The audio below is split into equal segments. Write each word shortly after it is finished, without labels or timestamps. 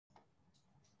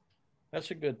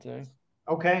That's a good thing.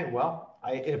 Okay, well,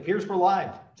 it appears we're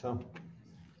live, so.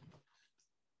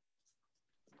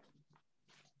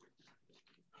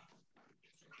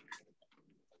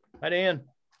 Hi, Dan.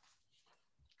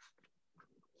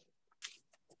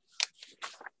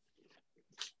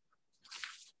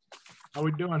 How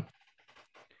we doing?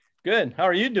 Good. How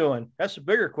are you doing? That's a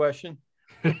bigger question.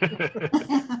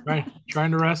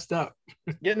 Trying to rest up.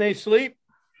 Getting any sleep?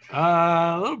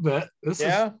 A little bit. This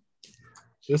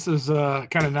is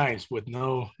kind of nice with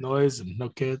no noise and no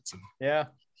kids. And yeah.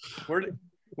 Where'd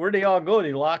they all go? Did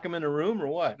you lock them in a room or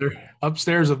what? they're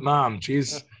upstairs with mom.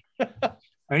 She's I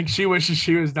think she wishes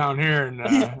she was down here. And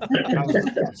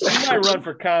she might run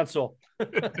for council.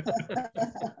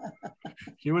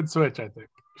 She would switch, I think.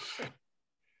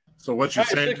 So what you're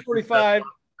saying? 6:45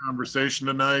 conversation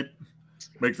tonight.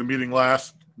 Make the meeting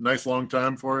last nice long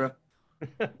time for you.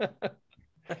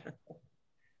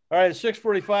 All right, at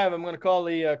 6:45, I'm going to call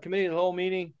the committee of the whole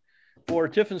meeting for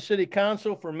Tiffin City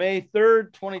Council for May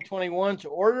 3rd, 2021 to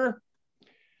order.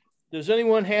 Does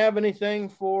anyone have anything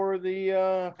for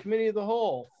the committee of the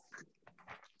whole?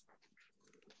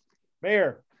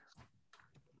 Mayor.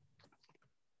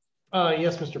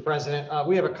 Yes, Mr. President.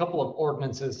 We have a couple of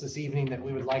ordinances this evening that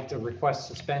we would like to request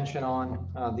suspension on.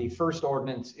 The first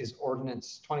ordinance is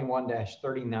ordinance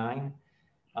 21-39.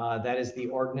 That is the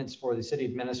ordinance for the city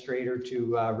administrator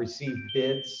to receive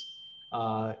bids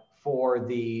for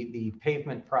the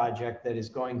pavement project that is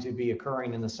going to be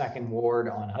occurring in the 2nd Ward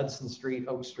on Hudson Street,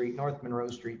 Oak Street, North Monroe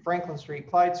Street, Franklin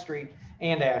Street, Clyde Street,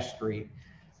 and Ash Street.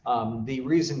 The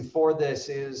reason for this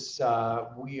is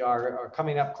we are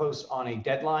coming up close on a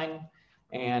deadline.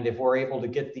 And if we're able to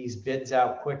get these bids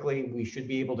out quickly, we should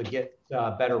be able to get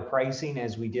better pricing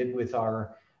as we did with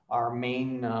our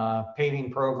main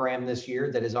paving program this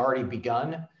year that has already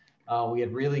begun. We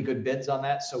had really good bids on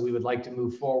that. So we would like to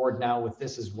move forward now with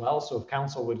this as well. So if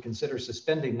council would consider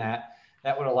suspending that,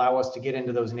 that would allow us to get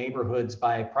into those neighborhoods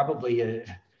by probably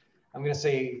I'm going to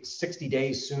say 60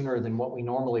 days sooner than what we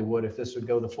normally would if this would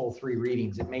go the full 3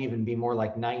 readings. It may even be more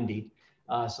like 90.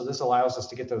 So this allows us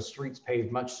to get those streets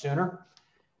paved much sooner.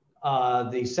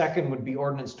 The second would be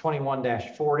ordinance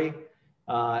 21-40.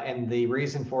 And the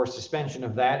reason for suspension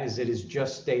of that is it is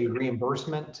just a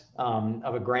reimbursement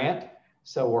of a grant.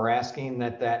 So we're asking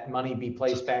that that money be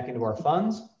placed back into our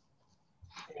funds.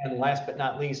 And last but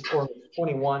not least, ordinance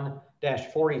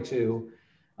 21-42.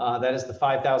 That is the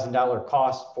 $5,000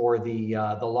 cost for the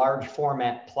large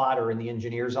format plotter in the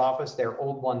engineer's office. Their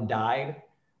old one died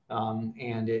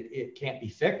and it can't be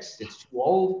fixed. It's too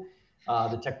old.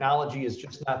 The technology is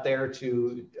just not there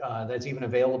that's even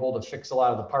available to fix a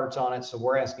lot of the parts on it. So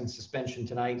we're asking suspension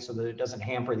tonight so that it doesn't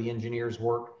hamper the engineer's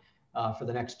work for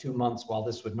the next 2 months while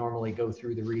this would normally go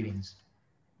through the readings.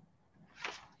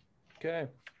 Okay.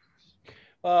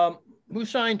 Who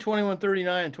signed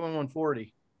 2139 and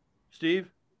 2140?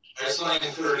 Steve? I signed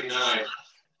 39.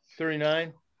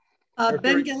 39?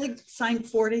 Ben Gillig signed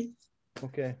 40.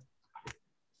 Okay.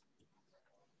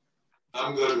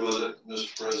 I'm good with it,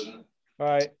 Mr. President. All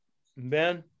right.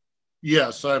 Ben?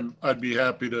 Yes, I'd be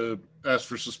happy to ask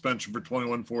for suspension for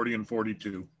 21, 40, and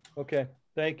 42. Okay.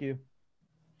 Thank you.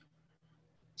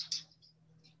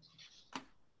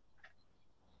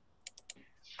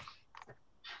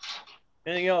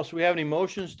 Anything else? Do we have any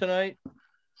motions tonight?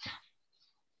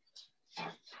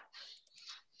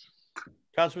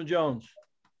 Councilman Jones.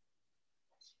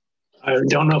 I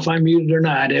don't know if I'm muted or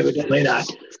not, evidently not.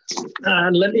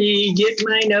 Let me get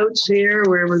my notes here,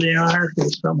 wherever they are,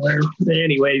 somewhere.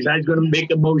 Anyways, I was going to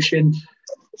make a motion.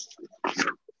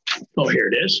 Oh, here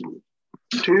it is.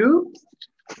 To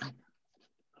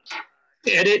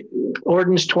edit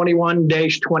ordinance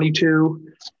 21-22,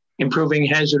 improving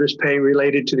hazardous pay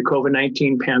related to the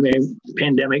COVID-19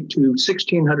 pandemic to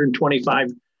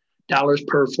 $1,625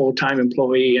 per full-time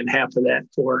employee and half of that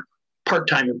for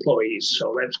part-time employees.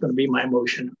 So that's going to be my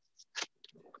motion.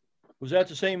 Was that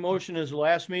the same motion as the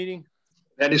last meeting?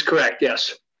 That is correct,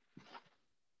 yes.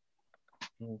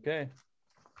 Okay.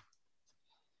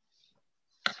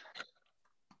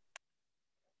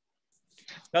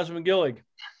 Councilman Gillig.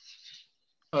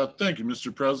 Thank you,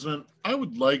 Mr. President. I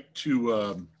would like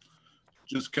to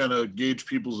just kind of gauge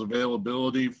people's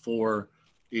availability for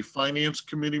a finance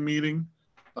committee meeting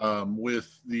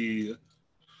with the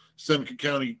Seneca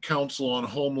County Council on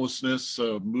Homelessness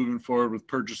moving forward with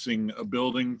purchasing a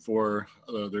building for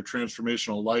their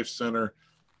Transformational Life Center.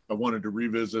 I wanted to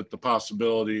revisit the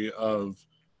possibility of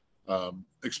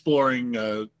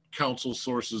exploring council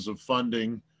sources of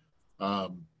funding.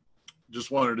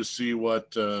 Just wanted to see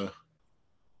what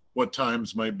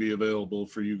times might be available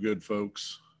for you good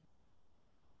folks.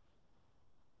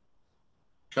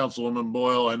 Councilwoman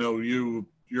Boyle, I know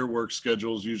your work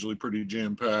schedule is usually pretty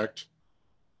jam-packed.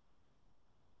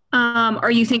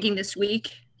 Are you thinking this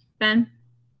week, Ben?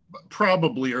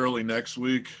 Probably early next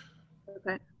week.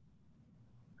 Okay.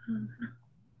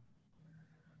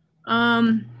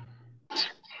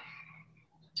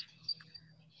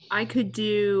 I could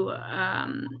do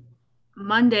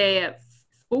Monday at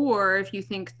 4 if you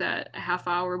think that a half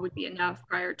hour would be enough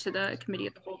prior to the committee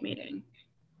of the whole meeting.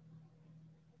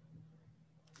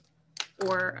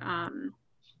 Or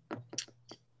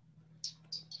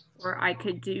I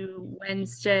could do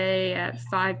Wednesday at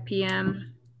 5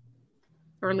 p.m.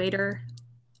 or later.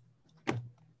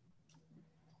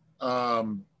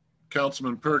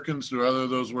 Councilman Perkins, do either of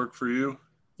those work for you?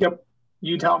 Yep.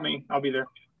 You tell me. I'll be there.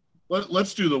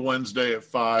 Let's do the Wednesday at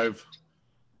 5.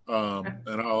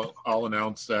 And I'll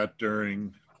announce that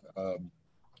during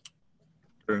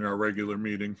our regular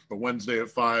meeting. But Wednesday at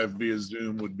 5 via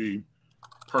Zoom would be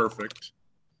perfect.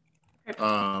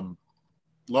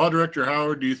 Law Director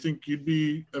Howard, do you think you'd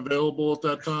be available at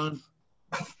that time?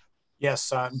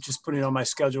 Yes, I'm just putting it on my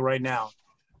schedule right now.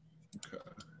 Okay.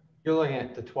 You're looking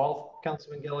at the 12th,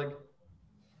 Councilman Gillig?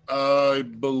 I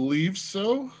believe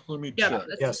so. Let me check.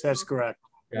 Yes, that's correct.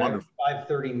 Wonderful.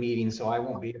 5:30 meeting, so I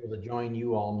won't be able to join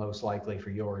you all most likely for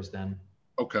yours then.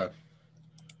 Okay.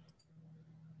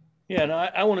 Yeah, and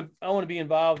I want to be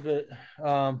involved.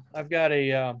 I've got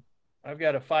a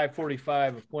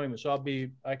 5:45 appointment, so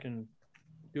I can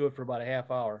do it for about a half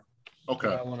hour. Okay.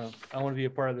 I want to be a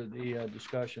part of the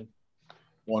discussion.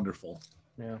 Wonderful.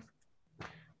 Yeah.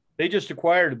 They just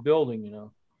acquired a building, you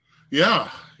know. Yeah,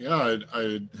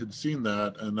 I had seen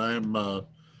that, and I'm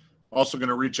also going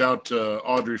to reach out to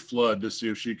Audrey Flood to see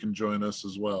if she can join us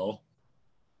as well.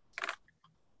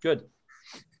 Good.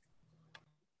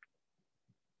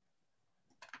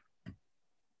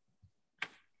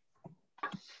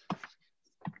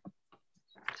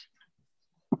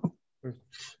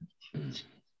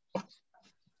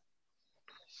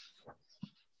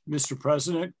 Mr.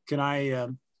 President, can I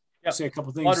say a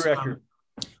couple things? Law Director.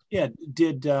 Yeah,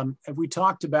 have we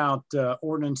talked about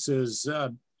ordinances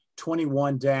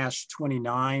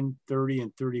 21-29, 30,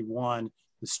 and 31,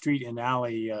 the street and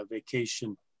alley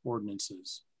vacation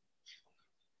ordinances?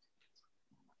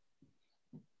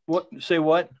 What? Say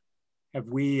what? Have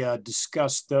we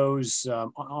discussed those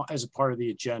as a part of the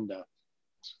agenda?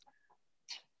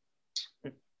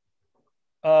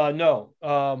 No.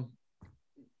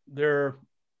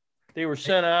 They were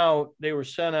sent out.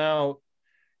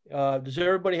 Does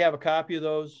everybody have a copy of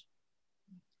those?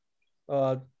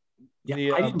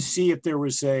 Yeah, I didn't see if there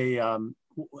was I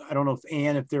don't know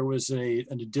if there was an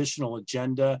additional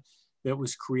agenda that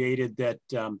was created that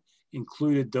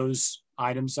included those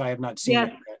items. I have not seen it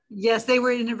yet. Yes, they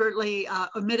were inadvertently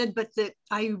omitted, but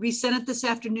I resent it this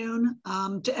afternoon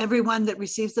to everyone that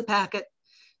receives the packet.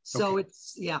 So okay.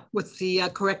 It's, with the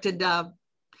corrected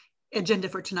agenda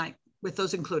for tonight, with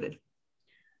those included.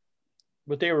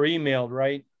 But they were emailed,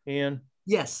 right, Ann?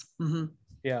 Yes. Mm-hmm.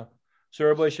 Yeah. So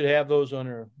everybody should have those on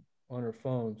their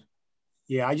phones.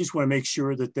 Yeah, I just want to make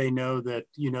sure that they know that,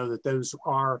 that those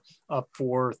are up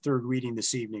for third reading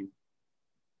this evening.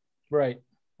 Right.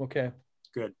 Okay.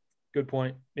 Good. Good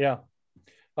point. Yeah.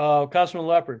 Councilman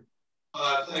Leopard.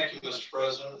 Thank you, Mr.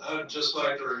 President. I would just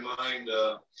like to remind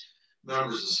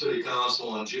members of the City Council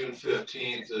on June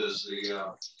 15th is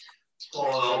the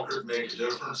Paul Elkert Make a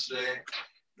Difference Day.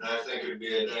 And I think it'd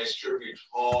be a nice tribute to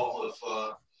Paul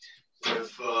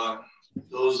if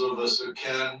those of us who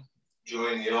can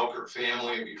join the Elkert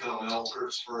family, become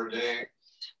Elkerts for a day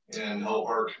and help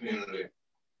our community.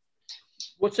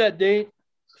 What's that date,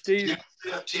 Steve? June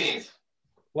 15th.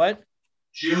 What?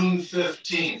 June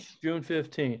 15th. June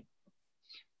 15th. Is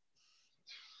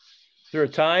there a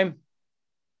time?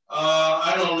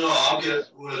 I don't know. I'll get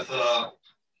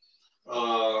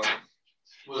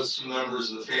with some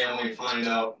members of the family, find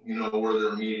out, where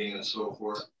they're meeting and so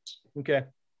forth. Okay.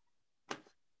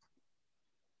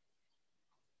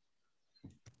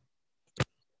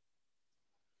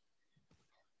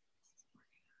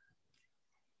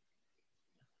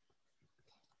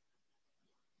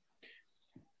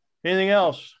 Anything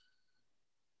else?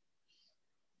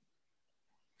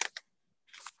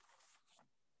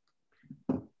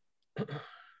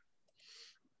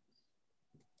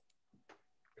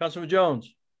 Councilman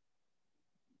Jones.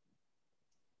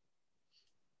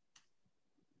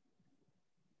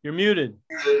 You're muted.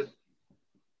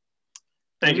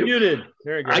 Thank you. Muted.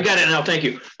 There you go. I got it now. Thank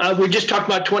you. We just talked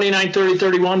about 29, 30,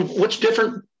 31. What's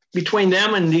different between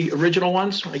them and the original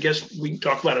ones? I guess we can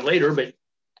talk about it later, but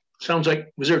sounds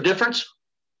like, was there a difference?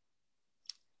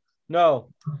 No,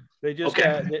 they just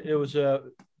had,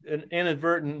 it an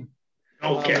inadvertent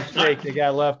Okay. mistake. They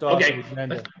got left off Okay. the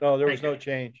agenda. No, there was no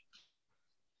change.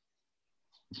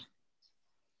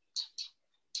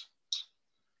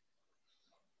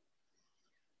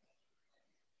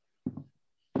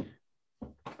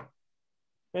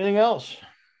 Anything else?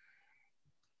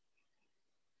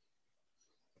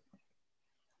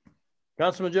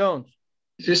 Councilman Jones.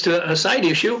 Just a side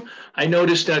issue. I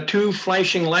noticed 2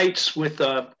 flashing lights with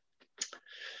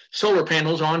solar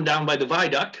panels on down by the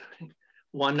viaduct.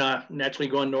 One naturally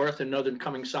going north and another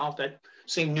coming south. That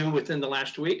seemed new within the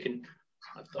last week. And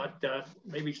I thought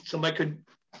maybe somebody could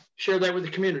share that with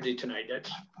the community tonight.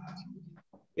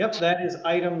 Yep, that is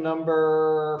item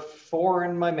number 4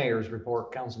 in my mayor's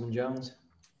report, Councilman Jones.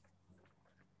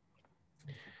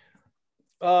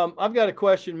 I've got a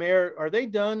question, Mayor. Are they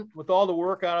done with all the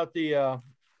work out at the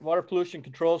Water Pollution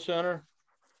Control Center?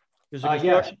 Is it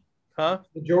construction? Yes.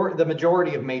 Huh? The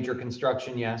majority of major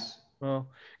construction, yes. Well,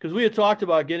 because we had talked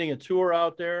about getting a tour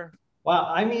out there. Well,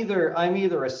 I'm either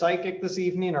a psychic this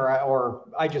evening or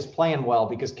I just plan well,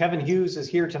 because Kevin Hughes is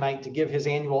here tonight to give his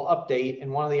annual update.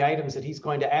 And one of the items that he's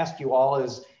going to ask you all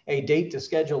is a date to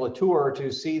schedule a tour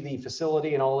to see the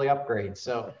facility and all the upgrades.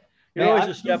 So you're always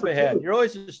a step ahead. You're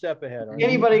always a step ahead.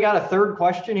 Anybody got a third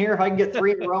question here? If I can get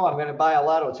 3 in a row, I'm going to buy a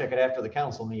lotto ticket after the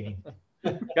council meeting.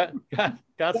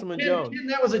 Councilman Jones. Ken,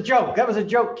 that was a joke. That was a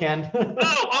joke, Ken.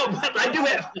 I do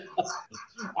have.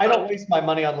 I don't waste my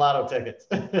money on lotto tickets.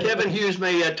 Kevin Hughes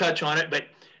may touch on it, but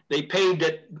they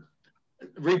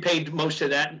repaid most of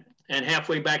that, and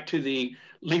halfway back to the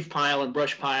leaf pile and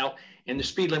brush pile, and the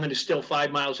speed limit is still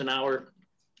 5 miles an hour.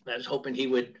 I was hoping he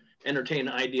would entertain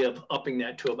the idea of upping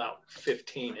that to about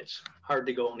 15. It's hard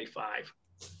to go only 5.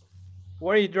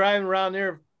 What are you driving around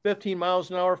there 15 miles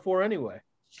an hour for anyway?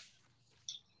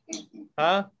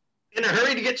 Huh? In a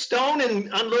hurry to get stoned and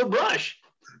unload brush.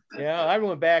 Yeah, I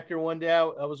went back there one day. I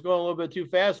was going a little bit too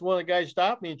fast. One of the guys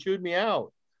stopped me and chewed me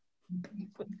out.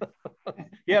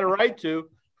 He had a right to.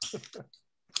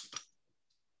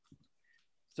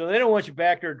 So they don't want you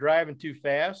back there driving too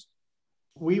fast.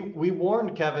 We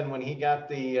warned Kevin when he got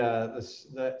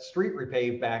the street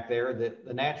repaved back there that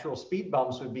the natural speed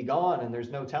bumps would be gone, and there's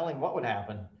no telling what would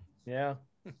happen. Yeah.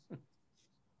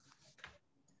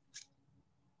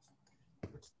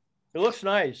 It looks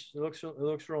nice. It looks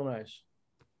real nice.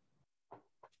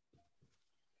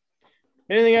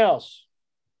 Anything else?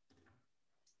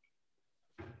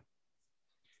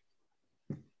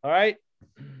 All right.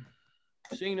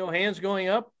 Seeing no hands going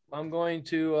up, I'm going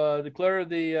to declare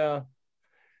the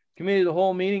committee of the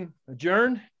whole meeting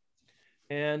adjourned,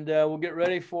 and we'll get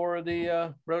ready for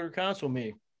the regular council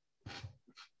meeting.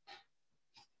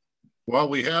 While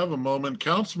we have a moment,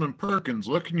 Councilman Perkins,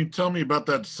 what can you tell me about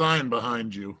that sign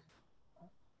behind you?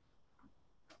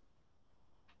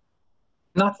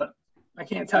 Nothing. I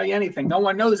can't tell you anything. No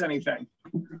one knows anything.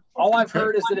 All I've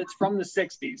heard is that it's from the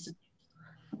 60s.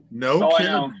 No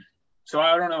kidding. So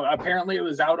I don't know. Apparently it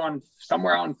was out on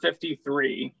somewhere on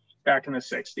 53 back in the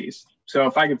 60s. So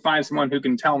if I could find someone who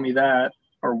can tell me that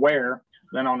or where,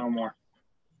 then I'll know more.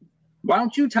 Why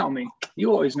don't you tell me?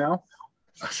 You always know.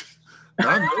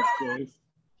 Not this days.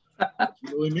 That's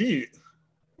really neat.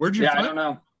 Where'd you find I don't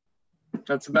know.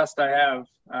 That's the best I have.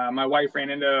 My wife ran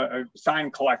into a sign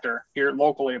collector here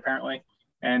locally, apparently,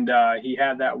 and he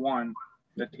had that one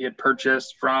that he had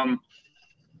purchased from,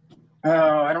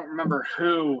 I don't remember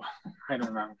who. I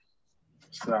don't know.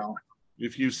 So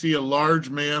if you see a large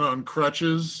man on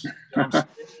crutches downstairs,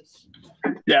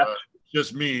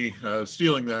 just me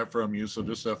stealing that from you. So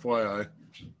just FYI.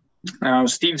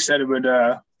 Steve said it would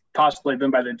possibly have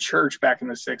been by the church back in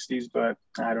the 60s, but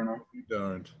I don't know.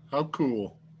 Darned. How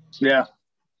cool. Yeah.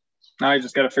 Now I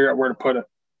just got to figure out where to put it.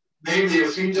 Maybe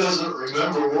if he doesn't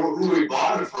remember who he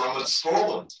bought it from, it's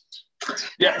stolen.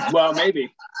 Yeah, well,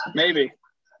 maybe.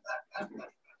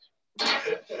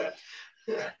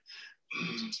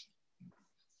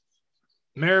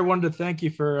 Mayor, wanted to thank you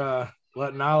for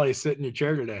letting Ollie sit in your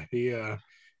chair today.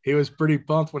 He was pretty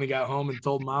pumped when he got home and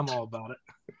told Mom all about it.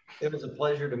 It was a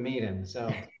pleasure to meet him.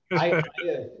 So I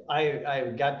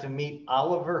got to meet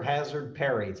Oliver Hazard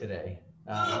Perry today.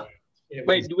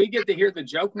 Wait, do we get to hear the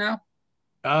joke now?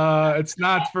 It's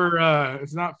not for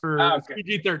okay.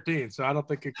 PG-13, so I don't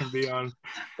think it can be on.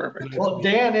 Perfect. Well,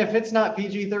 Dan, if it's not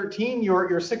PG-13, your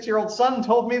 6-year-old son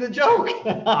told me the joke.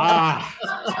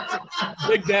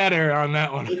 Big dad error on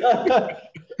that one.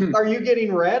 Are you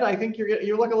getting red? I think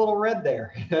you look a little red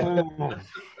there.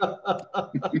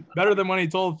 Better than when he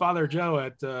told Father Joe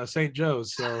at St.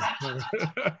 Joe's. So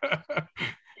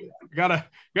gotta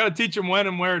teach him when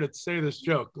and where to say this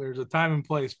joke. There's a time and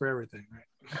place for everything, right?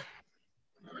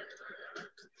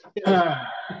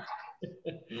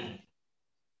 I'm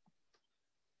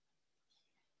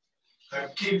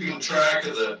keeping track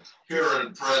of the here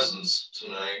and presence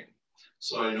tonight,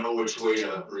 so I know which way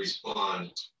to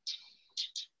respond.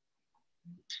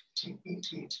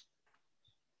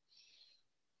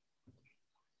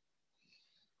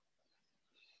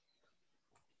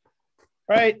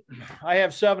 All right, I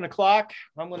have 7 o'clock.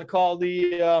 I'm going to call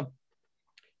the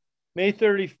May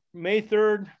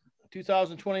 3rd,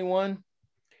 2021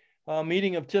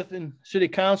 meeting of Tiffin City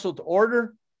Council to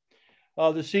order.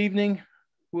 This evening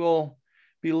will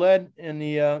be led in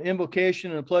the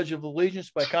invocation and the Pledge of Allegiance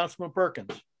by Councilman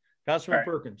Perkins. Councilman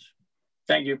Perkins.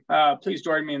 Thank you. Please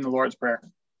join me in the Lord's Prayer.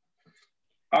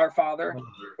 Our Father,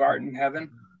 who art in heaven,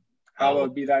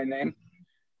 hallowed be thy name.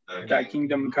 Thy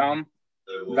kingdom come,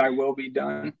 thy will be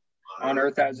done, on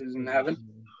earth as is in heaven.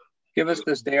 Give us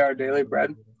this day our daily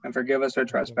bread, and forgive us our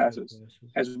trespasses,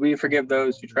 as we forgive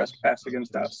those who trespass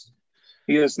against us.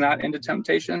 Lead us not into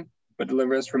temptation, but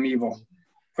deliver us from evil.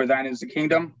 For thine is the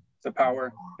kingdom, the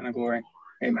power, and the glory.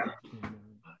 Amen.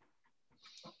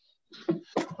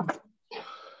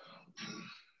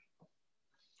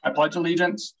 I pledge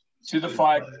allegiance to the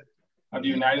flag of the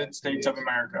United States of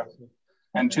America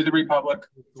and to the republic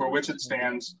for which it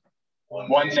stands,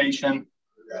 one nation,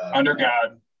 under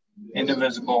God,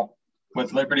 indivisible,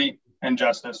 with liberty and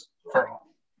justice for all.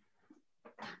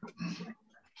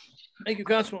 Thank you,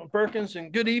 Councilman Perkins,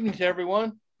 and good evening to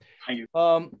everyone. Thank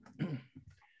you.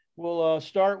 We'll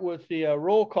start with the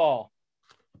roll call.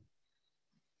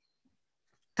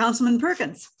 Councilman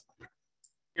Perkins.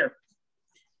 Here.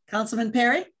 Councilman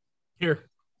Perry. Here.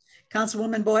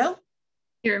 Councilwoman Boyle.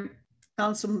 Here.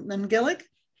 Councilman Gillig.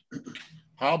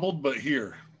 Hobbled, but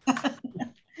here.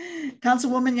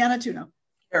 Councilwoman Yanatuno.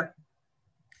 Here.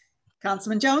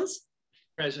 Councilman Jones.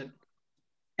 Present.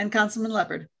 And Councilman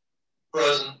Leopard.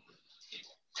 Present.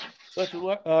 Let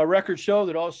the record show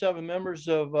that all 7 members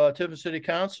of Tiffin City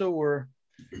Council were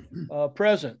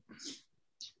present.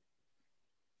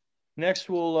 Next,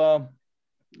 we'll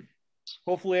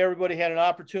hopefully everybody had an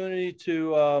opportunity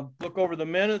to look over the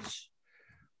minutes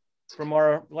from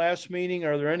our last meeting.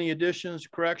 Are there any additions,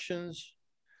 corrections,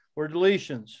 or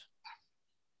deletions?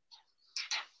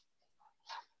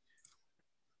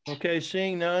 Okay,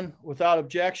 seeing none, without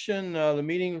objection,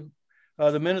 the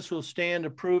minutes will stand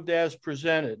approved as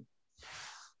presented.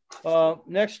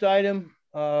 Next item,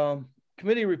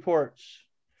 committee reports.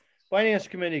 Finance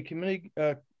Committee,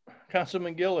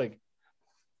 Councilman Gillig.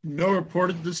 No report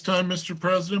at this time, Mr.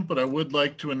 President, but I would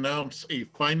like to announce a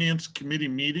Finance Committee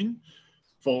meeting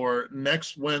for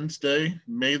next Wednesday,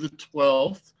 May the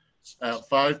 12th at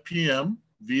 5 p.m.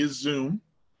 via Zoom.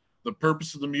 The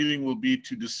purpose of the meeting will be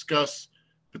to discuss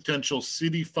potential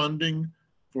city funding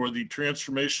for the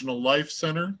Transformational Life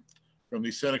Center from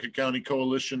the Seneca County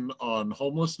Coalition on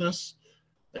Homelessness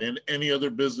and any other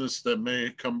business that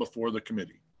may come before the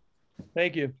committee.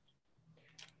 Thank you.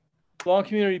 Long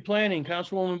Community Planning,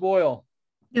 Councilwoman Boyle.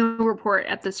 No report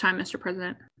at this time, Mr.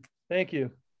 President. Thank you.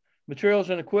 Materials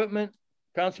and Equipment,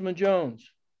 Councilman Jones.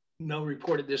 No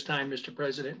report at this time, Mr.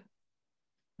 President.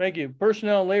 Thank you.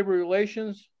 Personnel and Labor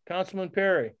Relations, Councilman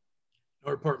Perry.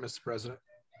 No report, Mr. President.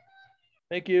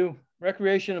 Thank you.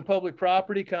 Recreation and Public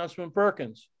Property, Councilman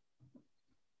Perkins.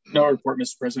 No report,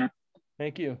 Mr. President.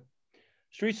 Thank you.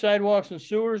 Street, Sidewalks, and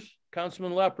Sewers,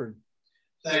 Councilman Leopard.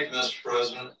 Thank you, Mr.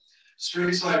 President.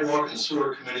 Street, Sidewalk, and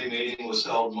Sewer Committee meeting was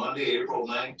held Monday, April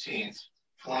 19th,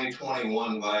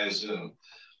 2021 via Zoom.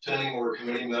 Attending were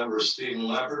committee members Stephen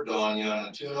Leopard, Dawn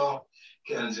Yanatuno,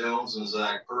 Ken Jones, and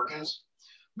Zach Perkins.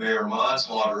 Mayor Motz,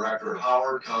 Law Director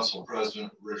Howard, Council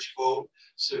President Rich Pope,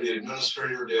 City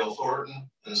Administrator Dale Thornton,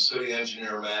 and City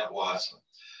Engineer Matt Watson.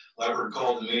 Leopard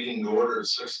called the meeting to order at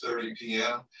 6:30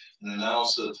 p.m. and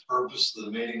announced that the purpose of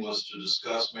the meeting was to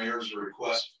discuss Mayor's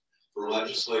request for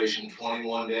legislation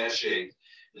 21-8,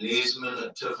 an easement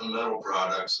at Tiffin Metal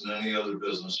Products, and any other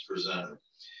business presented.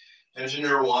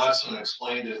 Engineer Watson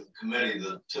explained to the committee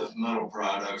that Tiffin Metal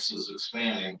Products is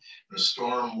expanding and a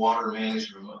stormwater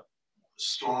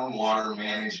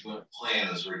management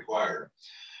plan is required.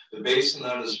 The basin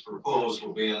that is proposed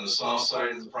will be on the south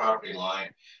side of the property line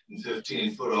and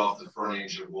 15 foot off the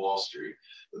frontage of Wall Street.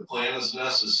 The plan is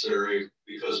necessary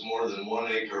because more than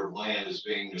 1 acre of land is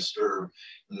being disturbed,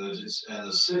 and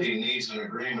the city needs an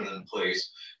agreement in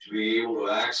place to be able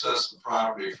to access the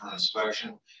property for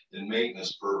inspection and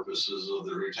maintenance purposes of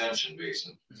the retention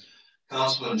basin.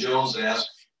 Councilman Jones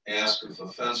asked if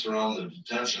a fence around the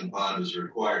detention pond is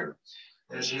required.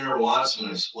 Engineer Watson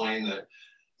explained that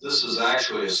this is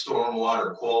actually a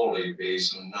stormwater quality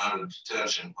basin, not a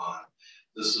detention pond.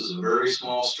 This is a very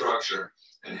small structure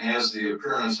and has the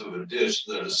appearance of a ditch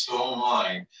that is stone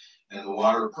lined and the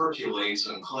water percolates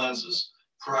and cleanses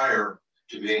prior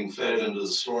to being fed into the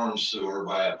storm sewer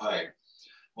by a pipe.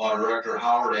 Water Director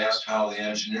Howard asked how the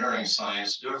engineering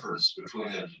science differs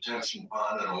between a detention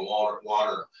pond and a water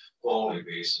quality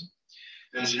basin.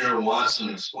 Engineer Watson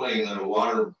explained that a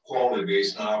water quality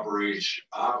basin operates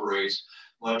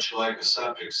much like a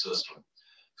septic system.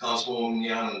 Councilwoman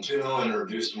Yanatuno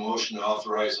introduced a motion to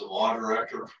authorize the Law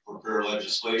Director to prepare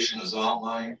legislation as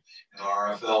outlined in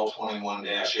RFL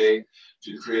 21-8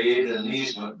 to create an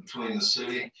easement between the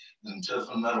city and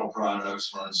Tiffin Metal Products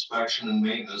for inspection and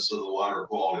maintenance of the water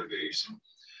quality basin.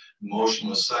 The motion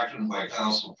was seconded by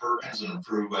Council Perkins and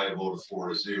approved by a vote of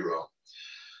 4-0.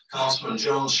 Councilman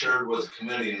Jones shared with the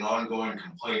committee an ongoing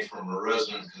complaint from a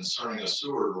resident concerning a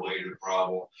sewer-related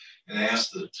problem and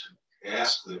asked the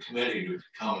committee to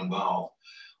become involved.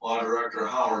 Law Director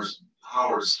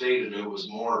Howard stated it was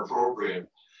more appropriate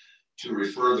to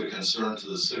refer the concern to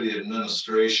the city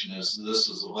administration as this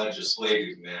is a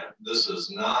legislative matter. This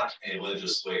is not a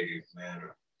legislative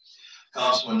matter.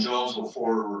 Councilman Jones will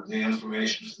forward the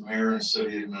information to the mayor and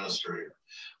city administrator.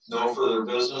 No further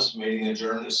business. Meeting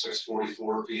adjourned at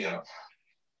 6:44 p.m.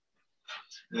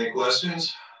 Any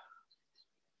questions?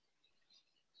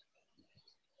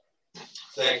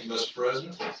 Thank you, Mr.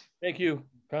 President. Thank you,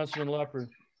 Councilman Leopard.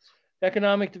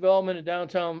 Economic Development and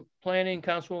Downtown Planning,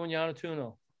 Councilwoman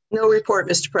Yanatuno. No report,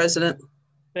 Mr. President.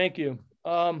 Thank you.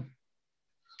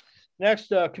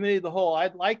 Next, Committee of the Whole.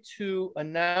 I'd like to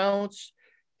announce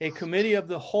a Committee of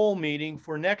the Whole meeting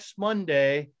for next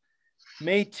Monday,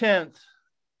 May 10th,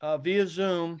 via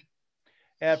Zoom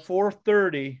at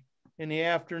 4:30 in the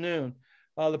afternoon.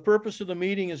 The purpose of the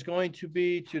meeting is going to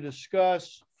be to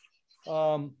discuss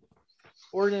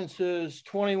ordinances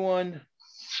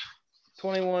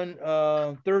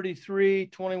 2133,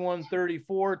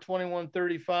 2134,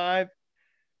 2135,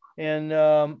 and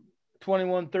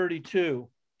 2132.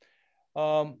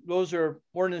 Those are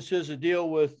ordinances that deal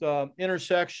with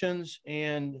intersections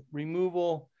and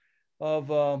removal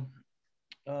of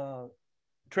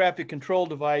traffic control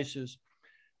devices.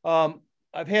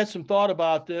 I've had some thought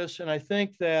about this, and I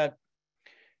think that,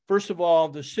 first of all,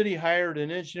 the city hired an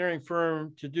engineering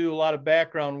firm to do a lot of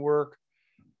background work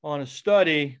on a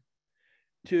study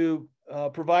to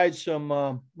provide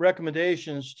some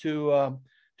recommendations to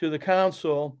the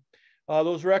council.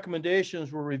 Those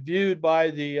recommendations were reviewed by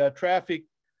the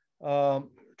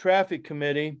traffic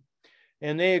committee,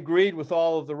 and they agreed with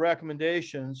all of the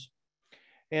recommendations.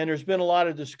 And there's been a lot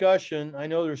of discussion. I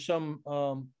know there's some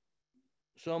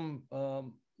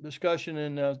discussion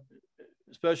in,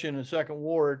 especially in the second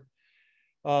ward.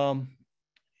 And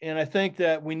I think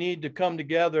that we need to come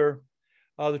together.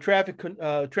 The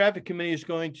traffic committee is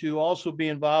going to also be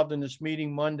involved in this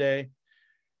meeting Monday.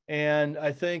 And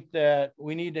I think that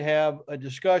we need to have a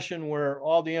discussion where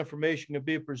all the information can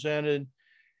be presented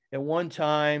at one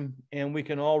time and we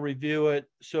can all review it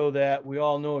so that we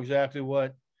all know exactly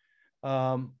what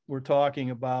we're talking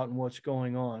about and what's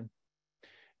going on.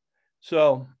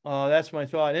 So that's my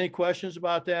thought. Any questions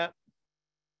about that?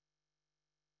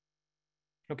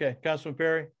 Okay, Councilman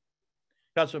Perry.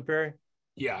 Councilman Perry.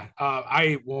 Yeah,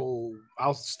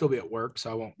 I'll still be at work, so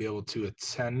I won't be able to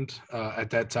attend at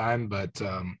that time, but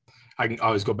I can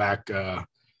always go back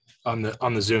on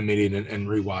the Zoom meeting and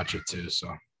rewatch it too.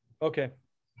 So. Okay.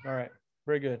 All right.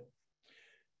 Very good.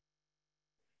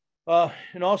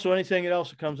 And also anything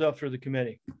else that comes up for the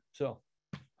committee. So.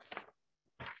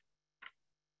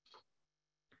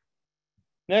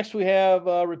 Next, we have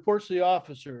reports to the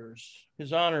officers.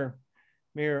 His Honor,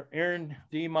 Mayor Aaron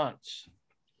D. Montz.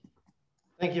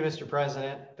 Thank you, Mr.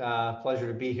 President. Pleasure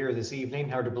to be here this evening.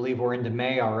 Hard to believe we're into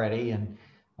May already. And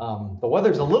the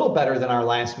weather's a little better than our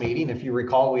last meeting. If you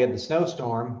recall, we had the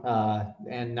snowstorm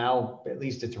and now at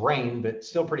least it's rain, but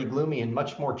still pretty gloomy and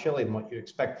much more chilly than what you'd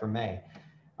expect for May.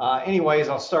 Anyways,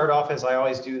 I'll start off as I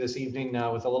always do this evening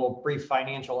with a little brief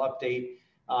financial update,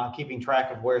 keeping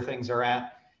track of where things are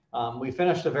at. We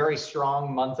finished a very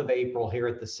strong month of April here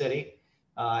at the city.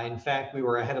 In fact, we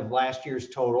were ahead of last year's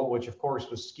total, which of course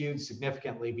was skewed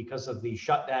significantly because of the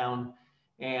shutdown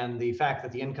and the fact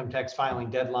that the income tax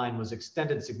filing deadline was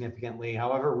extended significantly.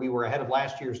 However, we were ahead of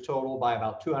last year's total by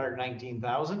about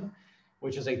 219,000,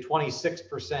 which is a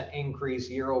 26% increase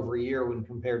year over year when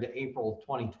compared to April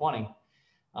 2020.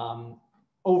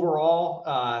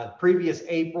 Overall, previous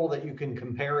April that you can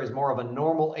compare as more of a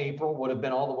normal April would have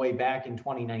been all the way back in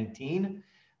 2019.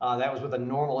 That was with a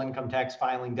normal income tax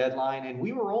filing deadline, and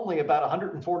we were only about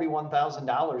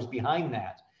 $141,000 behind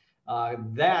that.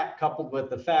 That coupled with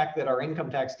the fact that our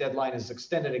income tax deadline is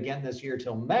extended again this year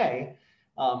till May,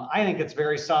 I think it's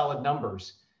very solid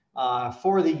numbers.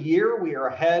 For the year, we are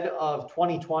ahead of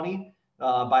 2020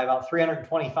 by about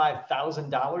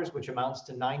 $325,000, which amounts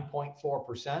to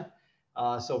 9.4%.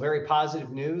 So very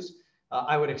positive news.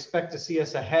 I would expect to see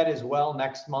us ahead as well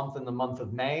next month in the month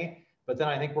of May. But then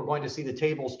I think we're going to see the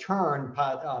tables turn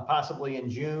possibly in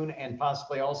June and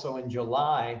possibly also in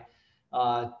July,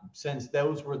 since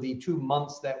those were the 2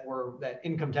 months that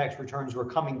income tax returns were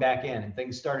coming back in and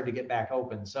things started to get back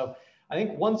open. So I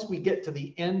think once we get to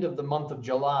the end of the month of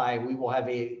July, we will have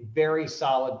a very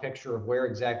solid picture of where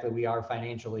exactly we are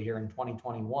financially here in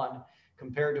 2021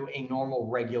 compared to a normal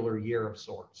regular year of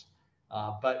sorts.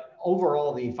 But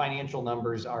overall, the financial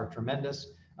numbers are tremendous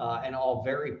and all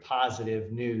very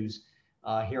positive news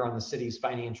here on the city's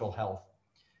financial health.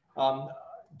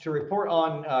 To report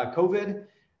on COVID,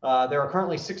 there are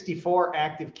currently 64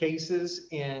 active cases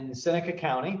in Seneca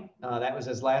County. That was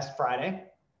as last Friday.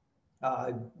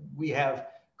 We have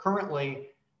currently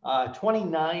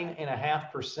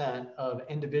 29.5% of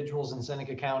individuals in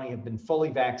Seneca County have been fully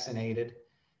vaccinated,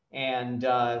 and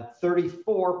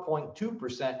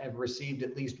 34.2% have received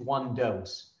at least one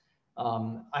dose.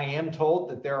 I am told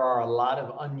that there are a lot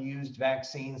of unused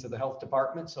vaccines at the health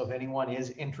department. So if anyone is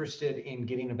interested in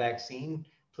getting a vaccine,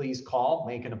 please call,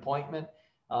 make an appointment.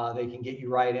 They can get you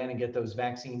right in and get those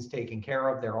vaccines taken care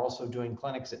of. They're also doing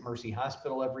clinics at Mercy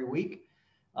Hospital every week,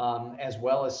 as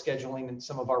well as scheduling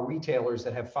some of our retailers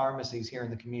that have pharmacies here in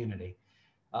the community.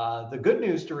 The good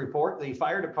news to report, the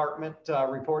fire department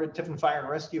reported Tiffin Fire and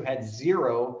Rescue had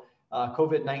 0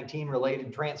 COVID-19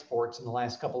 related transports in the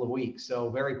last couple of weeks. So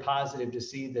very positive to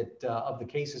see that of the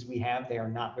cases we have, they are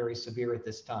not very severe at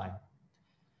this time.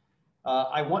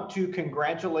 I want to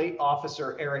congratulate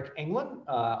Officer Eric England.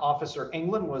 Officer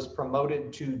England was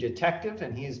promoted to detective,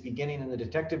 and he is beginning in the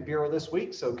Detective Bureau this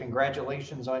week. So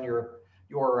congratulations on your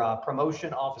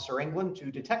promotion, Officer England,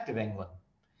 to Detective England.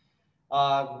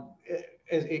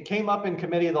 It came up in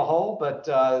committee of the whole, but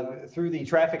through the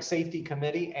Traffic Safety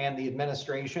Committee and the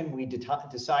administration, we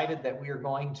decided that we are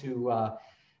going to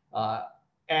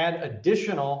add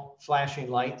additional flashing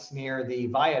lights near the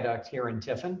viaduct here in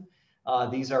Tiffin.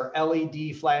 These are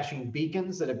LED flashing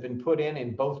beacons that have been put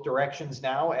in both directions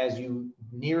now as you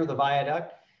near the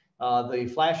viaduct. The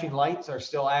flashing lights are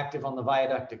still active on the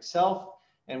viaduct itself,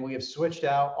 and we have switched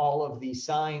out all of the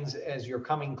signs as you're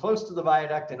coming close to the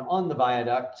viaduct and on the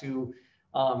viaduct to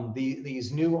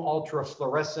these new ultra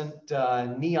fluorescent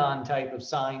neon type of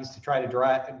signs to try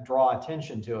to draw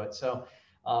attention to it. So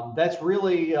that's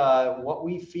really what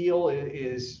we feel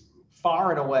is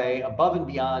far and away above and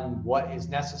beyond what is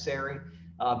necessary.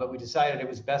 But we decided it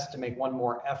was best to make one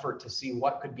more effort to see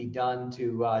what could be done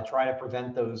to try to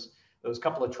prevent those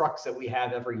couple of trucks that we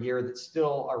have every year that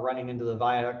still are running into the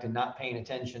viaduct and not paying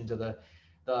attention to the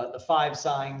 5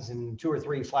 signs and 2 or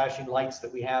 3 flashing lights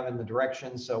that we have in the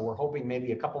direction. So we're hoping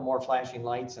maybe a couple more flashing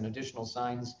lights and additional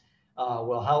signs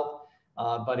will help.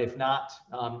 But if not,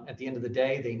 at the end of the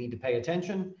day, they need to pay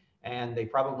attention, and they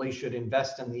probably should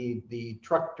invest in the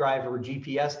truck driver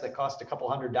GPS that cost a couple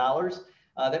 $100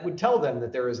 that would tell them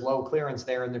that there is low clearance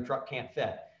there and their truck can't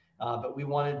fit. But we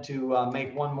wanted to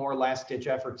make one more last ditch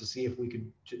effort to see if we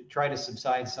could try to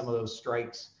subside some of those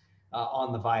strikes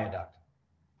on the viaduct.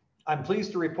 I'm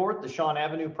pleased to report the Shawn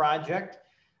Avenue project.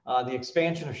 The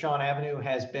expansion of Shawn Avenue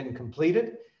has been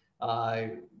completed.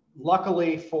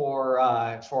 Luckily for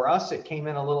us, it came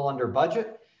in a little under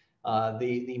budget.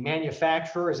 The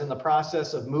manufacturer is in the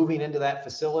process of moving into that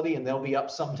facility, and they'll be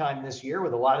up sometime this year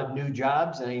with a lot of new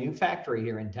jobs and a new factory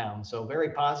here in town. So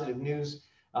very positive news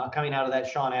coming out of that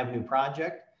Shawn Avenue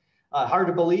project. Hard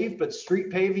to believe, but street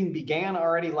paving began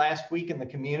already last week in the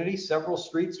community. Several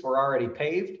streets were already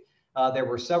paved. There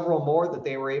were several more that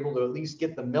they were able to at least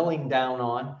get the milling down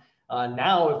on.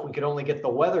 Now, if we could only get the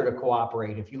weather to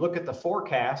cooperate. If you look at the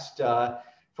forecast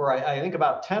for I think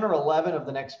about 10 or 11 of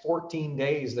the next 14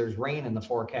 days, there's rain in the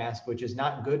forecast, which is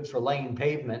not good for laying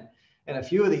pavement. And a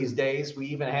few of these days, we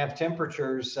even have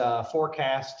temperatures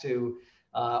forecast to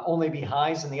only be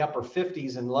highs in the upper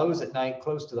 50s and lows at night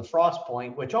close to the frost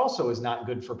point, which also is not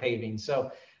good for paving.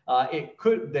 So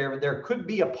there could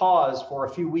be a pause for a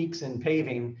few weeks in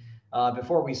paving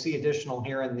before we see additional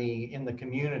here in the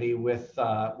community with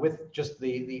just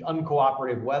the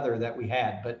uncooperative weather that we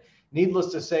had. But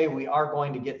needless to say, we are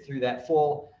going to get through that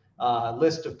full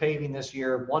list of paving this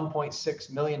year,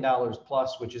 $1.6 million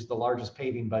plus, which is the largest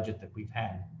paving budget that we've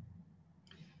had.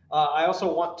 I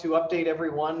also want to update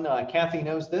everyone. Kathy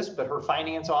knows this, but her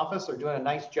finance office are doing a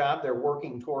nice job. They're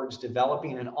working towards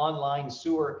developing an online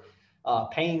sewer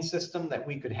paying system that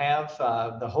we could have.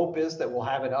 The hope is that we'll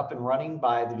have it up and running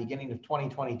by the beginning of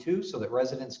 2022 so that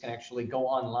residents can actually go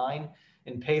online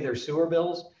and pay their sewer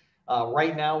bills.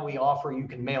 Right now we offer, you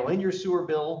can mail in your sewer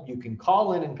bill, you can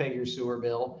call in and pay your sewer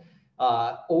bill,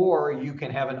 or you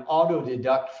can have an auto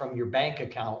deduct from your bank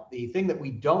account. The thing that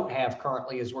we don't have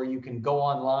currently is where you can go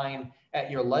online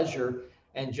at your leisure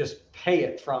and just pay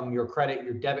it from your credit,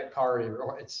 your debit card,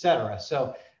 or et cetera.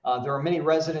 So there are many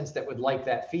residents that would like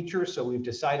that feature. So we've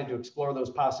decided to explore those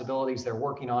possibilities. They're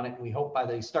working on it. And we hope by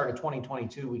the start of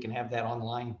 2022, we can have that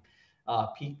online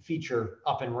feature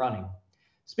up and running.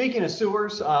 Speaking of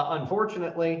sewers,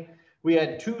 unfortunately, we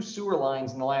had 2 sewer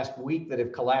lines in the last week that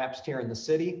have collapsed here in the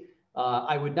city.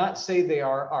 I would not say they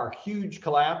are huge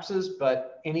collapses,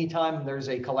 but anytime there's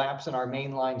a collapse in our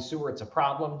mainline sewer, it's a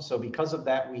problem. So because of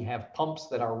that, we have pumps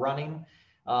that are running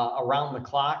around the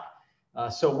clock.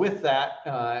 So with that,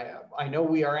 I know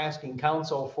we are asking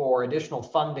council for additional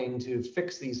funding to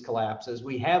fix these collapses.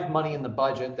 We have money in the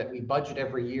budget that we budget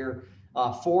every year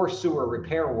for sewer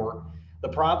repair work. The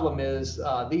problem is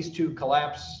these 2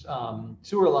 collapsed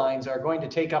sewer lines are going to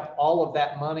take up all of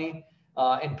that money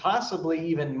and possibly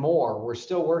even more. We're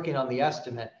still working on the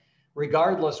estimate.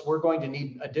 Regardless, we're going to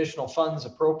need additional funds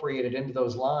appropriated into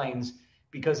those lines,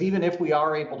 because even if we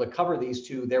are able to cover these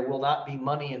 2, there will not be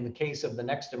money in the case of the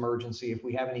next emergency if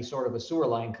we have any sort of a sewer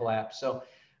line collapse. So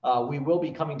we will be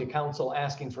coming to council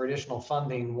asking for additional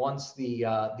funding once the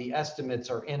estimates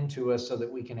are into us so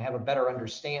that we can have a better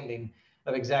understanding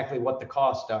of exactly what the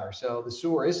costs are. So the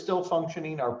sewer is still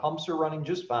functioning. Our pumps are running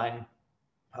just fine,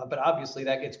 but obviously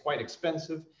that gets quite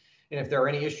expensive. And if there are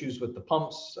any issues with the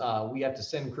pumps, we have to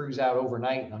send crews out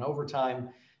overnight and on overtime.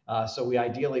 So we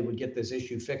ideally would get this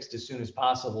issue fixed as soon as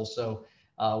possible. So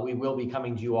we will be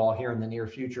coming to you all here in the near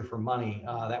future for money.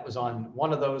 That was on,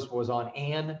 one of those was on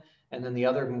Ann, and then the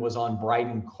other one was on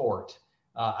Bryden Court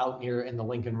out near in the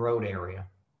Lincoln Road area.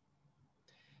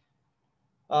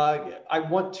 I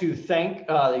want to thank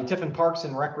the Tiffin Parks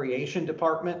and Recreation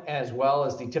Department, as well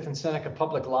as the Tiffin Seneca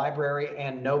Public Library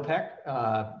and NOPEC.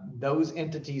 Those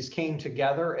entities came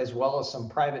together, as well as some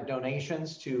private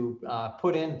donations, to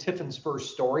put in Tiffin's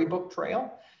first storybook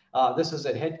trail. This is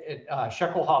at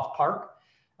Sheckelhoff Park.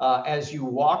 As you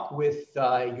walk with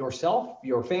yourself,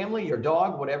 your family, your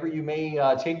dog, whatever you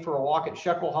may take for a walk at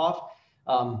Sheckelhoff,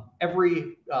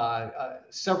 every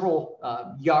several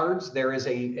yards, there is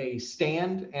a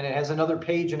stand, and it has another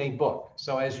page in a book.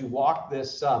 So as you walk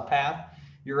this path,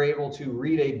 you're able to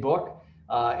read a book.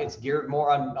 It's geared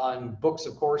more on books,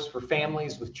 of course, for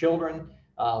families with children.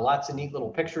 Lots of neat little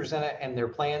pictures in it, and their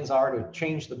plans are to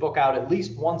change the book out at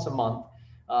least once a month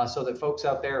so that folks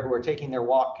out there who are taking their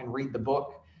walk can read the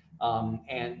book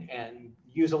and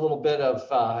use a little bit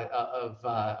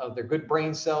of their good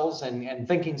brain cells and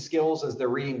thinking skills as they're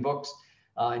reading books,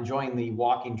 enjoying the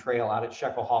walking trail out at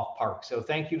Sheckelhoff Park. So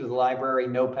thank you to the library,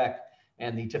 NOPEC,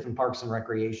 and the Tiffin Parks and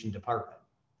Recreation Department.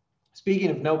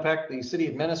 Speaking of NOPEC, the city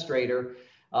administrator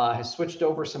has switched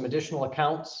over some additional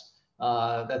accounts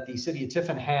that the city of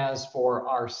Tiffin has for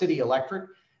our city electric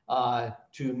to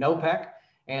NOPEC.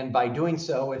 And by doing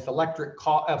so, if electric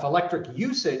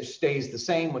usage stays the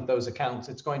same with those accounts,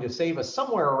 it's going to save us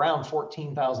somewhere around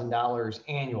 $14,000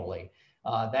 annually.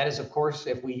 That is, of course,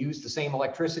 if we use the same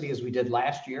electricity as we did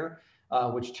last year,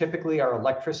 which typically our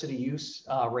electricity use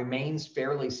remains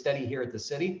fairly steady here at the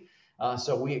city.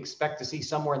 So we expect to see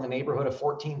somewhere in the neighborhood of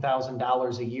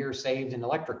 $14,000 a year saved in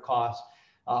electric costs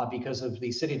because of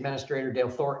the city administrator, Dale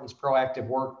Thornton's proactive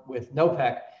work with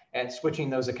NOPEC at switching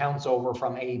those accounts over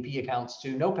from AEP accounts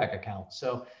to NOPEC accounts.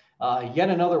 So yet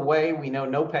another way, we know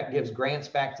NOPEC gives grants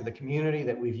back to the community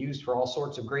that we've used for all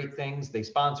sorts of great things. They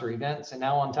sponsor events. And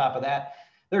now on top of that,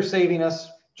 they're saving us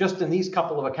just in these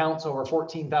couple of accounts over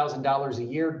 $14,000 a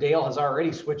year. Dale has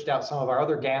already switched out some of our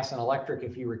other gas and electric,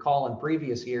 if you recall, in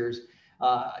previous years.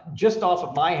 Just off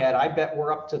of my head, I bet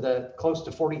we're up to the close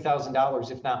to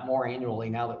 $40,000, if not more annually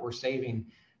now that we're saving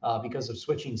because of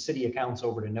switching city accounts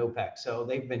over to NOPEC. So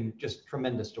they've been just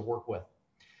tremendous to work with.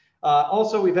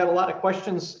 Also, we've had a lot of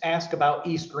questions asked about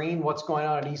East Green. What's going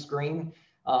on at East Green?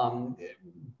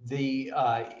 The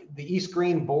East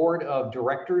Green Board of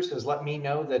Directors has let me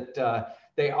know that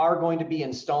they are going to be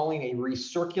installing a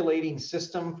recirculating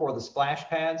system for the splash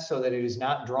pads so that it is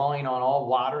not drawing on all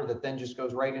water that then just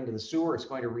goes right into the sewer. It's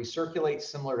going to recirculate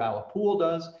similar to how a pool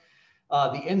does.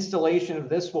 The installation of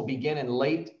this will begin in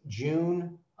late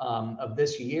June of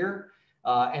this year.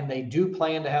 And they do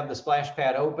plan to have the splash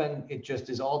pad open. It just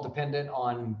is all dependent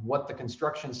on what the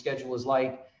construction schedule is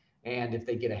like and if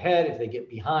they get ahead, if they get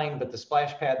behind. But the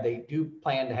splash pad, they do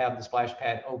plan to have the splash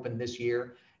pad open this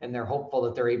year, and they're hopeful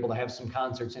that they're able to have some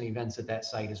concerts and events at that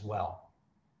site as well.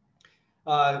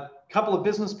 A couple of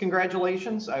business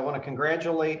congratulations. I want to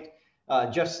congratulate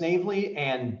Jeff Snavely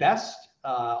and Best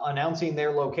announcing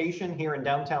their location here in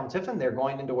downtown Tiffin. They're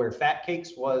going into where Fat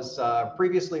Cakes was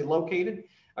previously located,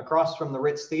 across from the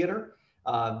Ritz Theater.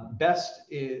 Best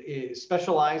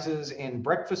specializes in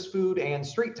breakfast food and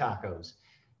street tacos.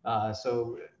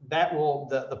 So that will,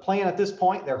 the plan at this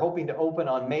point, they're hoping to open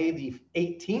on May the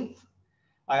 18th.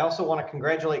 I also want to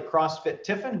congratulate CrossFit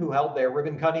Tiffin, who held their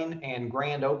ribbon cutting and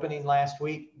grand opening last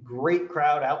week. Great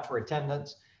crowd out for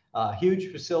attendance.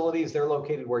 Huge facilities. They're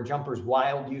located where Jumpers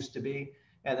Wild used to be.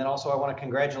 And then also I want to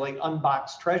congratulate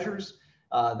Unboxed Treasures.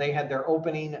 They had their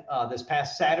opening this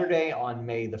past Saturday on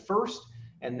May the 1st,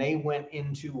 and they went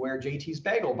into where JT's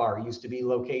Bagel Bar used to be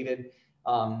located,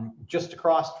 just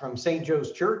across from St.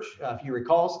 Joe's Church. If you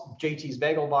recall, JT's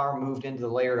Bagel Bar moved into the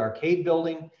Laird Arcade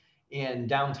building in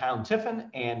downtown Tiffin,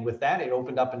 and with that, it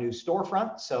opened up a new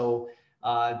storefront. So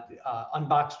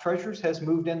Unboxed Treasures has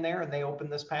moved in there, and they opened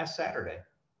this past Saturday.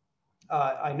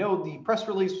 I know the press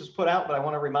release was put out, but I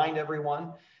want to remind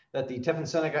everyone that the Tiffin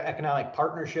Seneca Economic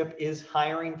Partnership is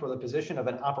hiring for the position of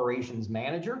an operations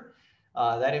manager.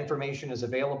 That information is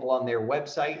available on their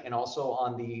website and also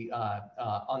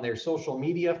on their social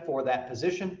media for that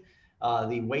position.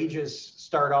 The wages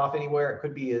start off anywhere. It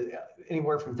could be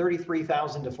anywhere from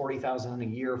 $33,000 to $40,000 a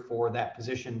year for that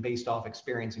position based off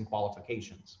experience and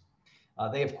qualifications.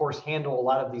 They, of course, handle a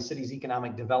lot of the city's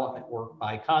economic development work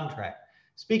by contract.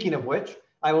 Speaking of which,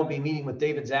 I will be meeting with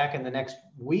David Zach in the next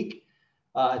week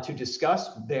to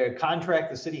discuss their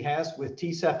contract the city has with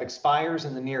TCEF expires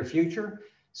in the near future.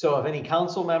 So if any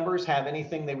council members have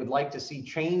anything they would like to see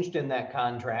changed in that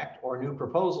contract or new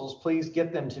proposals, please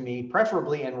get them to me,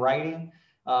 preferably in writing,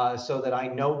 so that I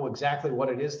know exactly what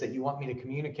it is that you want me to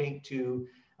communicate to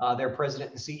their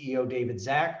president and CEO, David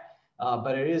Zach.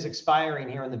 But it is expiring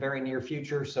here in the very near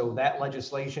future, so that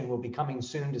legislation will be coming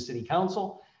soon to City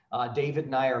Council. David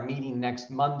and I are meeting next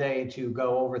Monday to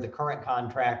go over the current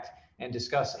contract and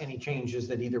discuss any changes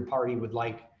that either party would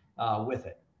like with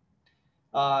it.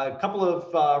 A couple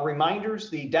of reminders.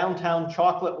 The Downtown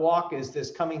Chocolate Walk is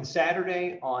this coming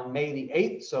Saturday on May the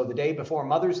 8th, so the day before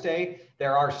Mother's Day.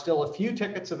 There are still a few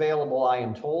tickets available, I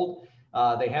am told.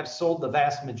 They have sold the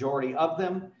vast majority of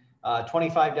them.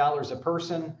 $25 a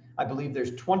person. I believe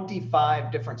there's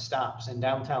 25 different stops in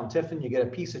downtown Tiffin. You get a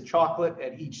piece of chocolate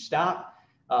at each stop.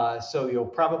 So you'll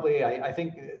probably, I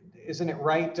think, isn't it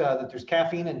right that there's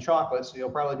caffeine and chocolate? So you'll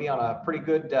probably be on a pretty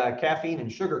good caffeine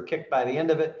and sugar kick by the end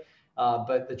of it.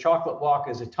 But the chocolate walk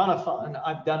is a ton of fun.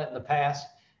 I've done it in the past.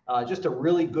 Just a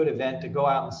really good event to go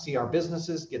out and see our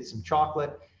businesses, get some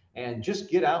chocolate, and just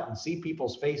get out and see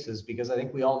people's faces, because I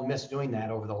think we all missed doing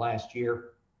that over the last year.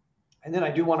 And then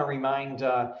I do want to remind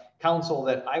council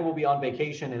that I will be on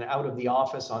vacation and out of the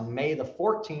office on May the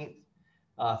 14th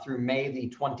through May the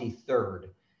 23rd.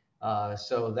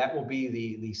 So that will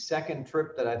be the second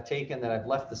trip that I've taken that I've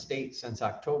left the state since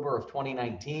October of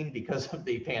 2019 because of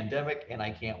the pandemic, and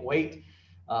I can't wait.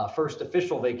 First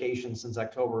official vacation since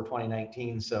October of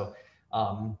 2019. So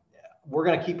we're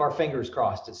going to keep our fingers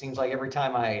crossed. It seems like every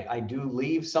time I do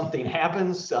leave, something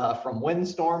happens, from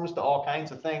windstorms to all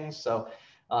kinds of things. So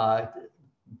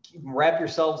wrap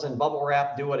yourselves in bubble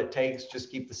wrap, do what it takes. Just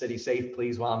keep the city safe,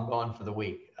 please, while I'm gone for the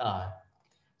week.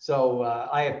 So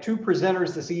I have two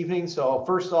presenters this evening. So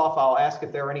first off, I'll ask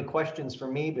if there are any questions for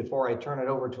me before I turn it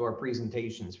over to our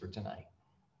presentations for tonight.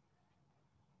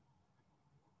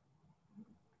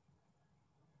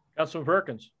 Councilman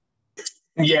Perkins.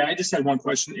 Yeah, I just had one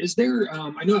question. Is there,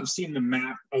 I know I've seen the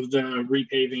map of the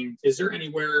repaving. Is there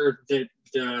anywhere that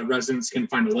the residents can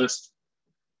find a list?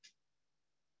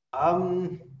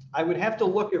 I would have to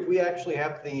look if we actually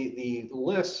have the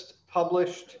list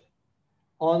published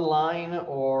online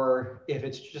or if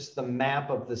it's just the map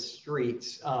of the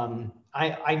streets.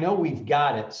 I know we've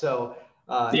got it. So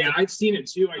yeah, I've seen it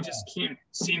too. I just can't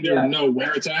seem to know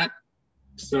where it's at.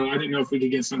 So I didn't know if we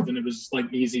could get something that was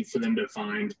like easy for them to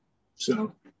find.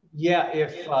 So yeah,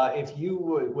 if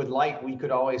you would like, we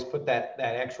could always put that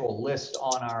actual list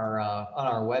on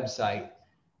our website.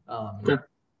 Okay.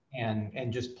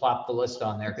 And just plop the list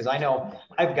on there, because I know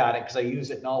I've got it because I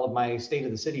use it in all of my State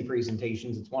of the City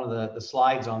presentations. It's one of the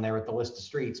slides on there with the list of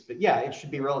streets. But yeah, it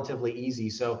should be relatively easy.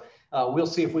 So we'll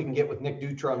see if we can get with Nick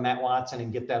Dutro and Matt Watson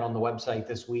and get that on the website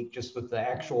this week, just with the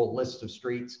actual list of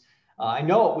streets. I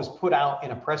know it was put out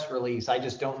in a press release. I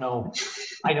just don't know.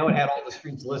 I know it had all the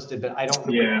streets listed, but I don't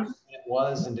know what it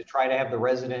was. And to try to have the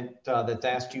resident that's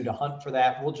asked you to hunt for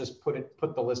that, we'll just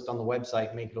put the list on the website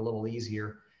and make it a little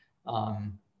easier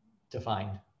to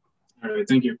find. All right,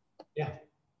 thank you. Yeah.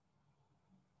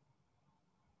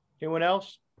 Anyone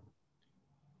else?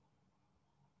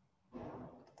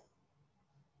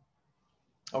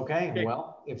 Okay,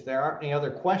 well, if there aren't any other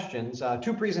questions,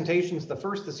 two presentations. The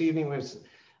first this evening was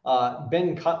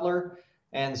Ben Cutler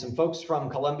and some folks from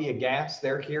Columbia Gas.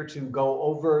 They're here to go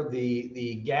over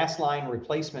the gas line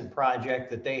replacement project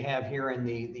that they have here in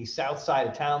the south side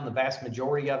of town. The vast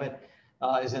majority of it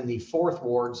is in the 4th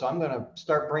Ward. So I'm going to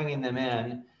start bringing them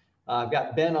in. I've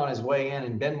got Ben on his way in,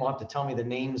 and Ben will have to tell me the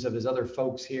names of his other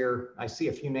folks here. I see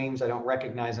a few names I don't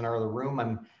recognize in our other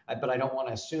room, but I don't want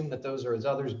to assume that those are his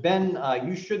others. Ben,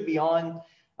 you should be on.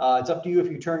 It's up to you if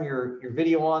you turn your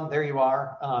video on. There you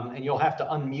are. And you'll have to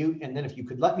unmute. And then if you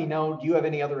could let me know, do you have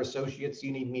any other associates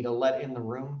you need me to let in the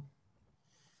room?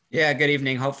 Yeah, good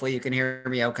evening. Hopefully you can hear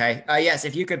me okay. Yes,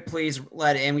 if you could please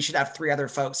let in. We should have 3 other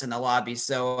folks in the lobby.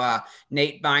 So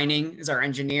Nate Binding is our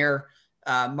engineer,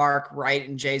 Mark Wright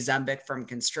and Jay Zembick from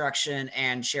construction,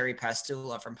 and Sherry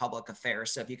Pastula from public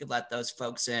affairs. So if you could let those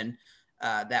folks in,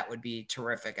 that would be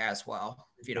terrific as well,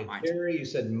 if you don't mind. Sherry, you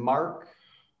said Mark?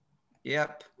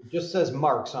 Yep. It just says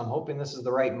Mark, so I'm hoping this is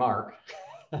the right Mark.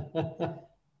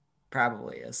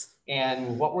 Probably is.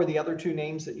 And what were the other 2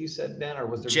 names that you said, Ben? Or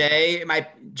was there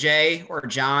Jay or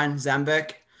John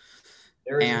Zembick?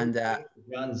 There is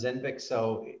John Zenbick.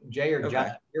 So Jay or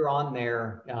John, you're on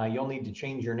there. You'll need to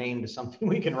change your name to something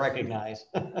we can recognize.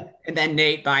 And then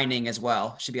Nate Binding as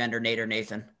well. Should be under Nate or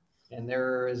Nathan. And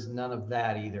there is none of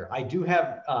that either. I do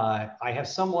have, I have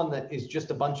someone that is just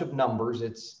a bunch of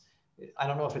numbers. I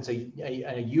don't know if it's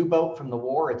a U-boat from the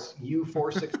war. It's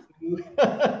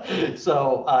U-462.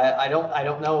 So I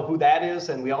don't know who that is.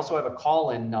 And we also have a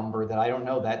call-in number that I don't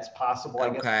know. That's possible.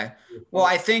 I guess. Well,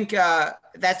 I think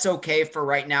that's okay for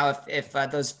right now. If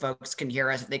those folks can hear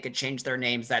us, if they could change their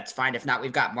names, that's fine. If not,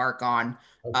 we've got Mark on,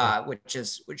 which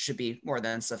should be more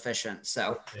than sufficient.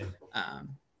 So,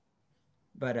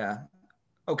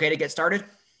 okay to get started.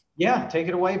 Yeah, take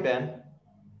it away, Ben.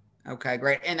 Okay,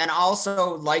 great. And then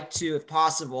also like to, if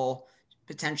possible,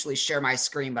 potentially share my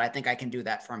screen, but I think I can do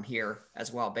that from here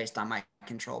as well based on my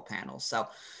control panel. So,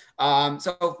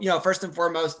 first and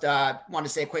foremost, want to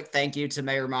say a quick thank you to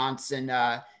Mayor Montz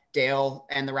and Dale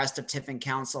and the rest of Tiffin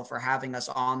Council for having us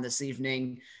on this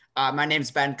evening. My name is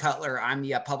Ben Cutler. I'm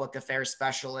the public affairs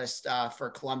specialist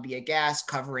for Columbia Gas,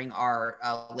 covering our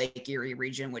Lake Erie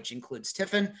region, which includes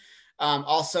Tiffin.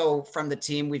 Also from the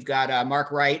team, we've got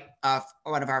Mark Wright,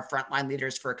 one of our frontline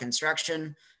leaders for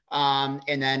construction,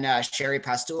 and then Sherry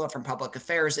Pastula from public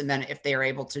affairs. And then if they are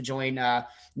able to join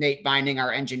Nate Binding,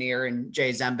 our engineer, and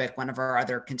Jay Zembick, one of our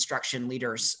other construction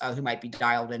leaders who might be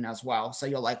dialed in as well. So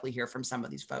you'll likely hear from some of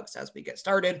these folks as we get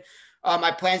started.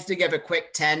 My plan is to give a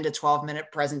quick 10 to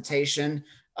 12-minute presentation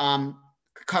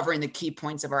covering the key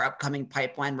points of our upcoming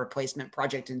pipeline replacement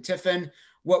project in Tiffin,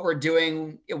 what we're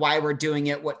doing, why we're doing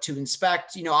it, what to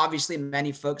inspect. Obviously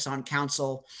many folks on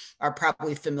council are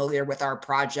probably familiar with our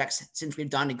projects since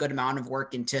we've done a good amount of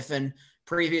work in Tiffin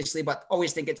previously, but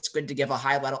always think it's good to give a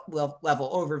high level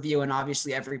overview. And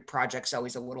obviously every project's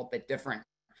always a little bit different.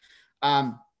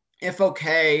 If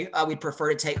okay, we'd prefer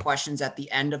to take questions at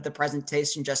the end of the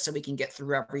presentation just so we can get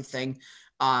through everything.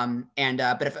 But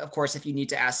if you need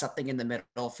to ask something in the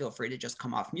middle, feel free to just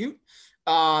come off mute.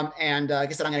 Like I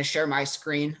said, I'm going to share my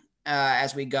screen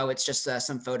as we go. It's just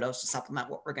some photos to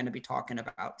supplement what we're going to be talking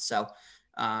about. So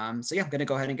I'm going to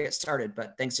go ahead and get started,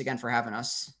 but thanks again for having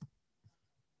us.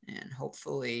 And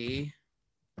hopefully,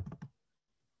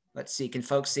 let's see, can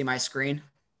folks see my screen?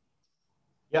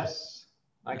 Yes,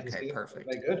 I can see it. Perfect.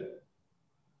 Okay, good.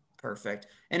 Perfect.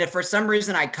 And if for some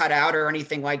reason I cut out or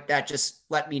anything like that, just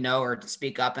let me know or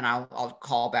speak up and I'll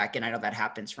call back in. I know that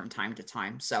happens from time to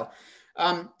time. So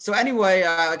anyway,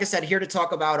 like I said, here to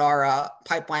talk about our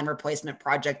pipeline replacement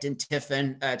project in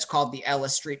Tiffin. It's called the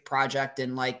Ellis Street Project.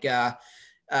 And like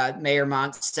Mayor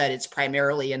Montz said, it's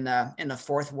primarily in the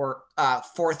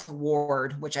 4th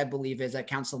Ward, which I believe is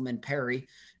Councilman Perry.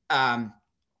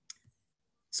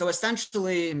 So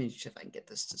essentially, let me see if I can get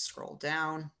this to scroll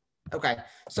down. Okay,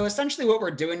 so essentially what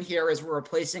we're doing here is we're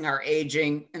replacing our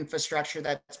aging infrastructure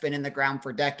that's been in the ground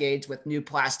for decades with new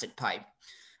plastic pipe.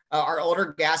 Our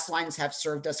older gas lines have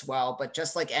served us well, but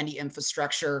just like any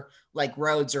infrastructure, like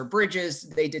roads or bridges,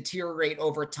 they deteriorate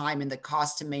over time, and the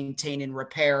cost to maintain and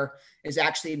repair is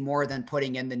actually more than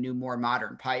putting in the new, more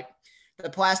modern pipe. The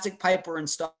plastic pipe we're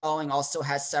installing also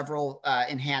has several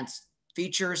enhanced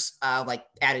features like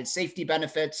added safety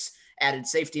benefits, added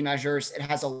safety measures. It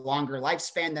has a longer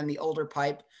lifespan than the older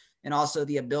pipe, and also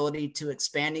the ability to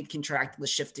expand and contract with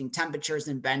shifting temperatures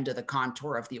and bend to the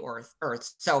contour of the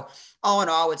earth. So all in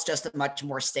all, it's just a much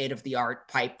more state-of-the-art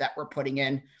pipe that we're putting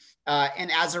in.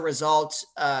 And as a result,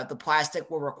 the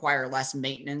plastic will require less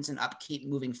maintenance and upkeep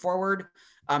moving forward.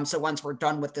 So once we're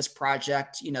done with this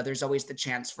project, there's always the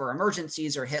chance for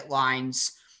emergencies or hit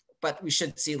lines but we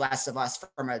should see less of us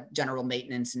from a general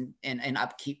maintenance and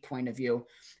upkeep point of view.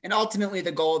 And ultimately,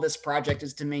 the goal of this project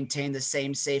is to maintain the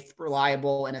same safe,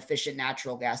 reliable, and efficient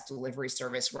natural gas delivery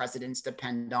service residents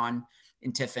depend on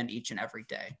in Tiffin each and every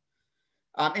day.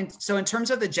 And so in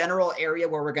terms of the general area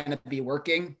where we're going to be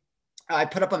working, I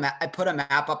put a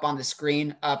map up on the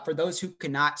screen. For those who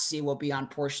cannot see, we'll be on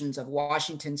portions of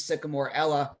Washington, Sycamore,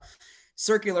 Ella,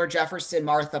 Circular, Jefferson,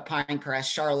 Martha,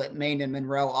 Pinecrest, Charlotte, Maine, and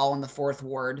Monroe, all in the 4th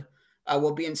Ward.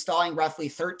 We'll be installing roughly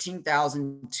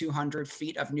 13,200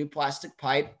 feet of new plastic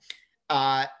pipe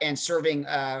and serving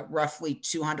roughly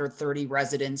 230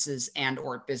 residences and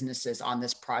or businesses on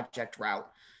this project route.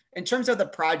 In terms of the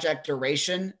project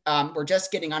duration, we're just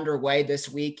getting underway this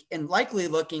week and likely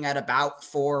looking at about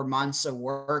 4 months of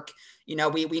work. You know,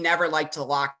 we never like to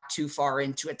lock too far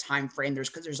into a time frame.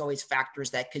 There's always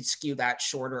factors that could skew that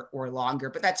shorter or longer,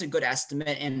 but that's a good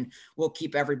estimate, and we'll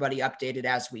keep everybody updated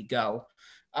as we go.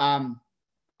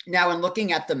 Now, in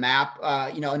looking at the map,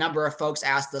 you know, a number of folks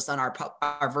asked us on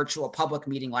our virtual public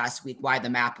meeting last week why the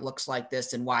map looks like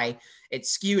this and why it's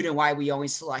skewed and why we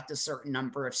always select a certain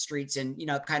number of streets. And, you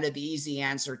know, kind of the easy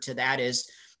answer to that is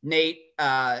Nate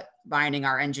Vining,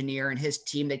 our engineer, and his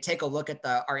team, they take a look at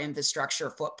our infrastructure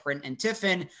footprint in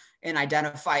Tiffin and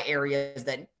identify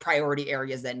priority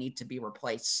areas that need to be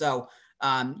replaced. So,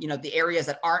 you know, the areas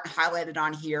that aren't highlighted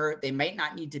on here, they might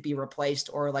not need to be replaced,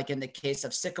 or like in the case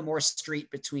of Sycamore Street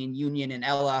between Union and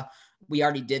Ella, we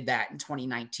already did that in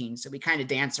 2019. So we kind of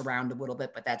dance around a little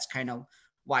bit, but that's kind of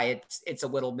why it's a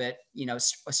little bit, you know,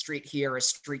 a street here, a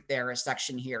street there, a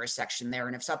section here, a section there.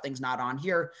 And if something's not on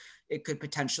here, it could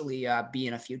potentially be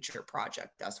in a future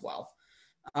project as well.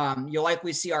 You'll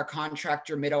likely see our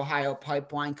contractor, Mid-Ohio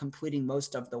Pipeline, completing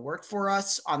most of the work for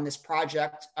us on this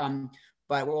project.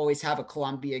 But we'll always have a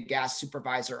Columbia Gas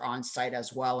supervisor on site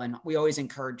as well. And we always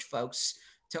encourage folks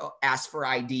to ask for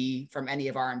ID from any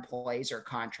of our employees or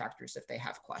contractors if they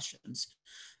have questions.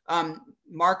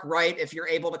 Mark Wright, if you're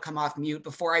able to come off mute,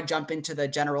 before I jump into the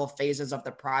general phases of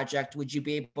the project, would you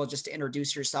be able just to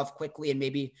introduce yourself quickly and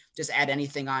maybe just add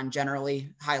anything on generally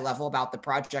high level about the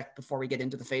project before we get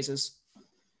into the phases?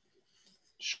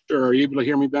 Sure. Are you able to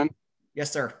hear me, Ben?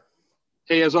 Yes, sir.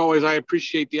 Hey, as always, I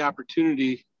appreciate the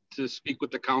opportunity to speak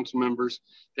with the council members.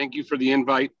 Thank you for the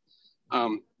invite.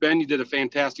 Ben, you did a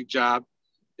fantastic job.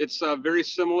 It's very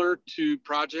similar to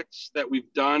projects that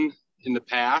we've done in the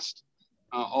past,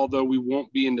 although we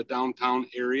won't be in the downtown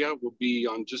area. We'll be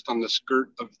just on the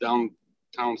skirt of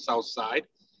downtown south side.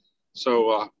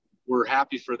 So we're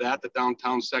happy for that. The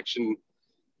downtown section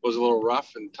was a little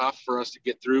rough and tough for us to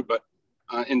get through, but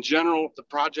in general, the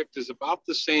project is about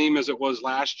the same as it was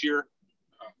last year.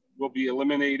 We'll be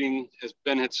eliminating, as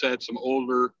Ben had said, some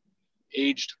older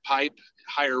aged pipe,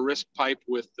 higher risk pipe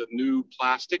with the new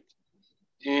plastic.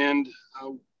 And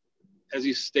as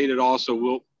he stated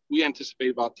also, we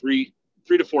anticipate about three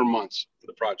to 4 months for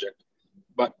the project.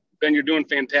 But Ben, you're doing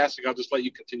fantastic. I'll just let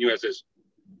you continue as is.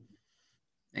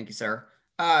 Thank you, sir.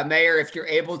 Mayor, if you're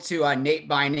able to, Nate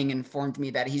Vining informed me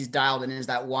that he's dialed in is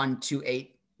that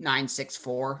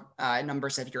 128964 number.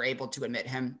 So if you're able to admit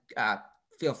him,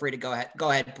 feel free to go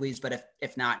ahead, please. But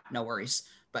if not, no worries.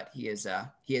 But he is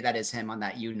that is him on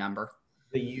that U number.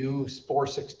 The U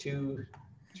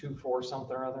 46224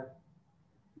 something or other.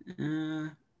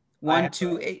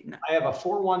 1289. I have a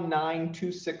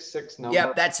 419266 number.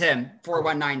 Yep, that's him.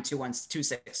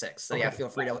 419-266. So okay. Yeah, feel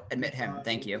free to admit him.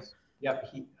 Thank you. Yep,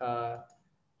 he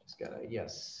just got a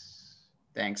yes.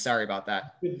 Thanks. Sorry about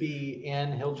that. Could be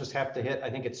in. He'll just have to hit.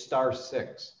 I think it's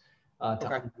 *6 to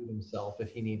unmute himself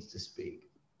if he needs to speak.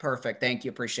 Perfect. Thank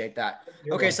you. Appreciate that.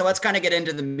 Okay, so let's kind of get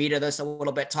into the meat of this a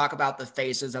little bit, talk about the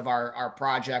phases of our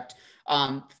project.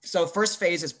 So first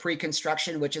phase is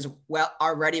pre-construction, which is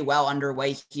already well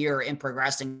underway here in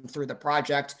progressing through the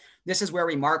project. This is where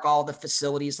we mark all the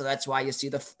facilities. So that's why you see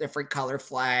the different color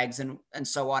flags and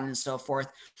so on and so forth.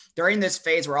 During this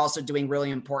phase, we're also doing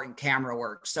really important camera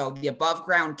work. So the above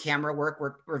ground camera work,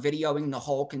 we're videoing the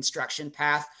whole construction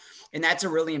path. And that's a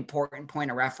really important point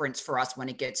of reference for us when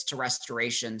it gets to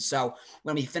restoration. So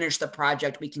when we finish the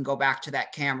project, we can go back to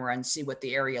that camera and see what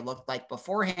the area looked like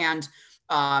beforehand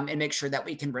and make sure that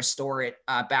we can restore it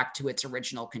back to its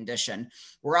original condition.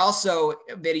 We're also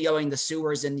videoing the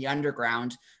sewers in the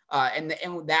underground. And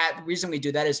that reason we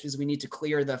do that is because we need to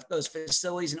clear those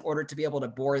facilities in order to be able to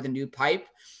bore the new pipe,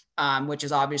 which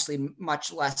is obviously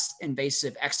much less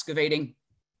invasive excavating.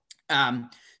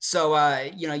 So,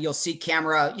 you'll see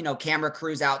camera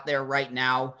crews out there right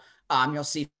now. You'll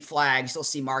see flags, you'll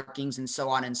see markings, and so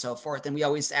on and so forth. And we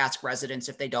always ask residents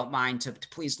if they don't mind to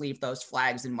please leave those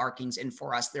flags and markings in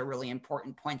for us. They're really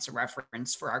important points of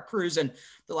reference for our crews. And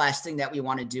the last thing that we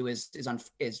want to do is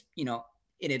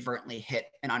inadvertently hit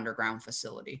an underground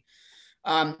facility.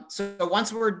 So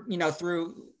once we're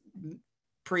through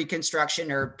pre-construction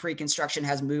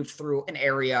has moved through an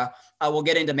area, we'll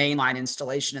get into mainline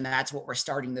installation, and that's what we're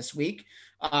starting this week.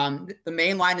 The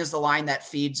main line is the line that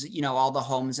feeds, all the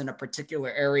homes in a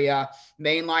particular area.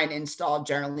 Mainline install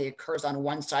generally occurs on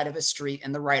one side of a street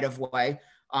in the right of way.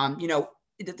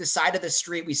 The side of the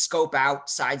street, we scope out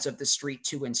sides of the street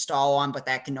to install on, but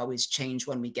that can always change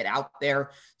when we get out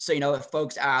there. So, if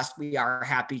folks ask, we are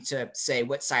happy to say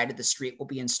what side of the street we'll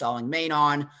be installing main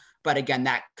on. But again,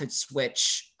 that could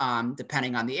switch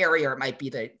depending on the area. Or it might be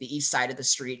the east side of the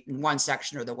street in one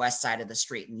section or the west side of the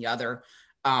street in the other.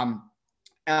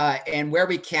 And where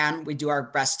we can, we do our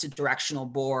best to directional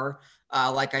bore.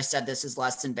 Like I said, this is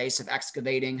less invasive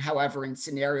excavating. However, in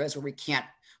scenarios where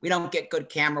we don't get good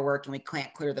camera work and we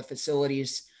can't clear the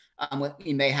facilities,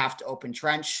 we may have to open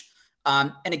trench.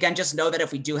 And again, just know that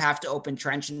if we do have to open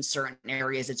trench in certain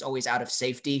areas, it's always out of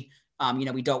safety.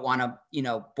 We don't want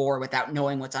to, bore without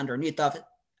knowing what's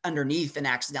underneath and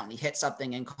accidentally hit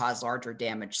something and cause larger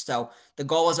damage. So the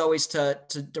goal is always to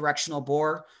directional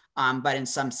bore. But in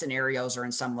some scenarios or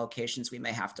in some locations, we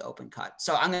may have to open cut.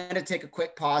 So I'm going to take a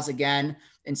quick pause again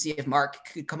and see if Mark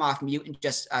could come off mute and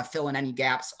just fill in any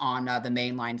gaps on the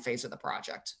mainline phase of the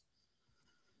project.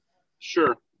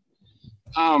 Sure.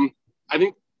 I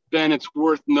think, Ben, it's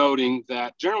worth noting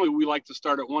that generally we like to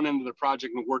start at one end of the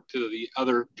project and work to the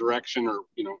other direction, or,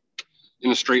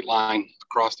 in a straight line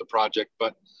across the project.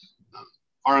 But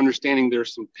our understanding,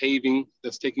 there's some paving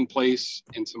that's taking place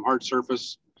and some hard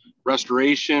surface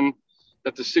restoration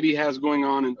that the city has going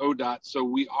on in ODOT. So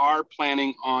we are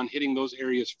planning on hitting those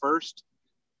areas first,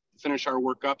 finish our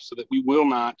work up so that we will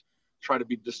not try to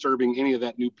be disturbing any of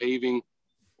that new paving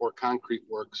or concrete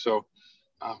work. So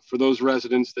for those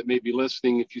residents that may be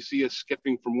listening, if you see us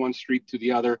skipping from one street to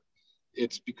the other,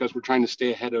 it's because we're trying to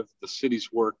stay ahead of the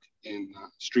city's work and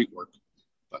street work.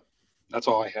 But that's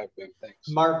all I have, Ben. Thanks.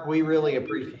 Mark, we really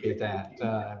appreciate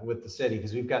that with the city,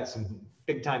 because we've got some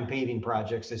big time paving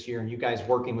projects this year, and you guys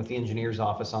working with the engineer's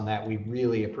office on that. We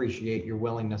really appreciate your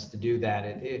willingness to do that.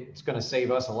 It's going to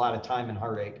save us a lot of time and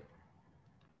heartache.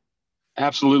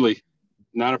 Absolutely.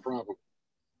 Not a problem.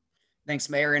 Thanks,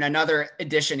 Mayor. And another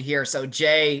addition here. So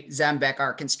Jay Zembeck,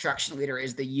 our construction leader,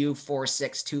 is the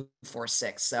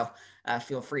U46246. So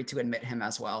feel free to admit him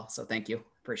as well. So thank you.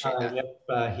 Appreciate that.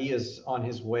 Yep, he is on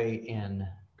his way in.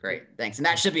 Great, thanks. And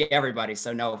that should be everybody.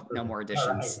 So no more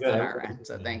additions on our end.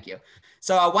 So thank you.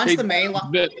 So once the main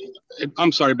line.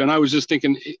 I'm sorry, Ben. I was just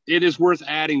thinking it is worth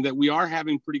adding that we are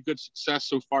having pretty good success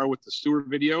so far with the sewer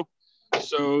video.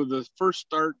 So the first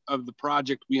start of the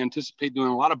project, we anticipate doing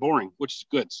a lot of boring, which is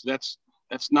good. So that's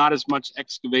not as much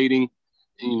excavating,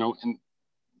 and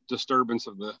disturbance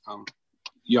of the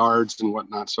yards and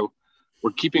whatnot. So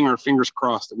we're keeping our fingers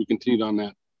crossed that we continued on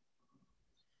that.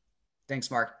 Thanks,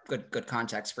 Mark. Good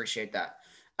context. Appreciate that.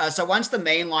 So once the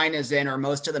main line is in, or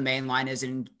most of the main line is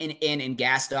in and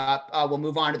gassed up, we'll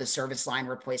move on to the service line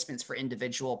replacements for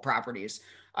individual properties.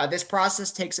 This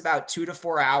process takes about 2 to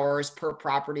 4 hours per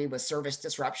property, with service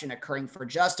disruption occurring for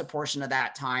just a portion of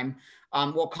that time.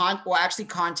 We'll actually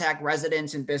contact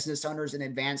residents and business owners in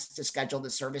advance to schedule the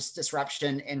service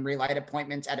disruption and relight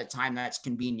appointments at a time that's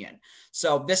convenient.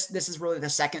 So this is really the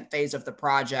second phase of the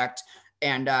project,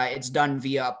 and it's done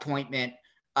via appointment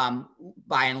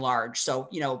by and large. So,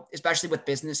 especially with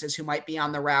businesses who might be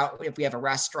on the route, if we have a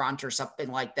restaurant or something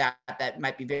like that, that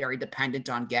might be very dependent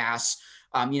on gas,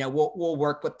 we'll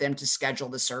work with them to schedule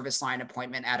the service line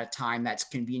appointment at a time that's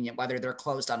convenient, whether they're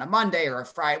closed on a Monday or a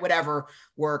Friday, whatever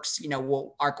works.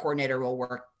 Our coordinator will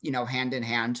work, hand in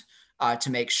hand to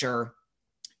make sure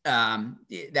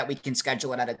that we can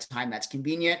schedule it at a time that's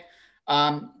convenient.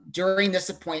 During this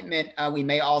appointment, we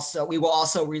will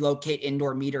also relocate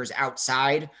indoor meters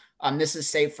outside. This is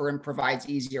safer and provides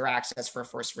easier access for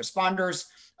first responders.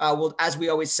 As we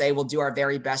always say, we'll do our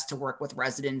very best to work with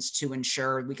residents to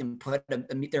ensure we can put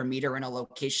their meter in a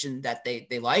location that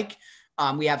they like.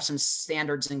 We have some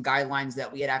standards and guidelines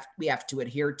that we have to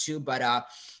adhere to, but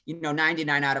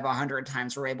 99 out of 100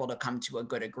 times we're able to come to a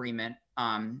good agreement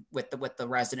with the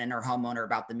resident or homeowner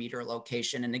about the meter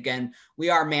location. And again, we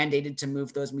are mandated to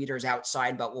move those meters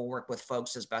outside, but we'll work with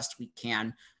folks as best we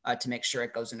can to make sure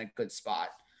it goes in a good spot.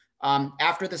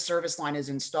 After the service line is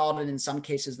installed, and in some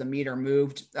cases the meter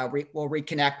moved, we'll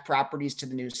reconnect properties to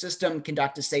the new system,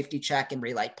 conduct a safety check, and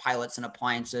relight pilots and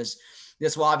appliances.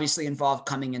 This will obviously involve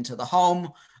coming into the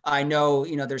home. I know,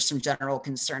 there's some general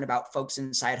concern about folks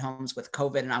inside homes with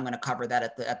COVID, and I'm going to cover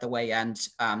that at the way end.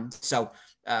 So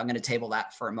I'm going to table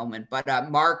that for a moment.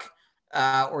 But Mark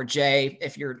or Jay,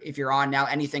 if you're on now,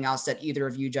 anything else that either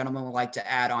of you gentlemen would like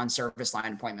to add on service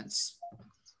line appointments?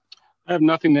 I have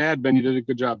nothing to add, Ben. You did a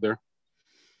good job there.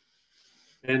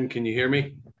 Ben, can you hear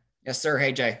me? Yes, sir.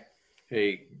 Hey, Jay.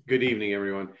 Hey, good evening,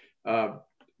 everyone.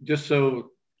 Just so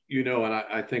you know, and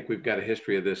I think we've got a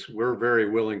history of this, we're very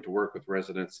willing to work with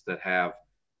residents that have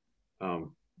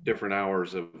different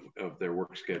hours of their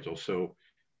work schedule. So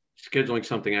scheduling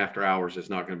something after hours is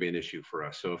not going to be an issue for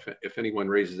us. So if anyone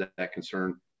raises that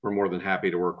concern, we're more than happy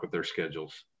to work with their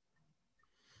schedules.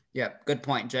 Yeah, good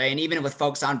point, Jay. And even with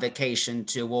folks on vacation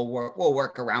too, we'll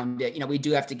work around it. We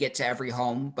do have to get to every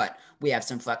home, but we have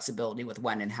some flexibility with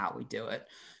when and how we do it.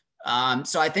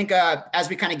 So I think as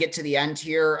we kind of get to the end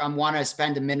here, I want to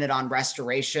spend a minute on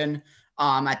restoration.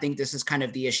 I think this is kind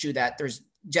of the issue that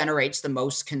generates the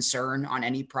most concern on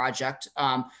any project.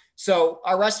 So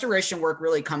our restoration work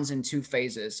really comes in two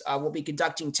phases. We'll be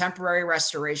conducting temporary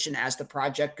restoration as the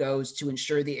project goes to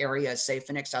ensure the area is safe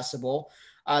and accessible.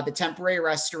 The temporary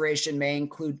restoration may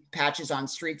include patches on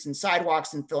streets and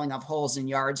sidewalks and filling of holes in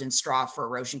yards and straw for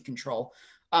erosion control.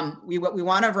 We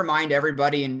want to remind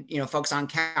everybody and folks on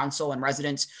council and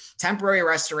residents, temporary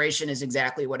restoration is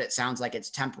exactly what it sounds like. It's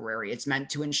temporary. It's meant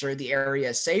to ensure the area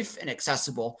is safe and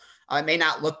accessible. It may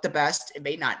not look the best. It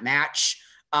may not match.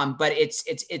 But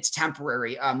it's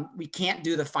temporary. We can't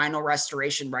do the final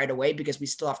restoration right away because we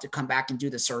still have to come back and do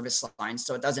the service line.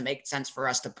 So it doesn't make sense for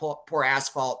us to pour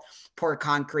asphalt, pour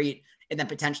concrete, and then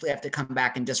potentially have to come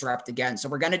back and disrupt again. So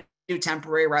we're going to do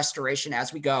temporary restoration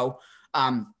as we go.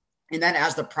 And then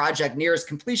as the project nears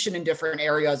completion in different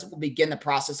areas, we'll begin the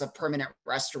process of permanent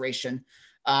restoration.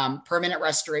 Permanent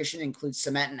restoration includes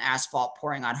cement and asphalt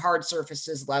pouring on hard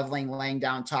surfaces, leveling, laying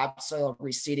down topsoil,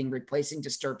 reseeding, replacing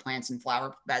disturbed plants and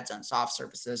flower beds on soft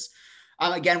surfaces.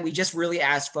 Again, we just really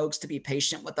ask folks to be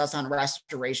patient with us on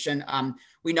restoration.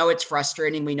 We know it's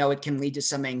frustrating. We know it can lead to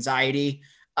some anxiety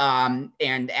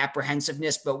and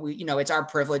apprehensiveness, but it's our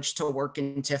privilege to work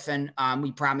in Tiffin.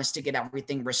 We promise to get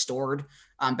everything restored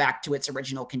back to its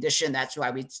original condition. That's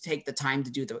why we take the time to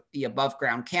do the above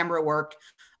ground camera work.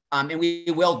 And we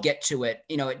will get to it.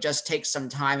 It just takes some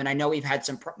time. And I know we've had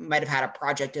might have had a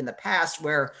project in the past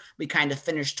where we kind of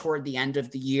finished toward the end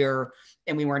of the year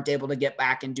and we weren't able to get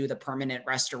back and do the permanent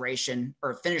restoration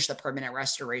or finish the permanent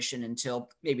restoration until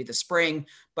maybe the spring.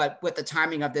 But with the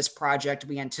timing of this project,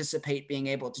 we anticipate being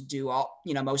able to do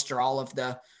most or all of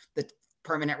the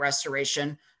permanent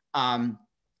restoration,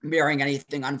 barring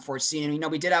anything unforeseen.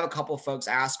 And, we did have a couple of folks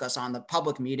ask us on the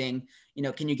public meeting,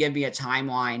 can you give me a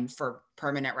timeline for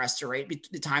permanent restoration,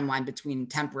 the timeline between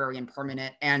temporary and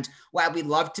permanent? And while we'd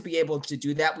love to be able to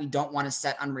do that, we don't want to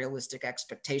set unrealistic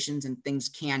expectations, and things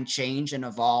can change and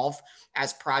evolve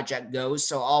as project goes.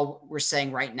 So all we're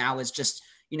saying right now is just,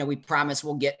 we promise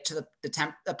we'll get to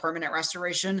the permanent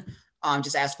restoration.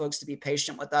 Just ask folks to be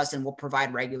patient with us, and we'll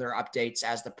provide regular updates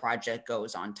as the project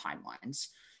goes on timelines.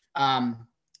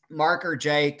 Mark or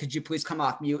Jay, could you please come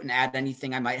off mute and add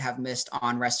anything I might have missed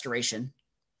on restoration?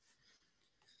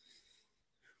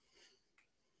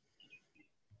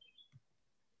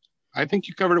 I think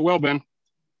you covered it well, Ben.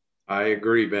 I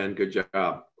agree, Ben. Good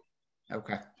job.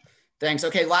 Okay. Thanks.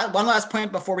 Okay. One last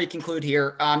point before we conclude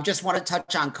here. Just want to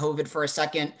touch on COVID for a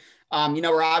second.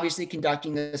 We're obviously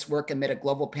conducting this work amid a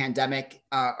global pandemic.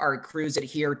 Our crews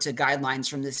adhere to guidelines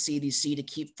from the CDC to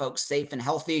keep folks safe and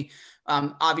healthy.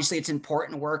 Obviously, it's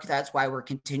important work. That's why we're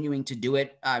continuing to do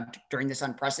it during this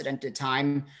unprecedented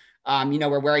time.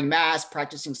 We're wearing masks,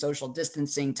 practicing social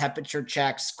distancing, temperature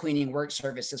checks, cleaning work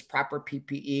services, proper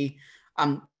PPE.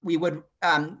 We would,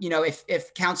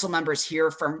 if council members hear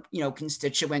from,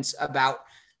 constituents about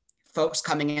folks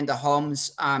coming into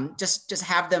homes, just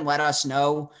have them let us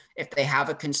know if they have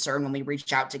a concern when we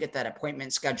reach out to get that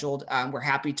appointment scheduled. We're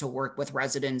happy to work with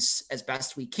residents as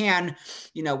best we can,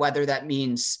 whether that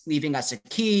means leaving us a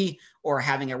key or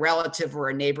having a relative or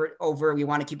a neighbor over. We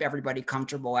want to keep everybody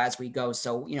comfortable as we go.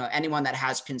 So, anyone that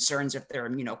has concerns, if they're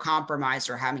immunocompromised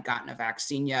or haven't gotten a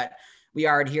vaccine yet, we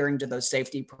are adhering to those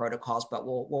safety protocols, but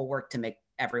we'll work to make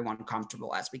everyone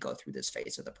comfortable as we go through this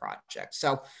phase of the project.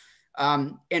 So,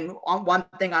 and one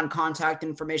thing on contact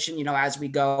information, as we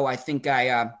go, I think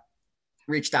I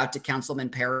reached out to Councilman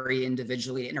Perry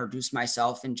individually to introduce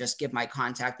myself and just give my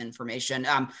contact information.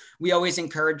 We always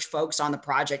encourage folks on the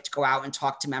project to go out and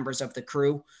talk to members of the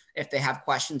crew if they have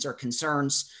questions or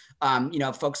concerns.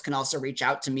 Folks can also reach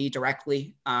out to me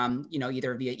directly,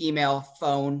 either via email,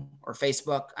 phone, or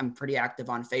Facebook. I'm pretty active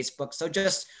on Facebook. So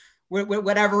just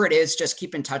whatever it is, just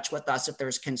keep in touch with us. If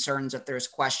there's concerns, if there's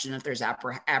questions, if there's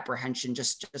apprehension,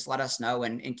 just let us know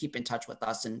and keep in touch with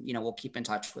us, and we'll keep in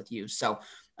touch with you. So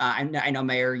I know,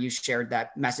 Mayor, you shared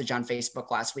that message on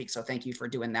Facebook last week, so thank you for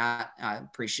doing that.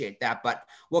 Appreciate that. But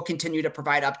we'll continue to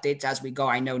provide updates as we go.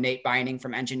 I know Nate Binding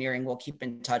from engineering will keep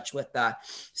in touch with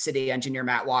City Engineer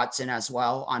Matt Watson as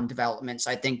well on development. So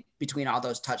I think between all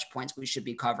those touch points, we should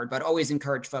be covered. But always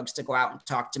encourage folks to go out and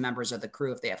talk to members of the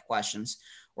crew if they have questions,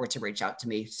 or to reach out to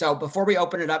me. So before we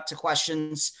open it up to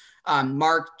questions,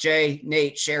 Mark, Jay,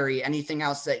 Nate, Sherry, anything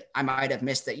else that I might have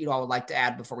missed that you all would like to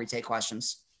add before we take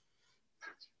questions?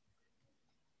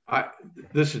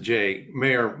 This is Jay,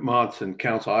 Mayor Monson,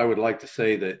 Council. I would like to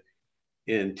say that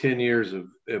in 10 years of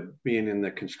being in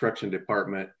the construction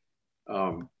department,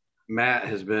 Matt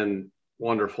has been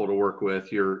wonderful to work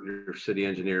with, your city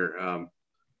engineer.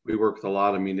 We work with a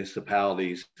lot of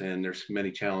municipalities and there's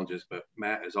many challenges, but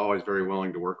Matt is always very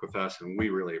willing to work with us, and we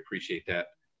really appreciate that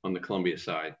on the Columbia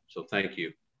side. So thank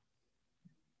you.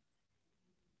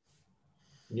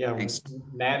 Yeah, thanks.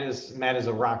 Matt is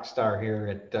a rock star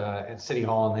here at City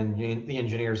Hall and in the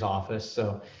engineer's office.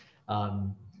 So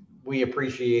we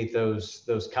appreciate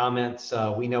those comments.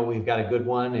 We know we've got a good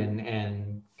one,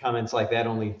 and comments like that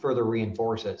only further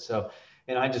reinforce it. So.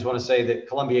 And I just want to say that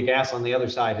Columbia Gas on the other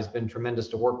side has been tremendous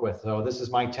to work with. So this is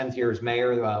my 10th year as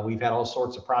mayor. We've had all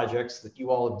sorts of projects that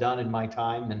you all have done in my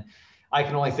time. And I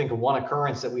can only think of one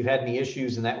occurrence that we've had any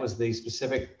issues, and that was the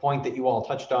specific point that you all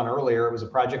touched on earlier. It was a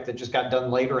project that just got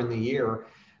done later in the year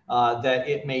that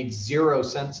it made 0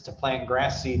 sense to plant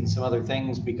grass seed and some other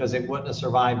things because it wouldn't have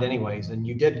survived anyways. And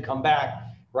you did come back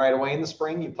right away in the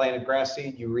spring. You planted grass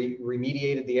seed, you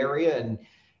remediated the area,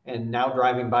 and now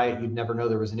driving by it, you'd never know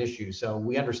there was an issue. So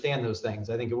we understand those things.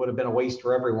 I think it would have been a waste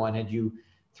for everyone had you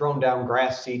thrown down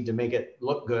grass seed to make it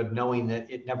look good, knowing that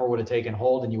it never would have taken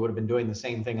hold and you would have been doing the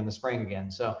same thing in the spring again.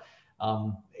 So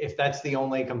if that's the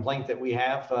only complaint that we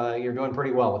have, you're doing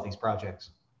pretty well with these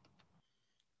projects.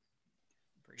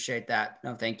 Appreciate that.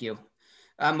 No, thank you.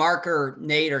 Mark or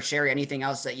Nate or Sherry, anything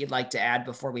else that you'd like to add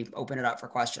before we open it up for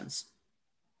questions?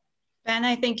 Ben,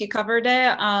 I think you covered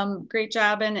it. Great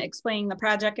job in explaining the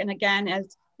project. And again,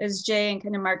 as Jay and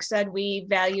kind of Mark said, we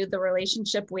value the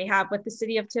relationship we have with the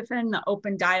city of Tiffin, the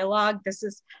open dialogue. This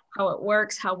is how it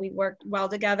works, how we work well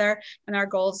together. And our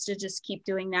goal is to just keep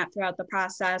doing that throughout the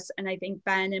process. And I think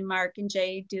Ben and Mark and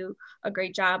Jay do a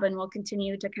great job, and we'll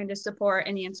continue to kind of support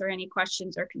and answer any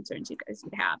questions or concerns you guys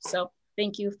would have. So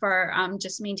thank you for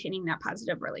just maintaining that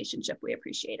positive relationship. We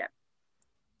appreciate it.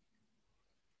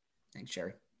 Thanks,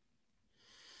 Sherry.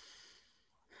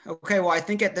 Okay, well, I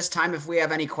think at this time, if we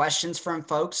have any questions from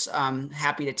folks, I'm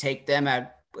happy to take them.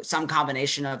 Some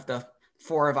combination of the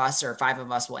 4 of us or 5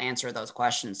 of us will answer those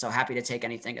questions. So happy to take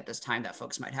anything at this time that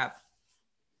folks might have.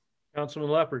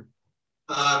 Councilman Leopard.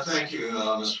 Thank you,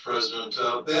 Mr. President.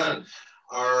 Ben,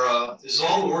 is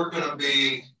all the work going to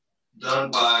be done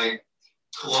by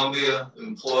Columbia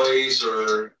employees,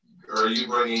 or are you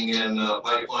bringing in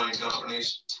pipeline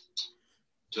companies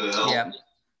to help?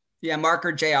 Yeah, Mark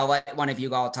or Jay, I'll let one of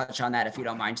you all touch on that if you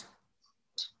don't mind.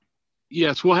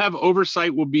 Yes, we'll have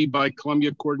oversight will be by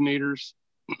Columbia coordinators,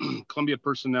 Columbia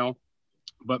personnel,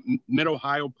 but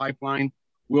Mid-Ohio Pipeline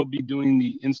will be doing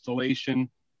the installation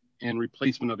and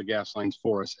replacement of the gas lines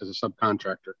for us as a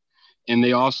subcontractor. And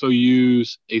they also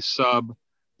use a sub,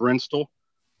 Brenstel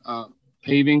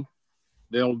paving.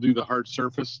 They'll do the hard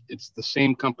surface. It's the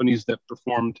same companies that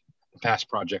performed the past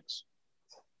projects.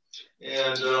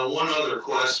 And one other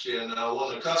question,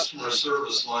 when the customer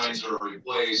service lines are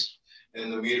replaced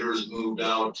and the meters moved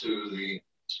out to the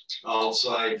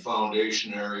outside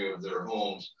foundation area of their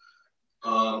homes,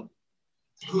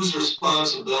 whose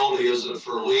responsibility is it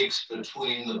for leaks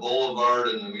between the boulevard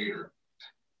and the meter?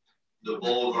 The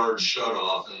boulevard shut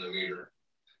off and the meter?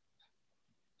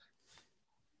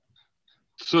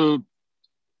 So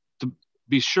to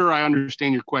be sure I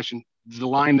understand your question, the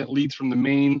line that leads from the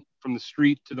main, from the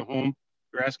street to the home,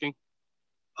 you're asking?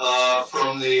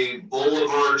 From the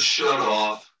boulevard shut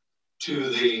off to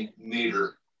the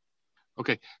meter.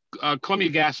 Okay, Columbia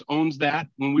Gas owns that.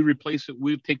 When we replace it,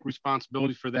 we take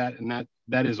responsibility for that, and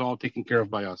that is all taken care of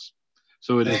by us.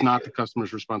 So it is not the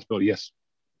customer's responsibility. Yes.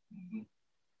 Mm-hmm.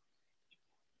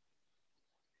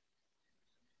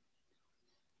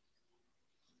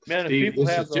 Man,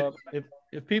 Steve,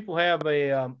 if people have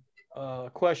a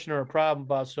question or a problem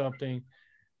about something,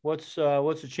 what's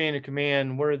the chain of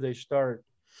command? Where do they start?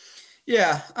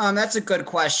 Yeah, that's a good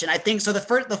question. I think so.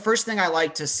 The first thing I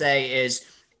like to say is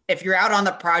if you're out on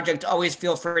the project, always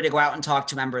feel free to go out and talk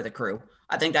to a member of the crew.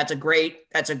 I think that's a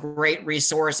great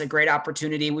resource, a great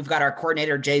opportunity. We've got our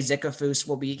coordinator, Jay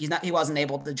Zikafus, he wasn't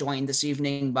able to join this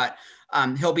evening, but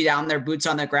he'll be down there, boots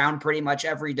on the ground pretty much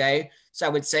every day. So I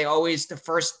would say always the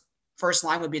first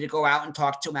line would be to go out and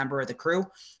talk to a member of the crew.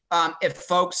 If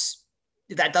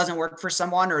that doesn't work for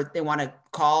someone, or they want to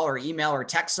call or email or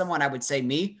text someone, I would say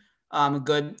me,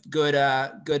 good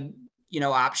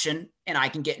option. And I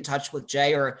can get in touch with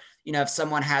Jay, or, if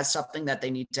someone has something that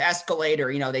they need to escalate,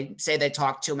 or, they say they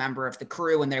talked to a member of the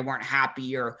crew and they weren't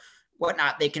happy or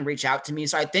whatnot, they can reach out to me.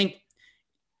 So I think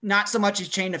not so much a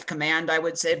chain of command, I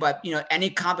would say, but, any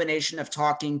combination of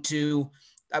talking to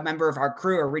a member of our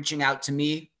crew or reaching out to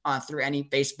me through any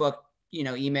Facebook,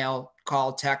 email,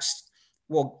 call, text,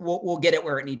 we'll get it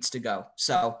where it needs to go.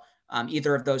 So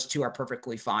either of those two are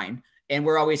perfectly fine. And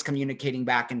we're always communicating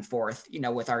back and forth,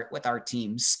 with our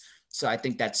teams. So I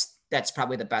think that's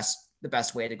probably the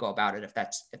best way to go about it, if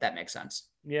that makes sense.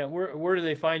 Yeah. Where do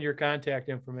they find your contact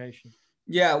information?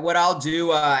 Yeah. What I'll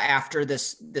do after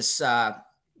this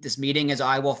meeting is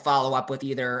I will follow up with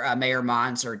either Mayor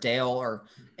Mons or Dale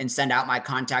and send out my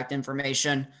contact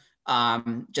information,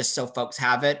 just so folks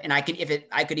have it. And I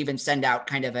could even send out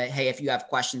kind of hey, if you have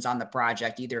questions on the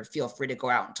project, either feel free to go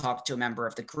out and talk to a member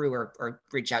of the crew or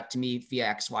reach out to me via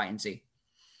X, Y, and Z.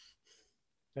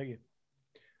 Thank you.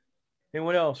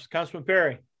 Anyone else? Councilman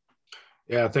Perry.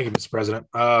 Yeah, thank you, Mr. President.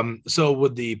 So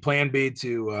would the plan be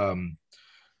to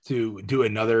do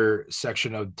another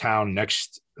section of town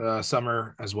next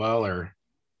summer as well, or?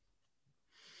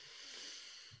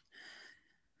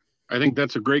 I think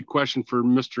that's a great question for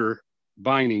Mr.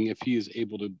 Vining, if he is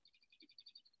able to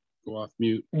go off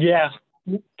mute. Yeah.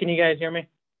 Can you guys hear me?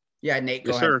 Yeah, Nate,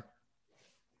 go yes, ahead.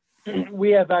 Sir.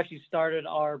 We have actually started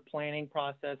our planning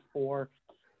process for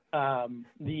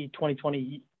the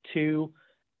 2022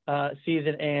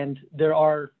 season, and there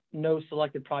are no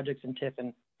selected projects in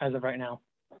Tiffin as of right now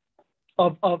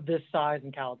of this size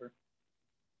and caliber.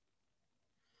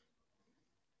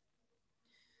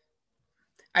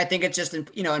 I think it's just,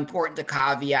 important to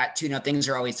caveat too, things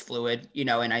are always fluid,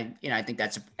 and I think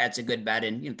that's a good bet,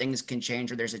 and, things can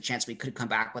change, or there's a chance we could come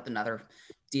back with another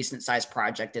decent sized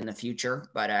project in the future.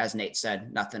 But as Nate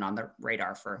said, nothing on the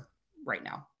radar for right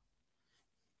now.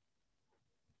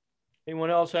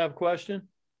 Anyone else have a question?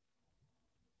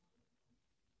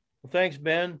 Well, thanks,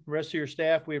 Ben. The rest of your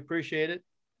staff, we appreciate it.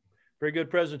 Very good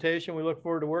presentation. We look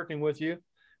forward to working with you.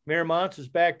 Mayor Mons, is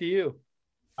back to you.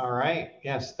 All right.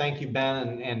 Yes. Thank you,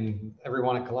 Ben, and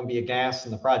everyone at Columbia Gas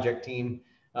and the project team.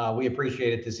 We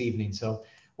appreciate it this evening. So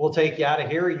we'll take you out of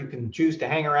here. You can choose to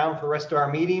hang around for the rest of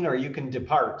our meeting, or you can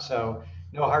depart. So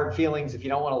no hard feelings if you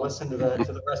don't want to listen to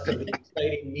the rest of the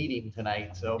exciting meeting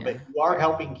tonight. So, but you are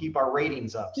helping keep our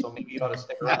ratings up. So maybe you ought to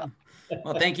stick around.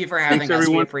 Well, thank you for having Thanks, us.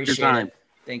 everyone, We appreciate it.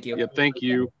 Thank you. Yeah, thank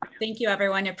you. Thank you,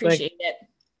 everyone. Appreciate it.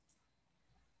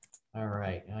 All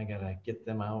right. I got to get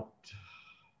them out,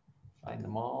 find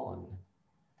them all.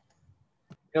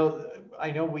 And,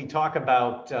 I know we talk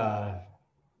about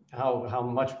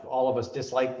how much all of us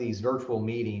dislike these virtual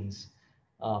meetings.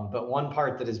 But one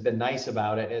part that has been nice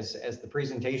about it is, as the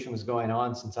presentation was going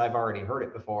on, since I've already heard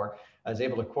it before, I was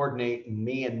able to coordinate, and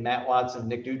me and Matt Watson,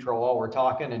 Nick Dutro, all were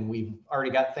talking, and we've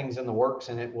already got things in the works,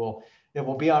 and it will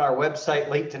be on our website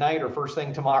late tonight or first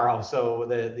thing tomorrow. So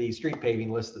the street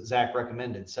paving list that Zach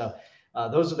recommended. So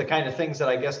those are the kind of things that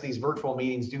I guess these virtual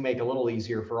meetings do make a little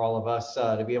easier for all of us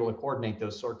to be able to coordinate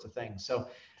those sorts of things. So,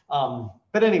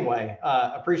 but anyway,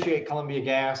 appreciate Columbia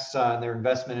Gas and their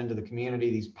investment into the community.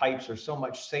 These pipes are so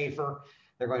much safer.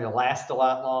 They're going to last a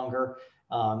lot longer.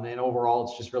 And overall,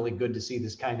 it's just really good to see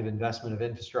this kind of investment of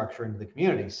infrastructure into the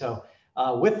community. So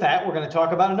with that, we're going to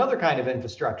talk about another kind of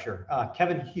infrastructure.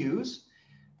 Kevin Hughes,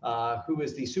 who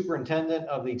is the superintendent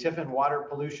of the Tiffin Water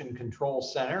Pollution Control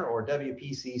Center, or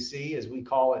WPCC, as we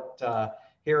call it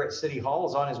here at City Hall,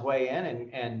 is on his way in.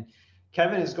 And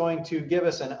Kevin is going to give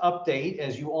us an update.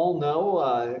 As you all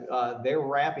know, they're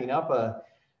wrapping up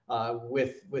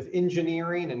with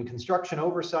engineering and construction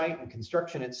oversight and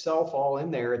construction itself all in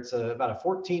there. It's about a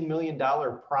 $14 million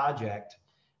project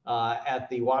at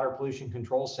the Water Pollution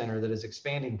Control Center that is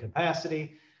expanding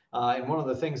capacity. And one of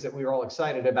the things that we were all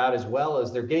excited about as well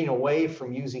is they're getting away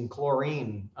from using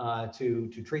chlorine to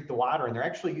treat the water, and they're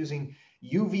actually using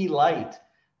UV light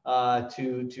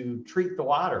to treat the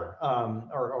water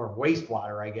or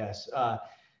wastewater, I guess.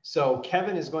 So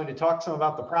Kevin is going to talk some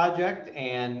about the project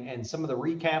and some of the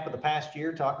recap of the past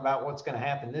year, talk about what's going to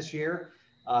happen this year.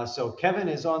 So Kevin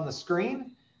is on the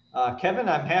screen. Kevin,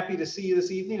 I'm happy to see you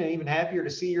this evening, and even happier to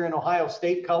see you're in Ohio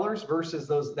State colors versus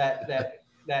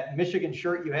that Michigan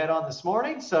shirt you had on this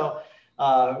morning. So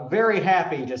very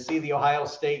happy to see the Ohio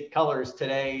State colors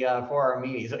today for our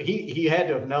meetings. He had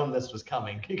to have known this was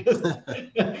coming because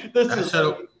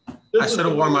I should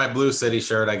have worn my Blue City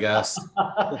shirt, I guess.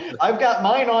 I've got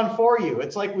mine on for you.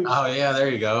 It's like we've. Oh yeah, there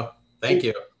you go. Thank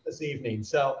you. This evening.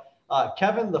 So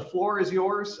Kevin, the floor is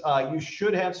yours. You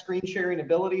should have screen sharing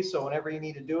ability. So whenever you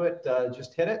need to do it,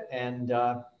 just hit it and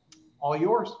all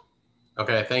yours.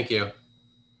 Okay, thank you.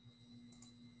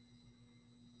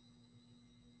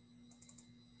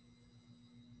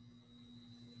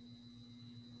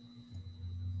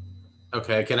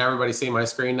 Okay, can everybody see my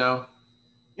screen now?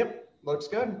 Yep, looks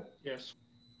good. Yes.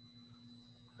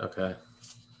 Okay.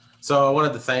 So I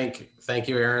wanted to thank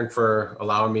you, Aaron, for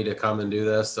allowing me to come and do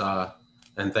this.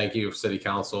 And thank you, City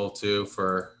Council, too,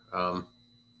 for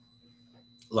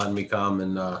letting me come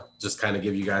and just kind of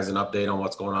give you guys an update on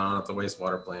what's going on at the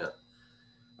wastewater plant.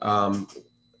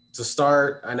 To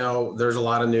start, I know there's a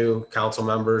lot of new council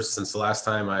members since the last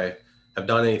time I have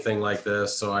done anything like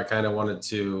this. So I kind of wanted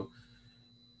to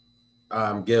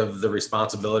give the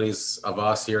responsibilities of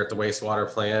us here at the wastewater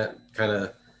plant, kind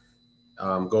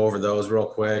of go over those real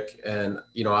quick. And,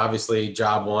 you know, obviously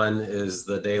job one is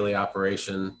the daily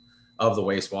operation of the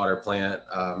wastewater plant,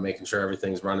 making sure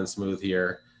everything's running smooth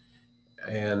here.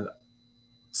 And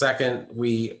second,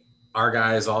 our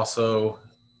guys also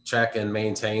check and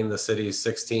maintain the city's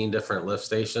 16 different lift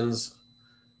stations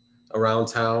around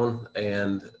town.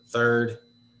 And third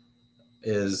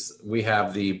is we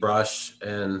have the brush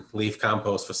and leaf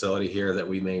compost facility here that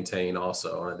we maintain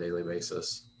also on a daily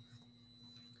basis.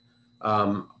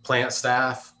 Plant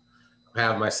staff, I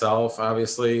have myself,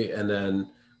 obviously, and then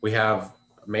we have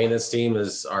maintenance team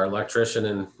is our electrician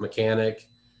and mechanic.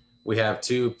 We have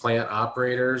 2 plant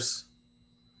operators,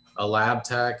 a lab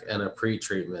tech, and a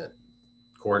pre-treatment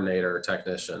coordinator or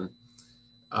technician.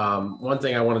 One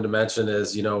thing I wanted to mention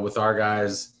is, you know, with our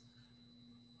guys,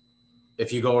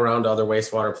 if you go around to other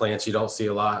wastewater plants, you don't see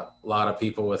a lot of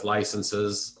people with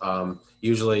licenses.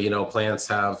 Usually, you know, plants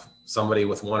have somebody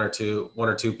with one or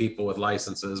two people with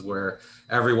licenses, where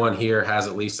everyone here has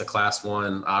at least a class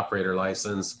 1 operator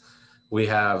license. We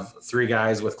have 3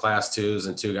 guys with class 2s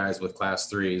and 2 guys with class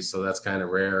 3s. So that's kind of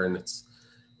rare, and it's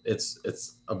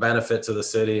a benefit to the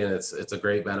city, and it's a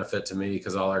great benefit to me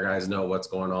because all our guys know what's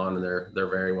going on and they're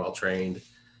very well trained.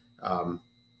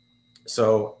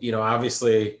 So, you know,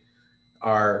 obviously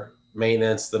our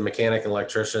maintenance, the mechanic and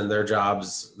electrician, their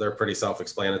jobs, they're pretty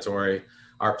self-explanatory.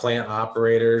 Our plant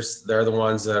operators, they're the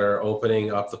ones that are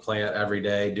opening up the plant every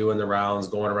day, doing the rounds,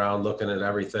 going around, looking at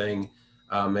everything,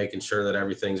 making sure that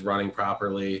everything's running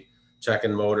properly,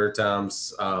 checking motor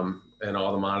temps, and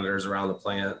all the monitors around the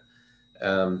plant.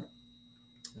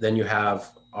 Then you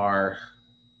have our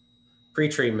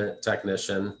pre-treatment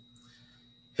technician.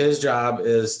 His job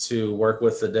is to work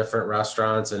with the different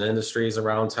restaurants and industries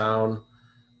around town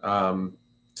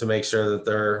to make sure that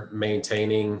they're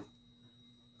maintaining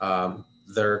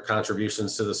their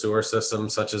contributions to the sewer system,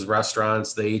 such as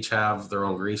restaurants. They each have their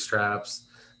own grease traps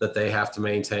that they have to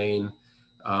maintain.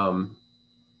 And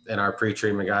our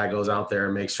pre-treatment guy goes out there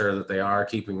and makes sure that they are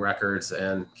keeping records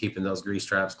and keeping those grease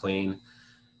traps clean.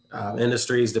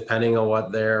 Industries, depending on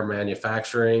what they're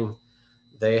manufacturing,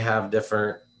 they have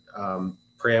different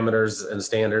parameters and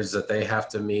standards that they have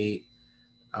to meet.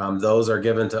 Those are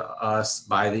given to us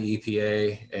by the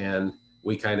EPA, and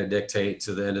we kind of dictate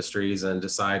to the industries and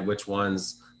decide which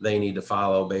ones they need to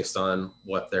follow based on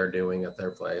what they're doing at their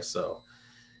place. So,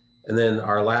 and then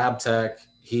our lab tech,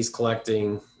 he's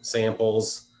collecting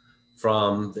samples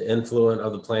from the influent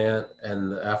of the plant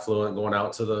and the effluent going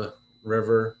out to the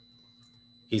river.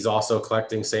 He's also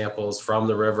collecting samples from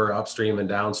the river upstream and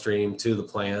downstream to the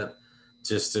plant,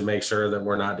 just to make sure that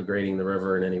we're not degrading the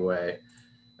river in any way.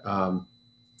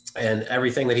 And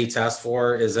everything that he tests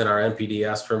for is in our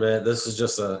NPDES permit. This is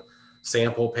just a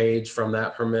sample page from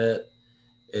that permit.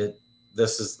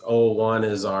 This is 001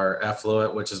 is our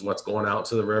effluent, which is what's going out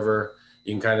to the river.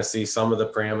 You can kind of see some of the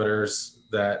parameters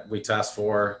that we test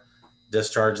for: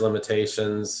 discharge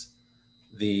limitations,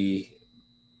 the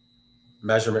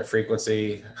measurement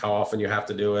frequency, how often you have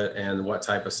to do it, and what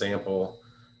type of sample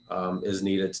is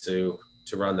needed to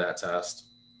run that test.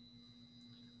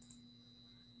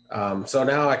 So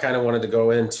now I kind of wanted to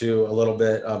go into a little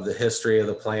bit of the history of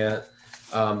the plant.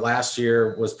 Last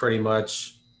year was pretty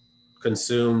much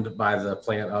consumed by the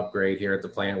plant upgrade here at the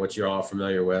plant, which you're all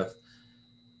familiar with.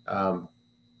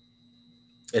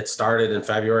 It started in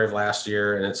February of last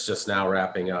year, and it's just now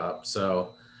wrapping up.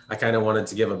 So I kind of wanted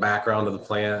to give a background of the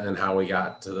plant and how we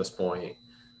got to this point.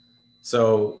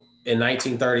 So in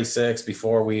 1936,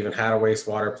 before we even had a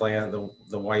wastewater plant,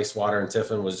 the wastewater in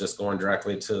Tiffin was just going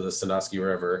directly to the Sandusky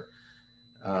River.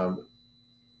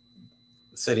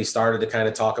 city started to kind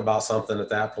of talk about something at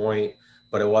that point,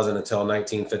 but it wasn't until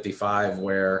 1955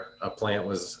 where a plant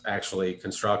was actually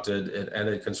constructed. It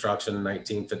ended construction in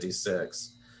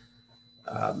 1956.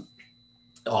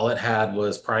 All it had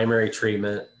was primary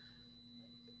treatment,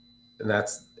 and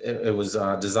it was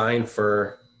designed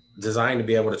to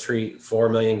be able to treat 4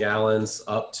 million gallons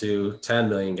up to 10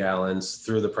 million gallons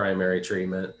through the primary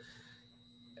treatment.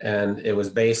 And it was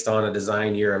based on a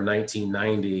design year of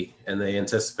 1990, and they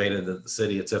anticipated that the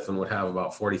city of Tiffin would have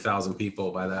about 40,000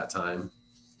 people by that time.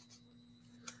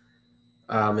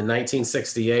 In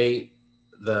 1968,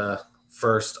 the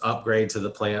first upgrade to the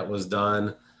plant was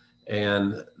done,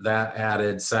 and that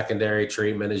added secondary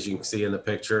treatment, as you can see in the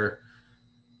picture.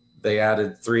 They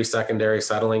added 3 secondary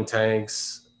settling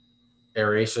tanks,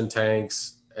 aeration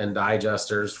tanks, and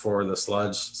digesters for the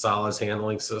sludge solids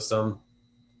handling system.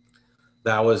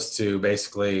 That was to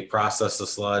basically process the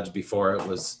sludge before it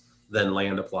was then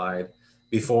land applied.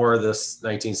 Before this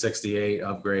 1968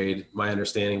 upgrade, my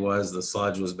understanding was the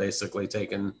sludge was basically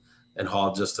taken and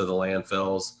hauled just to the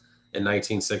landfills. In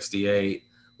 1968,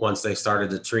 once they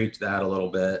started to treat that a little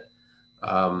bit,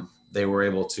 they were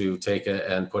able to take it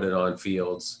and put it on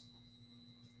fields.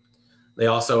 They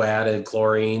also added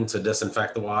chlorine to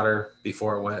disinfect the water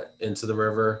before it went into the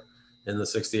river in the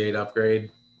 68 upgrade.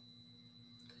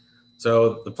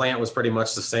 So the plant was pretty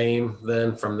much the same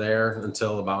then from there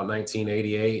until about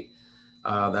 1988.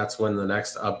 That's when the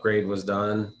next upgrade was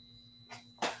done.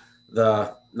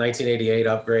 The 1988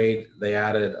 upgrade, they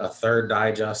added a 3rd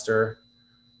digester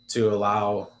to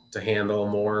allow to handle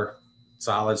more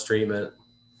solids treatment.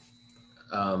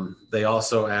 They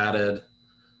also added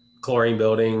chlorine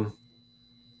building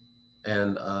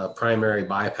and a primary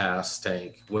bypass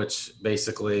tank, which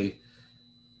basically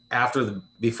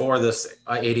before this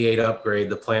 88 upgrade,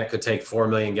 the plant could take 4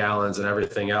 million gallons and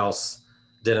everything else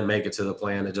didn't make it to the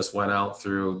plant. It just went out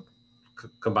through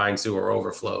combined sewer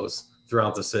overflows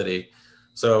throughout the city.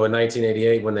 So in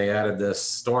 1988, when they added this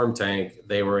storm tank,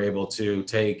 they were able to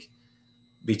take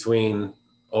between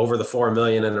over the 4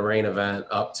 million in the rain event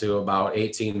up to about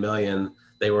 18 million.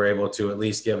 They were able to at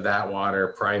least give that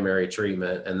water primary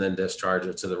treatment and then discharge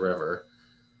it to the river.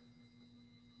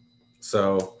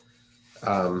 So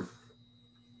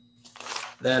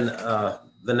then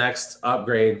the next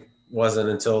upgrade wasn't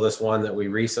until this one that we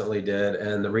recently did.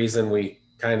 And the reason we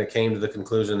kind of came to the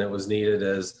conclusion it was needed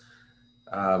is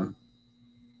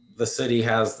the city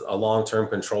has a long-term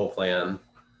control plan.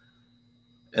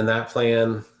 And that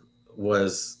plan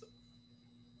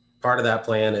part of that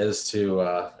plan is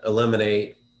to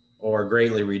eliminate or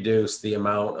greatly reduce the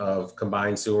amount of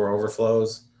combined sewer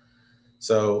overflows.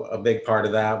 So a big part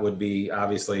of that would be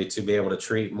obviously to be able to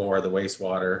treat more of the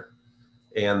wastewater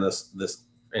and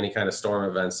any kind of storm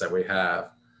events that we have.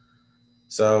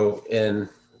 So in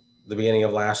the beginning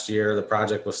of last year, the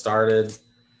project was started.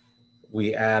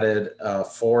 We added a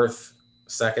 4th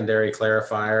secondary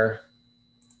clarifier.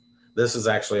 This is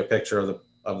actually a picture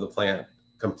of the plant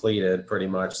completed pretty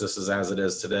much. This is as it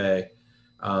is today.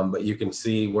 But you can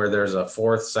see where there's a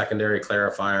 4th secondary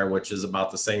clarifier, which is about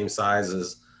the same size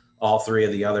as all 3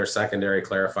 of the other secondary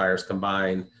clarifiers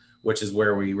combined, which is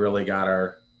where we really got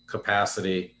our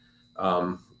capacity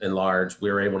enlarged.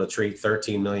 We were able to treat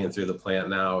 13 million through the plant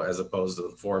now, as opposed to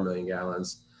the 4 million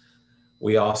gallons.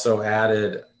 We also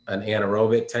added an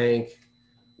anaerobic tank,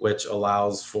 which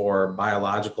allows for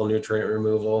biological nutrient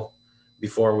removal.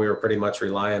 Before, we were pretty much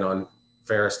relying on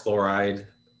ferrous chloride,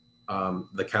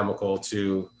 the chemical,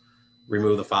 to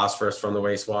remove the phosphorus from the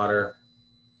wastewater.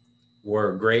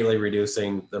 We're greatly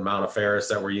reducing the amount of ferrous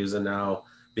that we're using now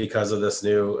because of this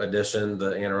new addition,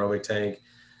 the anaerobic tank.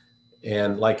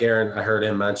 And like Aaron, I heard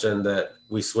him mention that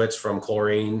we switched from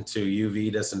chlorine to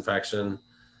UV disinfection.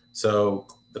 So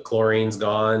the chlorine's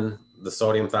gone, the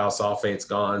sodium thiosulfate's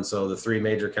gone. So the 3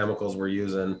 major chemicals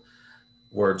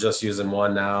we're just using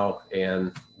one now,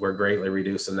 and we're greatly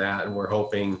reducing that. And we're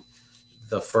hoping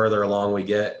the further along we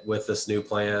get with this new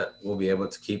plant, we'll be able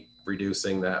to keep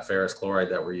reducing that ferrous chloride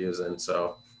that we're using.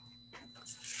 So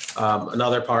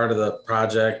another part of the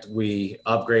project, we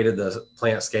upgraded the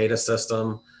plant SCADA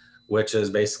system, which is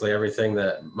basically everything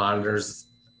that monitors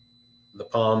the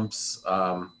pumps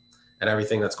and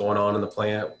everything that's going on in the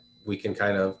plant. We can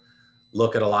kind of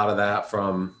look at a lot of that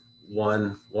from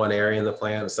one area in the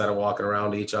plant instead of walking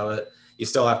around each of it. You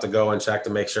still have to go and check to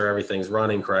make sure everything's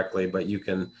running correctly, but you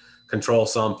can control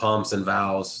some pumps and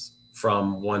valves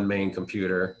from one main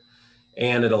computer.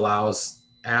 And it allows,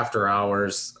 after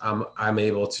hours, I'm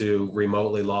able to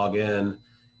remotely log in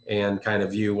and kind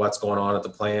of view what's going on at the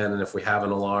plant. And if we have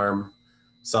an alarm,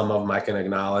 some of them I can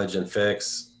acknowledge and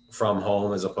fix from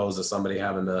home, as opposed to somebody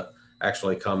having to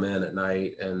actually come in at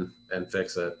night and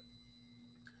fix it.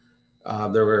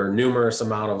 There were numerous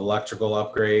amount of electrical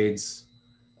upgrades.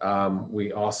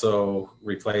 We also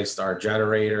replaced our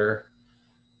generator.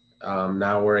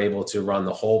 Now we're able to run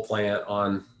the whole plant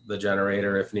on the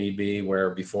generator if need be, where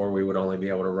before we would only be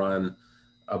able to run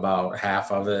about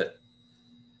half of it.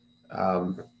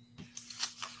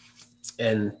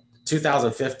 In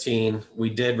 2015, we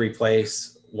did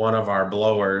replace one of our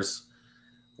blowers,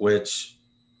 which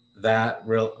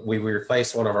we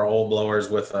replaced one of our old blowers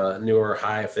with a newer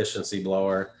high efficiency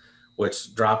blower,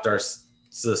 which dropped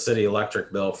the city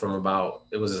electric bill from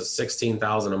it was a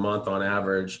 16,000 a month on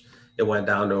average. It went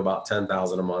down to about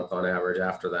 10,000 a month on average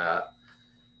after that.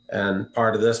 And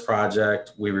part of this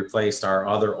project, we replaced our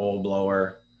other old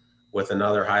blower with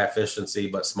another high efficiency,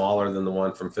 but smaller than the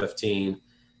one from 15.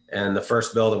 And the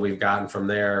first bill that we've gotten from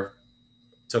there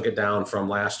took it down from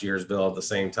last year's bill at the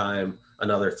same time,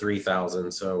 another 3,000.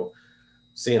 So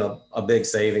seeing a big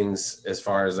savings as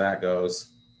far as that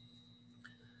goes.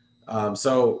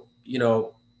 So,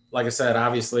 like I said,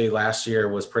 obviously last year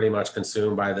was pretty much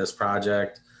consumed by this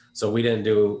project. So we didn't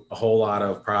do a whole lot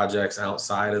of projects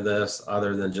outside of this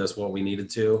other than just what we needed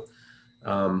to.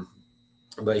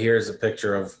 But here's a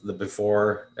picture of the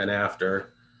before and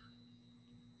after.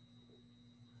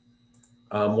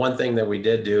 One thing that we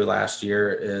did do last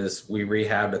year is we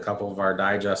rehabbed a couple of our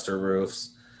digester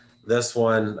roofs. This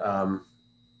one,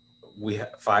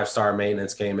 five-star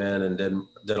maintenance came in and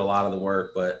did a lot of the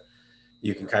work, but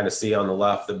you can kind of see on the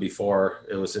left that before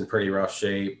it was in pretty rough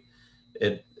shape.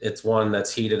 It's one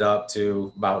that's heated up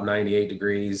to about 98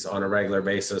 degrees on a regular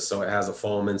basis. So it has a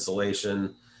foam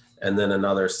insulation and then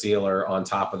another sealer on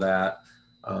top of that.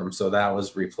 So that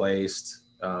was replaced.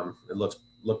 It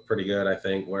looked pretty good, I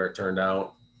think, where it turned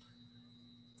out.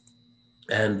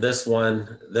 And this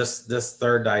one, this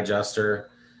third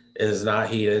digester is not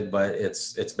heated, but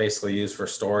it's basically used for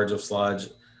storage of sludge.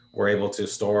 We're able to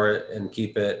store it and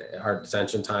keep our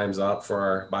detention times up for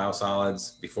our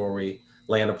biosolids before we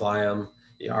land apply them.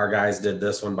 Our guys did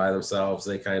this one by themselves.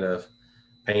 They kind of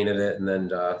painted it and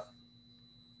then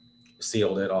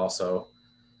sealed it also.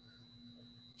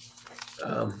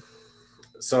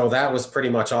 So that was pretty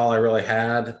much all I really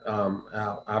had.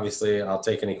 Obviously, I'll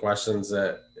take any questions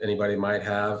that anybody might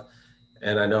have.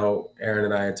 And I know Aaron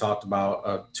and I had talked about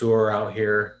a tour out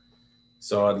here.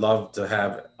 So I'd love to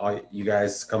have all you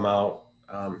guys come out.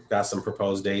 Got some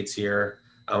proposed dates here.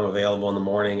 I'm available in the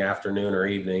morning, afternoon, or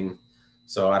evening.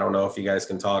 So I don't know if you guys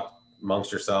can talk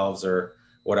amongst yourselves or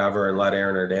whatever and let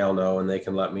Aaron or Dale know, and they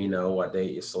can let me know what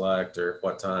date you select or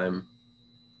what time.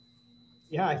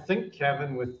 Yeah, I think,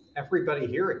 Kevin, with everybody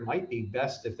here, it might be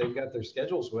best if they've got their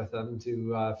schedules with them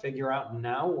to figure out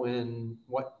now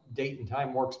what date and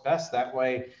time works best. That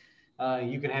way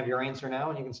you can have your answer now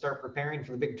and you can start preparing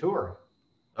for the big tour.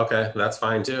 Okay, that's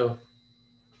fine too.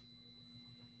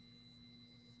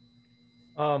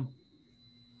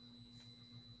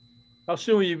 How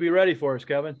soon will you be ready for us,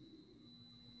 Kevin?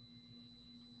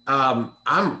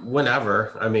 I'm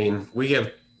whenever. I mean, we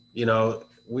give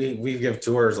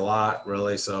tours a lot,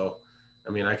 really. So,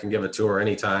 I mean, I can give a tour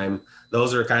anytime.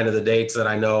 Those are kind of the dates that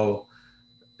I know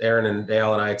Aaron and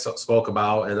Dale and I spoke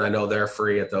about, and I know they're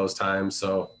free at those times.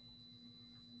 So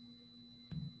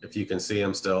if you can see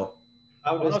them still.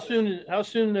 How soon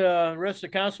the rest of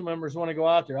the council members want to go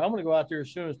out there? I want to go out there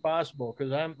as soon as possible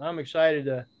because I'm excited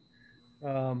to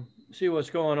see what's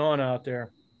going on out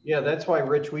there. Yeah, that's why,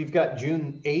 Rich, we've got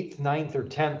June 8th, 9th, or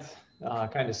 10th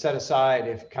kind of set aside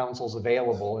if council's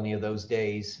available any of those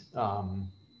days.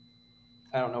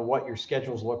 I don't know what your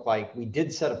schedules look like. We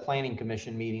did set a planning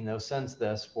commission meeting, though, since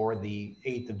this for the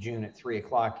 8th of June at 3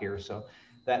 o'clock here. So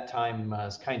that time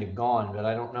is kind of gone, but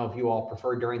I don't know if you all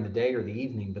prefer during the day or the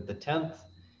evening, but the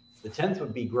 10th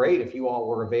would be great if you all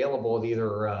were available at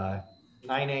either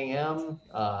 9 a.m.,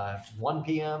 1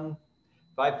 p.m.,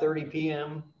 5:30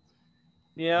 p.m.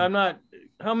 Yeah, I'm not.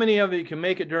 How many of you can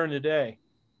make it during the day?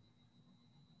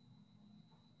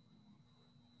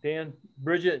 Dan,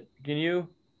 Bridget, can you?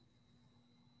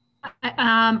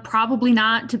 Probably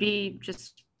not, to be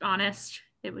just honest.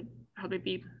 It would probably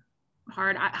be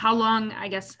hard. How long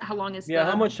is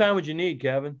how much time would you need,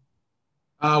 Kevin?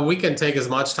 We can take as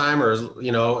much time, or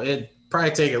it'd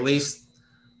probably take at least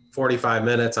 45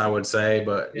 minutes, I would say,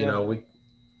 but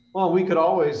we could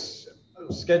always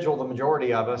schedule the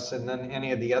majority of us, and then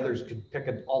any of the others could pick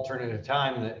an alternative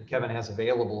time that Kevin has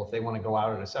available if they want to go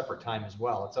out at a separate time as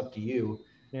well. It's up to you.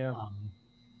 Yeah.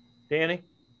 Danny?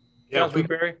 Yeah, if we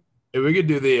could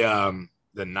do the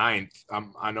 9th.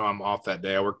 I know I'm off that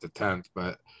day. I work the 10th,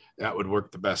 but that would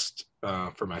work the best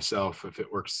for myself if it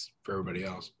works for everybody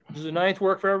else. Does the 9th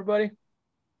work for everybody?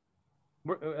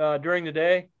 during the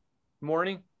day,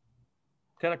 morning,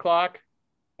 10 o'clock?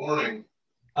 Morning.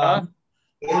 Huh?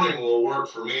 Morning will work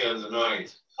for me on the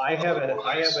 9th. I have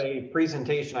a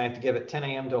presentation I have to give at 10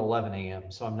 a.m. to 11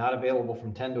 a.m. So I'm not available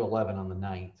from 10 to 11 on the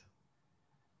 9th.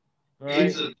 All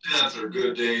right. 8th and 10th are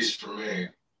good days for me.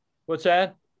 What's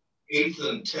that? 8th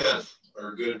and 10th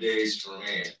are good days for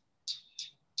me.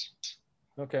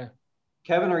 Okay.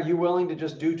 Kevin, are you willing to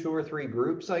just do 2 or 3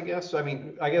 groups, I guess? I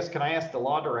mean, I guess, can I ask the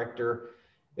law director,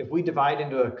 if we divide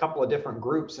into a couple of different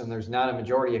groups and there's not a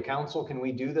majority of council, can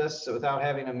we do this without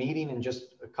having a meeting and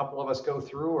just a couple of us go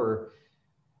through, or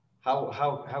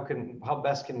how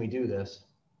best can we do this?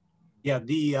 Yeah,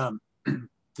 the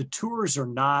tours are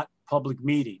not public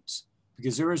meetings,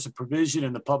 because there is a provision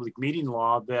in the public meeting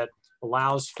law that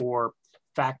allows for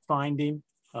fact finding,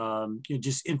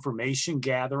 just information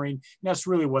gathering. And that's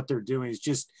really what they're doing, is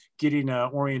just getting an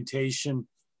orientation,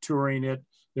 touring it.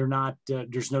 They're not,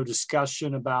 there's no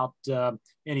discussion about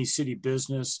any city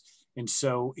business. And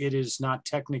so it is not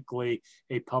technically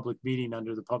a public meeting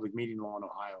under the public meeting law in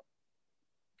Ohio.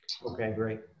 Okay,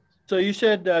 great. So you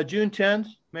said June 10th,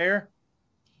 Mayor?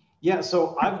 Yeah,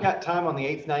 so I've got time on the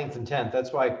 8th, 9th, and 10th.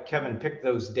 That's why Kevin picked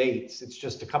those dates. It's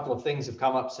just a couple of things have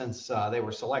come up since they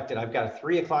were selected. I've got a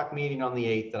 3 o'clock meeting on the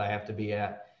 8th that I have to be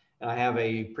at, and I have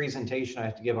a presentation I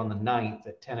have to give on the 9th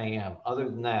at 10 a.m. Other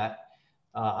than that,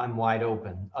 I'm wide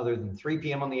open, other than 3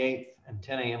 p.m. on the 8th and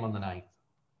 10 a.m. on the 9th.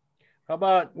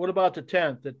 What about the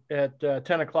 10th at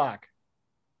 10 o'clock?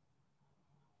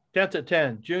 10th at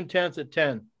 10, June 10th at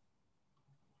 10.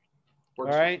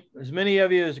 Works. All right, as many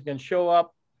of you as can show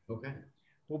up. Okay.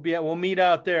 We'll meet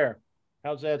out there.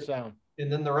 How's that sound?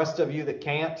 And then the rest of you that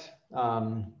can't,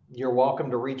 you're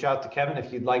welcome to reach out to Kevin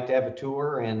if you'd like to have a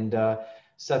tour and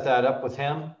set that up with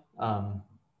him.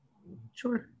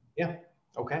 Sure. Yeah.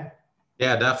 Okay.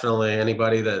 Yeah, definitely.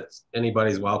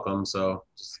 Anybody's welcome. So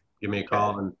just give me a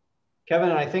call. And Kevin,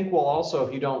 and I think we'll also,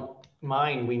 if you don't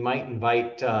mind, we might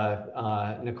invite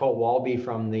Nicole Walby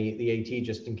from the AT,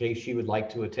 just in case she would like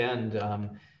to attend.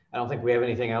 I don't think we have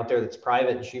anything out there that's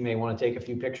private, and she may want to take a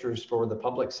few pictures for the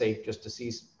public sake, just to see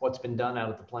what's been done out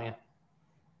at the plant.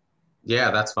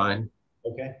 Yeah, that's fine.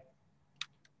 Okay.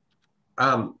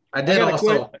 I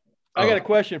got a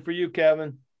question for you,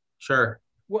 Kevin. Sure.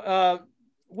 What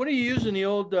are you using the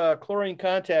old chlorine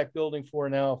contact building for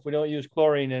now, if we don't use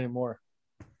chlorine anymore?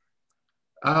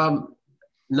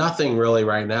 Nothing really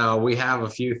right now. We have a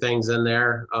few things in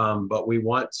there, but we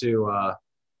want to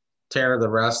tear the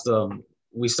rest of.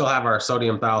 We still have our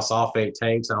sodium thiosulfate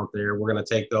tanks out there. We're going to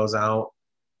take those out.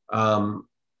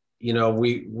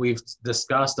 We've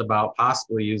discussed about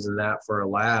possibly using that for a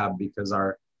lab, because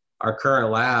our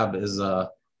current lab is the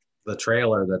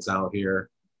trailer that's out here,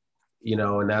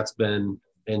 and that's been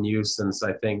in use since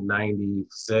I think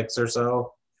 96 or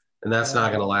so. And that's not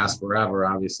going to last forever,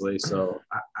 obviously. So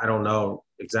I don't know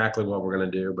exactly what we're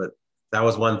going to do, but that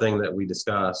was one thing that we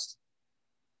discussed.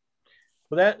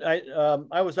 Well,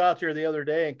 I was out there the other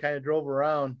day and kind of drove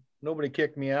around. Nobody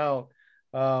kicked me out.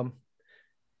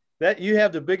 That you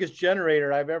have the biggest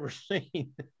generator I've ever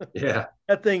seen. Yeah.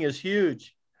 That thing is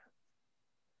huge.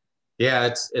 Yeah,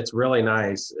 it's really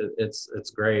nice.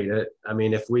 It's great. I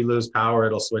mean, if we lose power,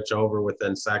 it'll switch over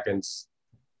within seconds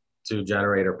to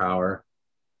generator power.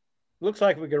 Looks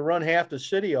like we could run half the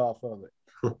city off of it.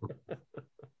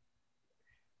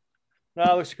 No,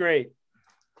 it looks great.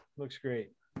 Looks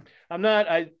great. I'm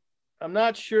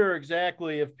not sure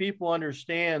exactly if people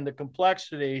understand the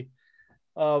complexity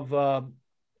of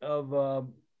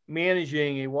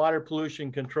managing a water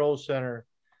pollution control center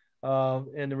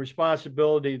and the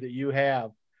responsibility that you have.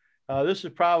 This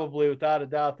is probably, without a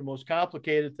doubt, the most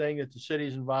complicated thing that the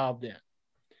city's involved in.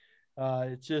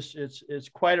 It's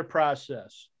quite a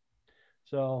process.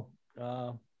 So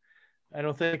I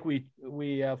don't think we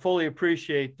fully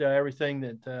appreciate everything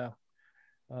that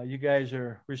you guys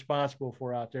are responsible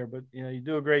for out there, but you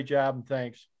do a great job, and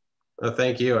thanks. Well,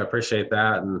 thank you. I appreciate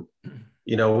that. And,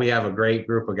 we have a great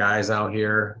group of guys out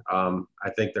here. I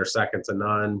think they're second to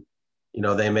none.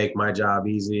 They make my job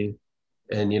easy.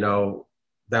 And,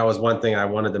 that was one thing I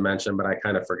wanted to mention, but I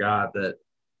kind of forgot that,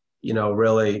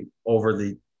 really over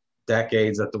the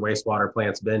decades that the wastewater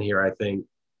plant's been here, I think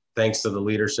thanks to the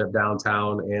leadership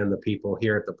downtown and the people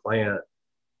here at the plant,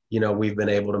 we've been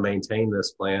able to maintain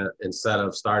this plant instead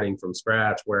of starting from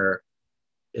scratch, where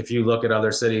if you look at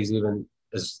other cities, even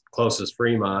as close as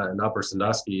Fremont and Upper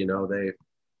Sandusky,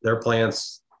 their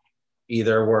plants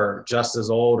either were just as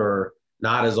old or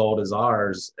not as old as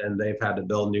ours, and they've had to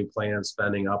build new plants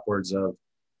spending upwards of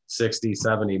 60,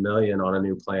 70 million on a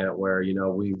new plant, where,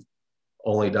 we've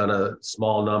only done a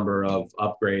small number of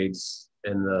upgrades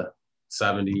in the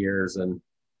 70 years, and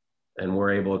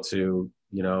we're able to,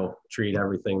 you know, treat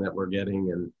everything that we're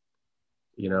getting. And,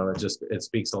 you know, it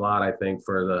speaks a lot, I think,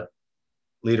 for the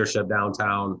leadership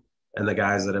downtown and the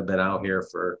guys that have been out here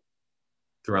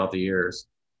throughout the years.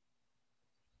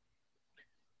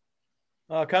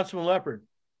 Councilman Leopard.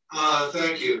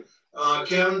 Thank you.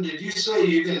 Kevin, did you say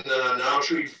you can now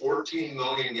treat 14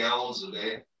 million gallons a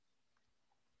day?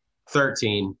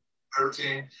 13.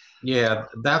 13? Yeah,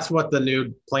 that's what the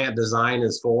new plant design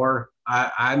is for.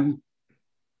 I'm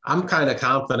kind of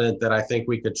confident that I think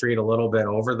we could treat a little bit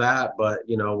over that, but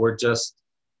you know, we're just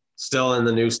still in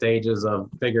the new stages of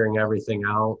figuring everything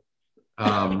out.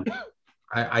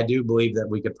 I do believe that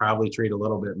we could probably treat a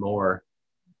little bit more.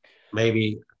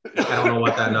 Maybe, I don't know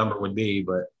what that number would be,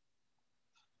 but.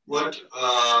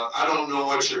 I don't know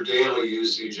what your daily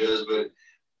usage is,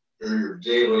 or your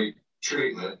daily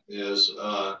treatment is,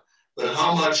 but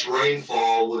how much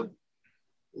rainfall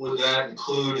would that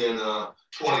include in a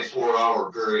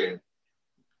 24-hour period?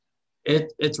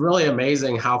 It's really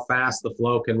amazing how fast the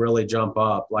flow can really jump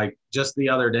up. Like just the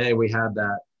other day, we had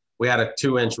a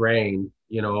 2-inch rain,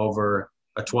 you know, over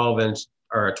a 12-inch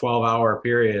or a 12-hour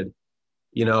period,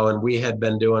 you know, and we had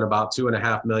been doing about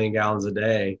 2.5 million gallons a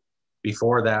day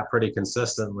before that pretty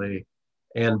consistently.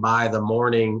 And by the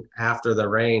morning after the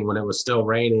rain, when it was still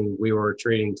raining, we were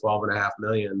treating 12.5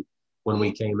 million when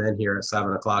we came in here at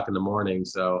 7 o'clock in the morning.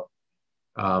 So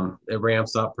it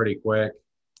ramps up pretty quick.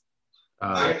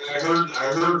 I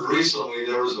heard recently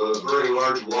there was a very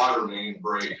large water main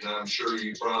break, and I'm sure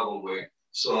you probably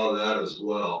saw that as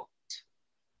well.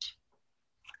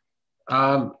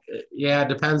 Yeah, it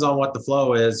depends on what the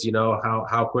flow is, you know,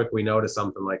 how quick we notice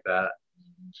something like that.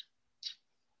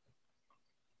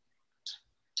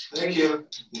 Thank you.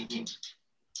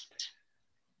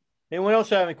 Anyone else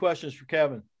have any questions for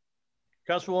Kevin?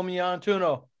 Councilwoman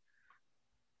Iantuno.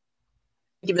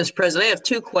 Thank you, Mr. President. I have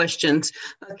 2 questions.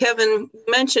 Kevin, you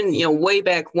mentioned, you know, way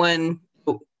back when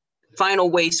final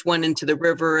waste went into the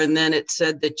river, and then it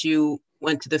said that you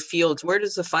went to the fields. Where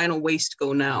does the final waste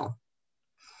go now?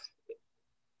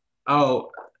 Oh,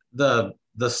 the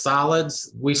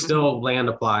solids, we still land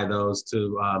apply those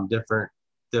to different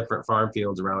farm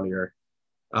fields around here.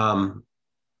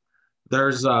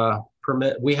 There's a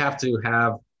permit. We have to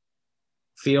have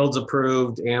fields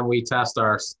approved, and we test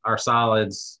our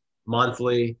solids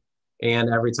monthly. And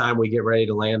every time we get ready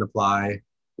to land apply,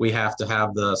 we have to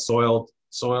have the soil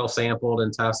sampled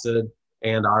and tested,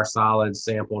 and our solids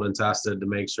sampled and tested to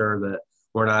make sure that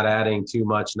we're not adding too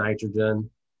much nitrogen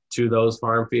to those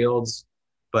farm fields.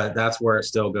 But that's where it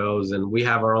still goes. And we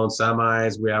have our own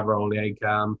semis, we have our own ag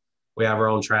chem, we have our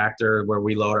own tractor where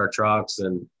we load our trucks.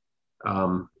 And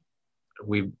I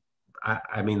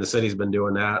mean, the city's been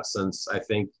doing that since I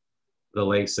think the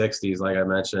late 60s, like I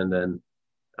mentioned. And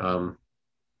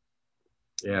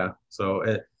yeah, so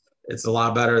it's a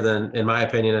lot better than, in my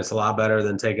opinion, it's a lot better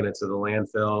than taking it to the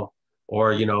landfill.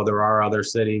 Or, you know, there are other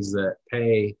cities that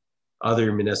pay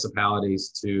other municipalities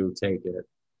to take it,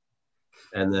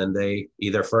 and then they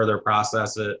either further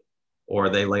process it or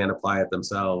they land apply it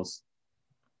themselves.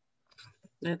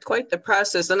 It's quite the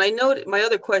process. And I know my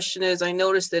other question is, I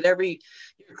noticed that your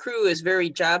crew is very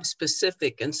job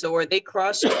specific. And so are they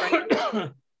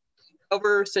cross-trained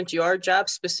over, since you are job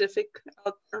specific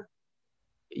out there?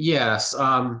 Yes.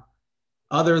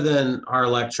 Other than our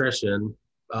electrician,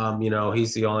 you know,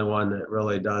 he's the only one that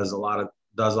really does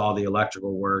all the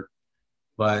electrical work.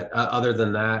 But other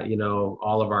than that, you know,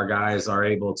 all of our guys are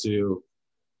able to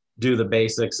do the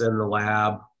basics in the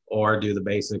lab or do the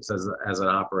basics as an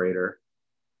operator.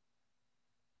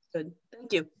 Good,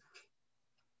 thank you.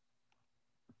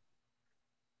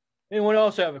 Anyone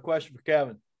else have a question for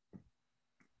Kevin?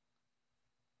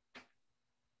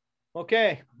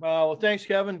 Okay, well, thanks,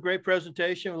 Kevin. Great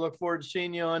presentation. We look forward to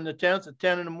seeing you on the 10th at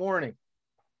 10 in the morning.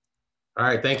 All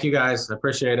right, thank you guys. I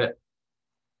appreciate it.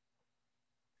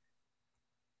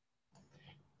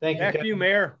 Thank you, Back Kevin. to you,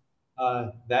 Mayor.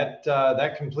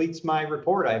 That completes my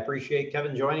report. I appreciate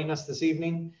Kevin joining us this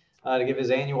evening to give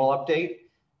his annual update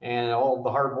and all of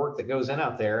the hard work that goes in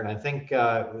out there. And I think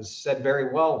it was said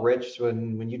very well, Rich,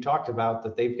 when you talked about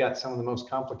that they've got some of the most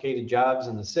complicated jobs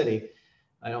in the city.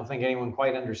 I don't think anyone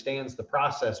quite understands the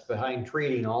process behind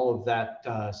treating all of that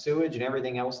sewage and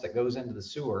everything else that goes into the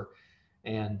sewer.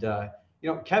 And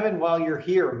you know, Kevin, while you're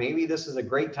here, maybe this is a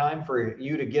great time for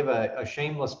you to give a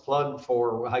shameless plug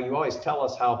for how you always tell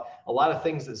us how a lot of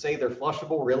things that say they're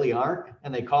flushable really aren't,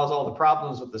 and they cause all the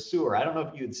problems with the sewer. I don't know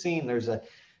if you had seen, there's a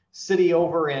city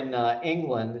over in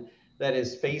England that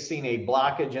is facing a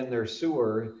blockage in their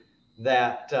sewer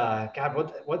that,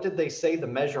 God, what did they say the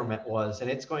measurement was? And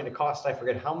it's going to cost, I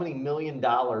forget how many $1 million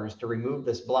to remove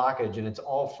this blockage. And it's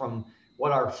all from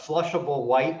what are flushable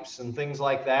wipes and things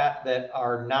like that that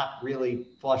are not really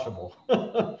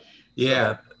flushable.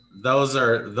 Yeah, those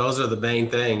are the main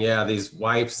thing. Yeah, these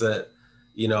wipes that,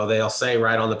 you know, they'll say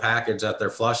right on the package that they're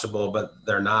flushable, but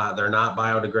they're not. They're not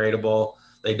biodegradable.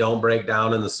 They don't break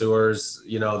down in the sewers.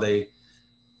 You know, they,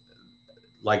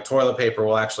 like toilet paper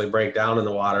will actually break down in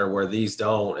the water where these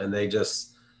don't, and they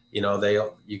just, you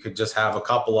know, you could just have a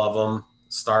couple of them,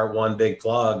 start one big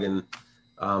plug, and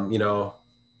you know,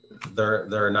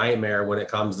 they're a nightmare when it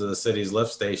comes to the city's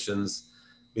lift stations,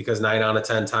 because 9 out of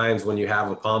 10 times when you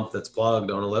have a pump that's plugged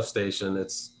on a lift station,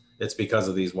 it's because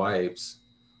of these wipes.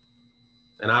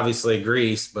 And obviously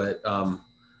grease, but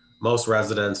most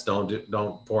residents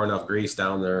don't pour enough grease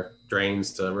down their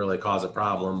drains to really cause a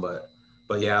problem. But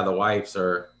yeah, the wipes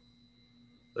they're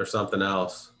something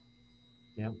else.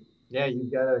 Yeah. Yeah.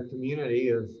 You've got a community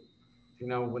of, you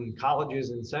know, when college is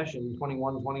in session,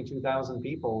 22,000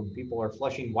 people, and people are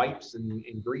flushing wipes and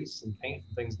grease and paint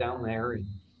and things down there. And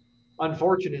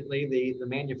unfortunately, the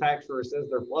manufacturer says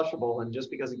they're flushable, and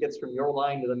just because it gets from your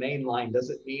line to the main line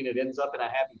doesn't mean it ends up in a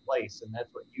happy place. And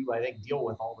that's what you, I think, deal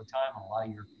with all the time. A lot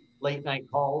of your late night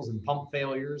calls and pump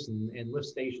failures and lift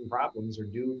station problems are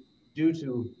due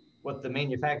to what the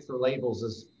manufacturer labels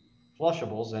as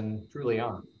flushables and truly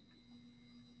aren't.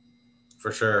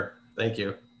 For sure. Thank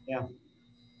you. Yeah.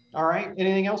 All right.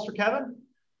 Anything else for Kevin?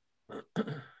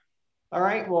 All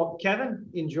right. Well, Kevin,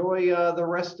 enjoy the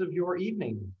rest of your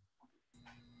evening.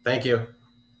 Thank you.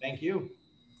 Thank you.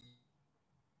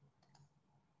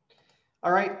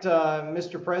 All right,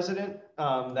 Mr. President,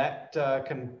 that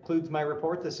concludes my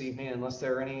report this evening, unless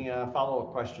there are any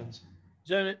follow-up questions.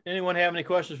 Does anyone have any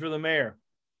questions for the mayor?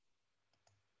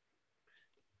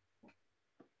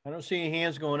 I don't see any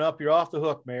hands going up. You're off the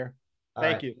hook, Mayor.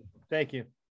 Thank you. Thank you.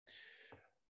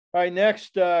 All right,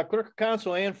 next, Clerk of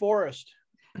Council, Ann Forrest.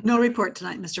 No report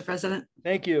tonight, Mr. President.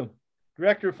 Thank you.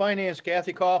 Director of Finance,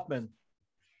 Kathy Kaufman.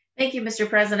 Thank you, Mr.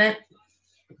 President.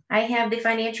 I have the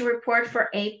financial report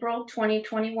for April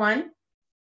 2021.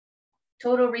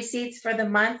 Total receipts for the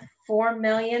month,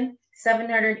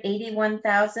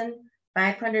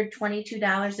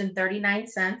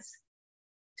 $4,781,522.39.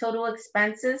 Total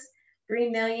expenses,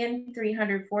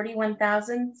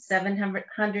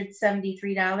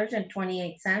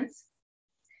 $3,341,773.28.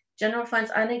 General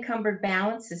fund's unencumbered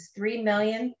balance is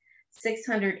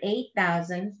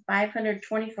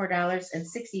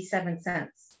 $3,608,524.67.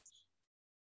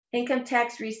 Income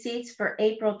tax receipts for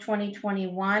April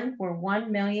 2021 were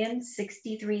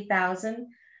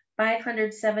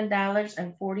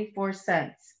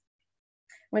 $1,063,507.44.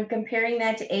 When comparing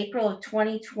that to April of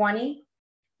 2020,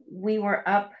 we were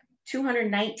up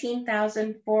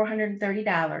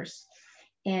 $219,430.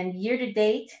 And year to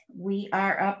date, we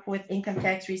are up with income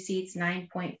tax receipts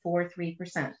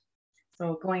 9.43%.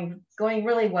 So going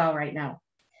really well right now.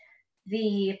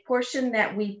 The portion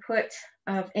that we put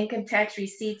of income tax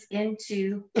receipts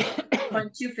into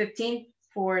Fund 215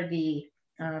 for the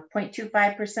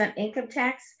 0.25% income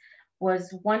tax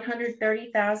was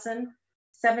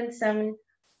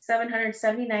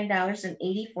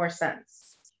 $130,779.84.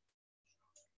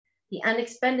 The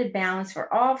unexpended balance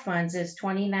for all funds is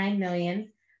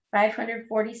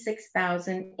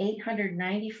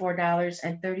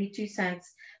 $29,546,894.32,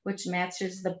 which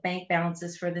matches the bank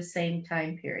balances for the same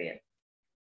time period.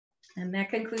 And that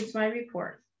concludes my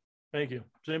report. Thank you.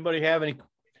 Does anybody have any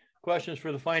questions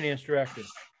for the Finance Director?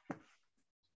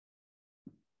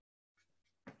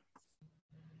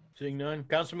 Seeing none.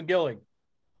 Councilman Gillig.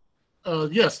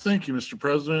 Yes, thank you, Mr.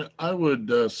 President. I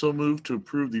would so move to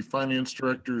approve the Finance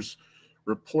Director's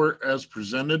report as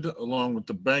presented, along with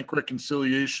the bank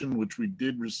reconciliation, which we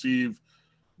did receive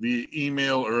via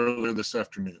email earlier this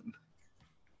afternoon.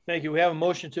 Thank you. We have a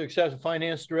motion to accept the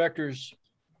Finance Director's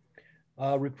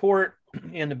report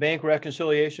and the bank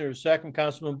reconciliation. Or second,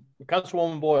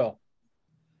 Councilwoman Boyle.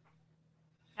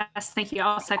 Yes, thank you.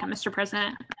 I'll second, Mr.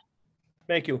 President.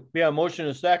 Thank you. We have a motion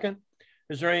and a second.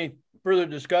 Is there any further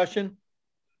discussion?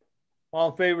 All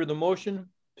in favor of the motion,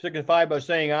 signify by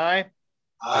saying aye.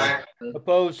 Aye.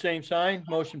 Opposed, same sign.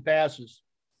 Motion passes.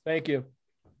 Thank you.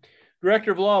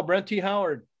 Director of Law, Brent T.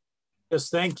 Howard. Yes,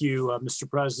 thank you, Mr.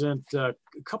 President. A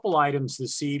couple items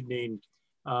this evening.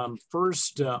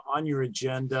 First, on your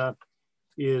agenda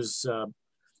is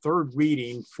third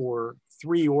reading for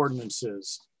 3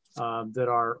 ordinances that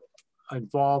are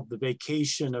involve the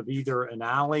vacation of either an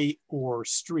alley or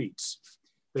streets.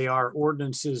 They are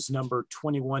ordinances number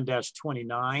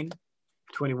 21-29,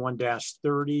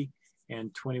 21-30,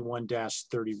 and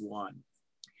 21-31.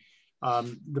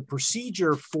 The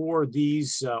procedure for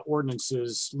these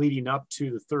ordinances leading up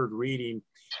to the third reading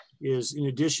is, in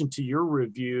addition to your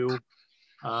review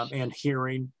and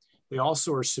hearing, they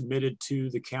also are submitted to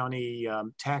the county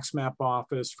tax map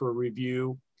office for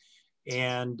review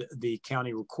and the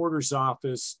county recorder's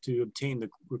office to obtain the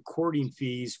recording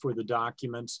fees for the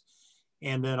documents,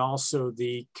 and then also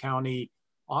the county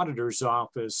auditor's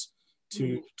office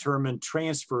to determine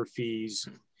transfer fees.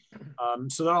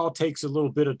 So that all takes a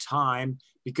little bit of time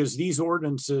because these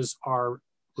ordinances are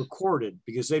recorded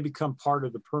because they become part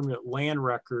of the permanent land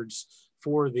records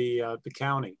for the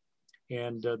county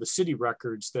and the city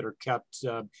records that are kept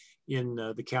in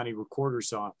the county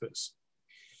recorder's office.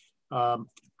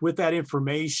 With that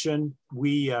information,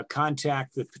 we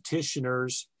contact the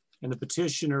petitioners, and the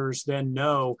petitioners then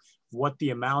know what the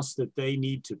amounts that they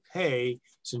need to pay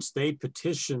since they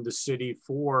petitioned the city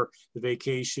for the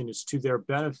vacation is to their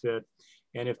benefit.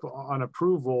 And if on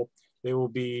approval, they will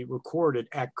be recorded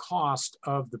at cost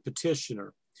of the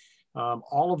petitioner.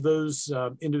 All of those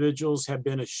individuals have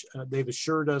been, they've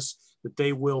assured us that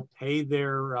they will pay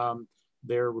their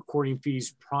recording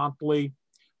fees promptly.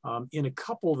 In a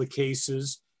couple of the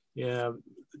cases,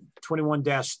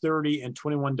 21-30 and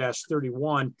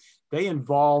 21-31, they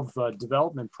involve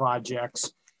development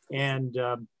projects. And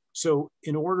so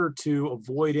in order to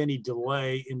avoid any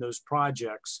delay in those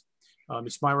projects,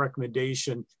 it's my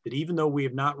recommendation that even though we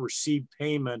have not received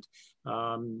payment,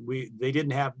 they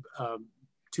didn't have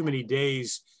too many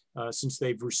days since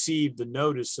they've received the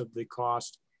notice of the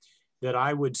cost, that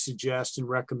I would suggest and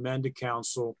recommend to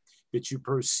council that you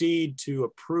proceed to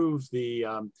approve the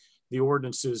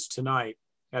ordinances tonight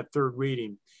at third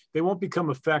reading. They won't become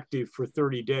effective for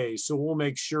 30 days. So we'll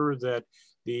make sure that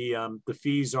the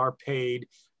fees are paid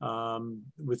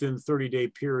within the 30-day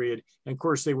period. And of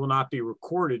course, they will not be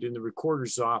recorded in the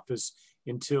recorder's office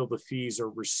until the fees are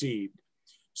received.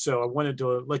 So I wanted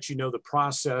to let you know the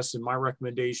process and my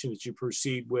recommendation that you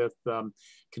proceed with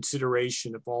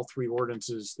consideration of all three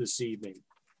ordinances this evening.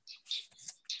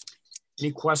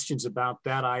 Any questions about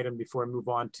that item before I move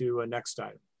on to next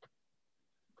item?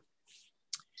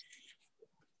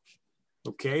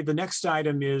 Okay, the next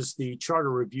item is the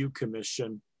Charter Review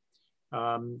Commission.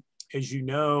 As you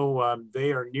know,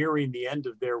 they are nearing the end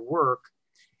of their work,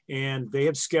 and they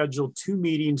have scheduled 2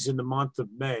 meetings in the month of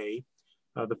May.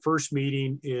 The first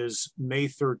meeting is May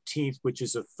 13th, which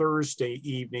is a Thursday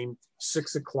evening,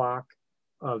 6 o'clock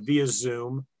via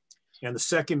Zoom. And the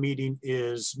second meeting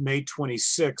is May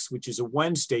 26th, which is a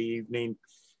Wednesday evening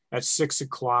at 6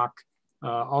 o'clock,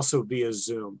 also via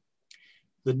Zoom.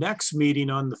 The next meeting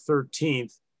on the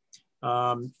 13th,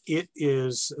 it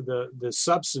is the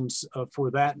substance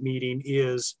for that meeting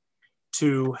is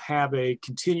to have a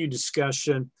continued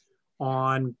discussion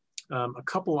on a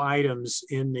couple items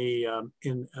in the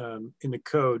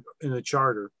code, in the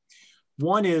charter.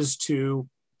 One is to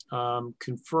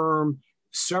confirm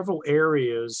several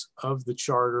areas of the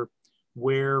charter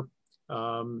where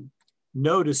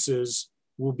notices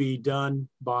will be done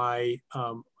by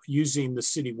using the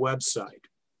city website.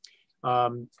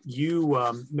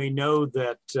 You may know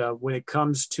that when it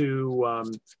comes to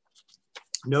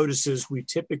notices, we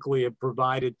typically have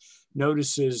provided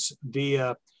notices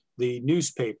via the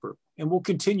newspaper, and we'll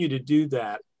continue to do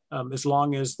that as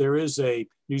long as there is a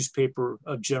newspaper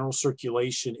of general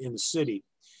circulation in the city.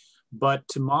 But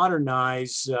to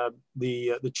modernize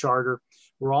the charter,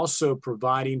 we're also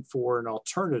providing for an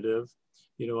alternative,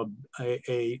 you know,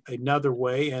 another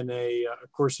way, and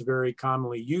of course, a very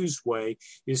commonly used way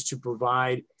is to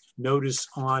provide notice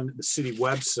on the city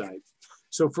website.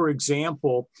 So for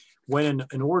example, when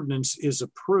an ordinance is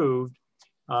approved,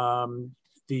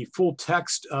 the full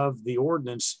text of the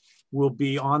ordinance will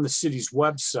be on the city's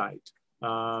website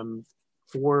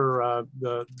for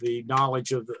the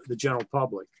knowledge of the general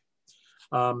public.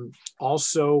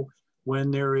 Also,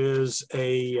 when there is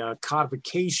a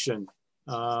codification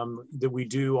that we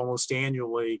do almost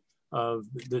annually of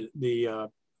the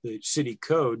city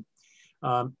code,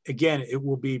 again, it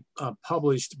will be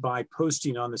published by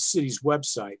posting on the city's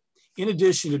website, in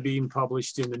addition to being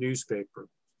published in the newspaper.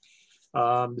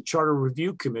 The Charter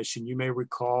Review Commission, you may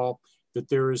recall that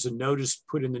there is a notice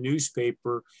put in the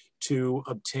newspaper to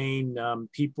obtain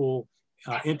people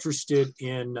interested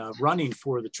in running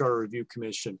for the Charter Review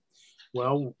Commission.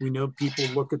 Well, we know people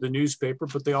look at the newspaper,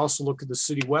 but they also look at the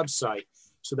city website.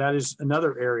 So that is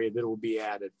another area that will be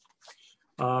added.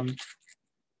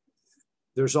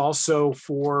 There's also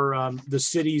for the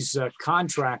city's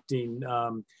contracting,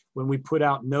 when we put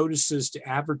out notices to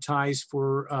advertise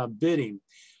for bidding,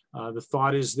 the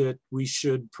thought is that we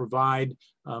should provide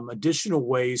additional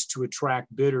ways to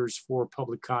attract bidders for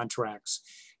public contracts.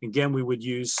 Again, we would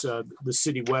use the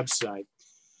city website.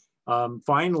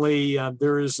 Finally,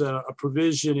 there is a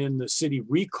provision in the city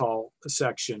recall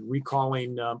section,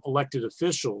 recalling elected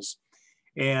officials.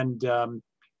 And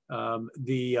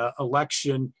the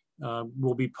election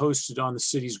will be posted on the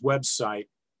city's website.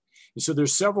 And so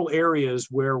there's several areas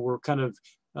where we're kind of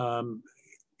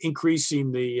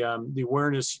increasing the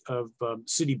awareness of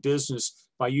city business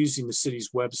by using the city's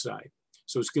website.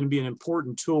 So it's going to be an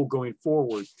important tool going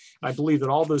forward. I believe that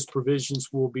all those provisions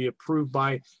will be approved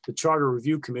by the Charter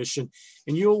Review Commission,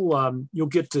 and you'll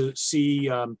get to see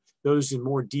those in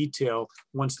more detail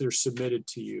once they're submitted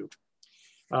to you.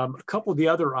 A couple of the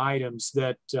other items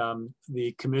that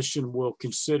the commission will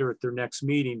consider at their next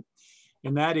meeting,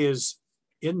 and that is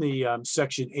in the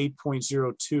section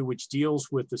 8.02, which deals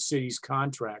with the city's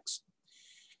contracts.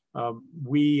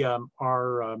 We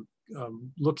are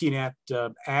looking at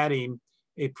adding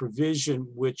a provision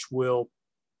which will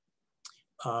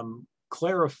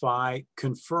clarify,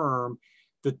 confirm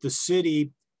that the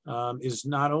city is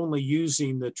not only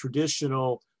using the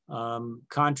traditional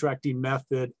contracting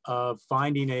method of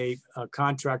finding a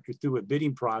contractor through a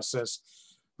bidding process,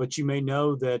 but you may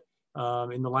know that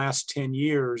in the last 10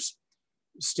 years,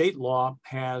 state law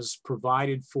has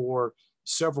provided for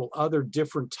several other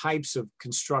different types of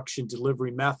construction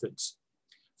delivery methods.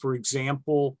 For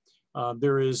example,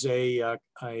 there is a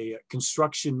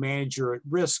construction manager at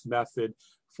risk method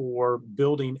for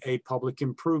building a public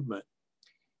improvement.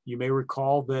 You may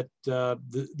recall that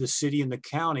the city and the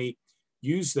county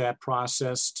used that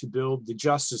process to build the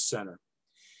Justice Center.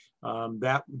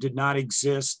 That did not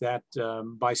exist, that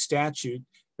by statute,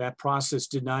 that process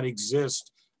did not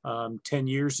exist 10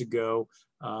 years ago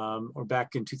or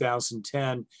back in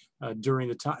 2010 during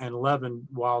the time, and 11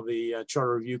 while the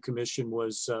Charter Review Commission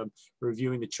was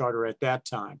reviewing the charter at that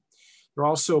time. There are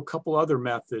also a couple other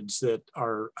methods that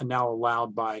are now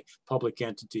allowed by public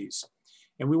entities.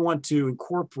 And we want to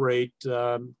incorporate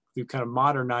through kind of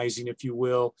modernizing, if you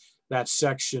will, that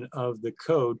section of the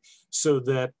code so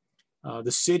that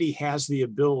the city has the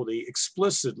ability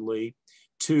explicitly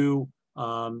to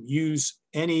use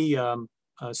any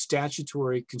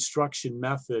statutory construction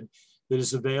method that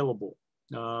is available.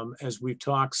 As we've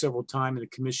talked several times in the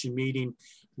commission meeting,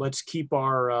 let's keep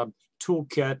our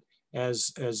toolkit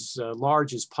as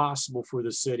large as possible for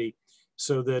the city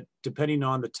so that depending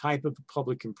on the type of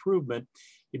public improvement,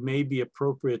 it may be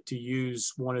appropriate to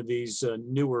use one of these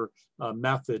newer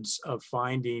methods of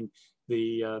finding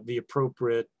the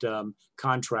appropriate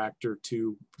contractor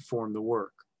to perform the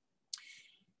work.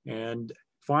 And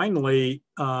finally,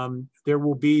 there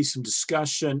will be some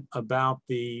discussion about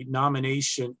the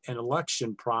nomination and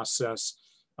election process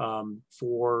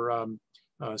for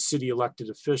city elected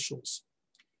officials.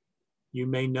 You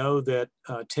may know that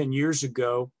 10 years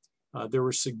ago, there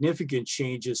were significant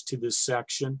changes to this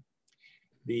section.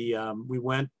 We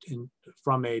went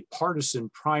from a partisan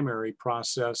primary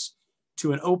process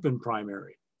to an open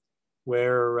primary,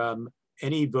 where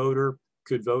any voter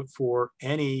could vote for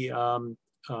any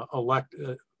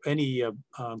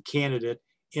candidate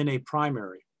in a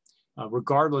primary,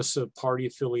 regardless of party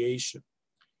affiliation.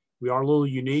 We are a little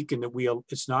unique in that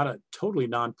it's not a totally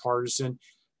nonpartisan,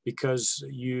 because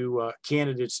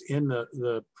candidates in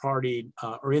the party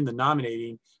or in the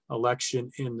nominating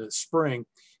election in the spring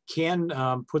can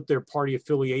put their party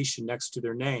affiliation next to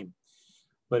their name.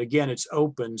 But again, it's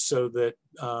open so that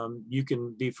you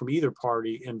can be from either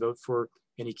party and vote for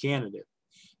any candidate.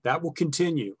 That will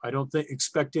continue. I don't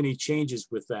expect any changes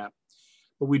with that.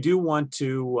 But we do want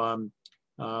to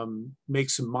make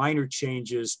some minor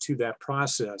changes to that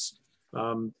process.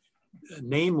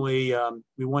 Namely,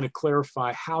 we want to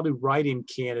clarify how do write-in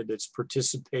candidates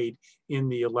participate in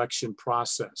the election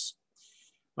process.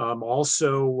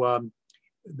 Also,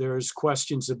 there's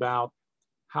questions about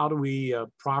how do we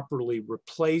properly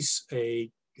replace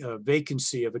a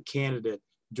vacancy of a candidate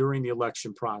during the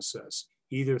election process,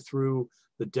 either through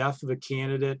the death of a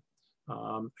candidate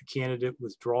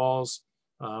withdraws,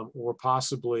 or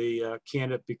possibly a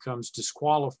candidate becomes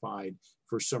disqualified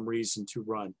for some reason to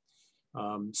run.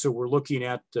 So we're looking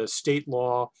at state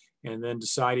law and then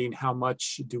deciding how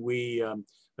much do we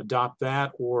adopt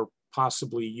that or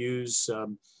possibly use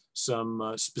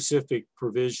some specific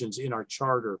provisions in our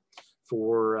charter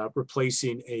for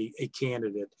replacing a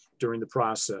candidate during the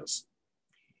process.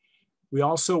 We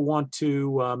also want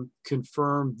to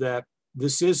confirm that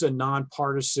this is a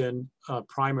nonpartisan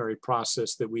primary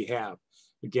process that we have.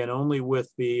 Again, only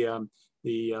with the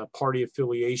party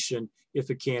affiliation if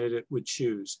a candidate would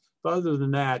choose. But other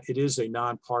than that, it is a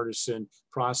nonpartisan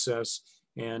process,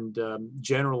 and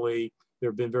generally there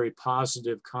have been very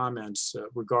positive comments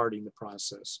regarding the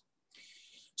process.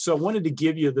 So I wanted to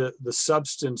give you the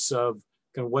substance of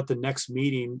kind of what the next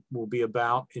meeting will be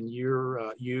about, and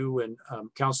you and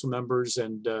council members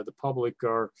and the public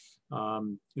are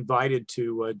invited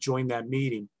to join that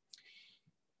meeting.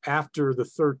 After the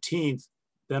 13th,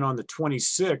 then on the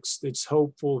 26th, it's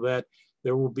hopeful that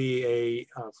there will be a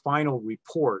final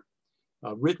report,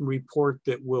 a written report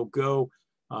that will go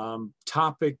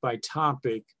topic by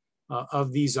topic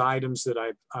of these items that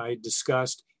I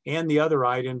discussed and the other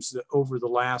items that over the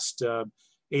last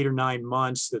 8 or 9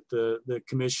 months that the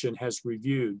commission has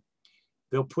reviewed.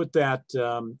 They'll put that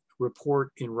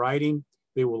report in writing.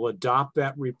 They will adopt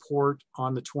that report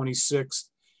on the 26th,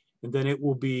 and then it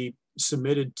will be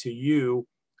submitted to you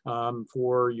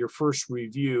for your first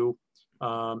review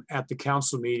at the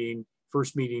council meeting,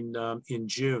 first meeting in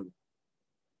June.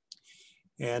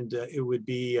 And it would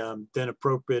be then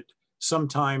appropriate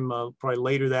sometime probably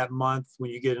later that month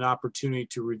when you get an opportunity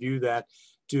to review that,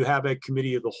 to have a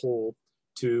committee of the whole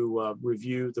to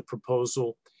review the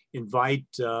proposal, invite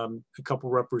a couple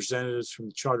representatives from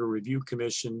the Charter Review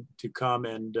Commission to come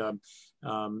and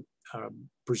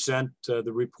present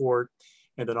the report,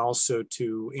 and then also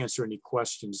to answer any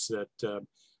questions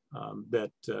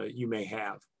that you may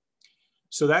have.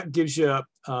 So that gives you a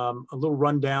little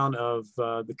rundown of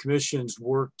the commission's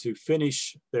work to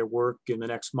finish their work in the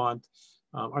next month.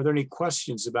 Are there any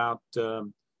questions about the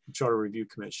Charter Review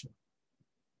Commission?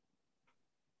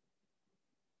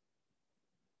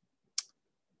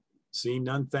 Seeing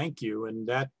none, thank you. And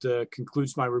that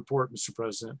concludes my report, Mr.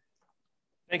 President.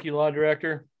 Thank you, Law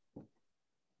Director.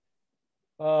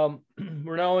 We're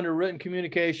now under written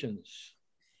communications.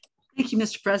 Thank you,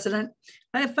 Mr. President.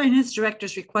 I have Finance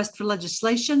Director's request for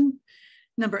legislation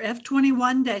number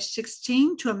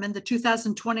F21-16 to amend the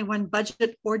 2021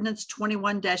 budget ordinance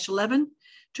 21-11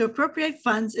 to appropriate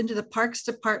funds into the Parks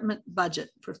Department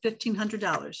budget for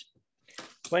 $1,500.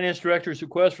 Finance Director's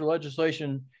request for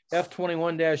legislation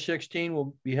F21-16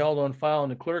 will be held on file in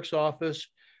the clerk's office.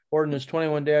 Ordinance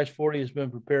 21-40 has been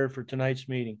prepared for tonight's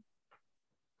meeting.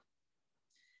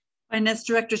 Finance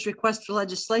Director's request for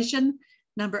legislation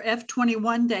number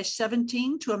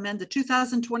F21-17 to amend the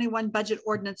 2021 budget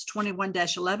ordinance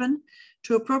 21-11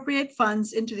 to appropriate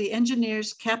funds into the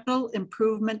engineer's capital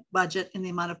improvement budget in the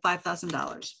amount of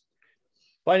 $5,000.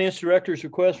 Finance Director's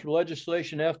request for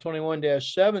legislation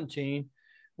F21-17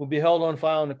 will be held on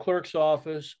file in the clerk's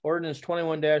office. Ordinance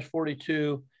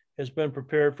 21-42 has been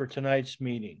prepared for tonight's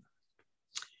meeting.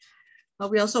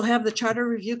 We also have the Charter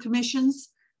Review Commission's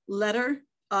letter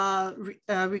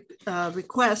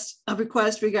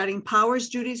request regarding powers,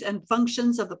 duties, and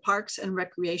functions of the Parks and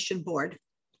Recreation Board.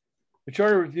 The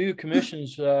Charter Review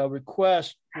Commission's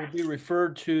request will be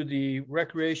referred to the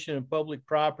Recreation and Public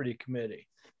Property Committee.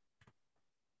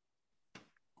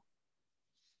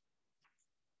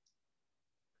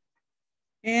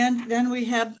 And then we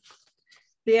have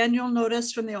the annual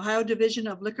notice from the Ohio Division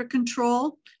of Liquor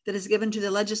Control that is given to the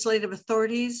legislative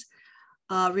authorities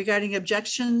regarding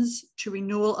objections to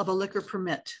renewal of a liquor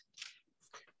permit.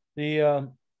 The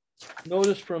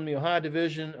notice from the Ohio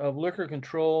Division of Liquor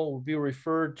Control will be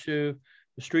referred to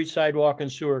the Street, Sidewalk,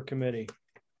 and Sewer Committee.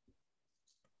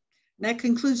 And that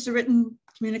concludes the written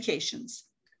communications.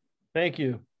 Thank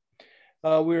you.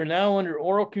 We are now under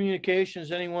oral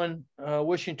communications. Anyone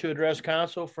wishing to address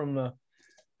council from the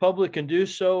public can do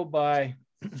so by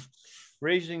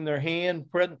raising their hand,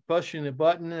 pushing the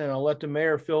button, and I'll let the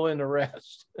mayor fill in the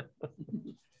rest.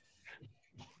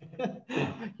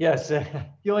 Yes,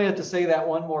 you only have to say that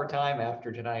one more time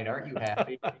after tonight. Aren't you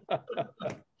happy?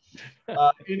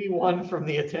 Anyone from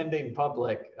the attending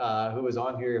public who is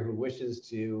on here who wishes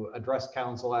to address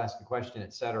council, ask a question,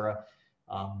 etc.,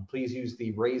 please use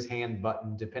the raise hand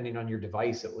button. Depending on your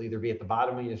device, it will either be at the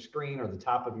bottom of your screen or the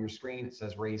top of your screen. It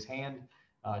says raise hand.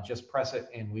 Just press it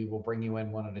and we will bring you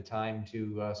in one at a time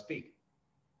to speak.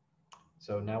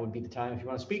 So now would be the time, if you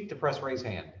want to speak, to press raise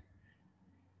hand.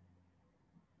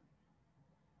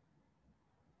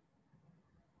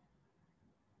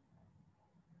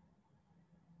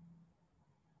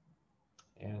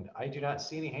 And I do not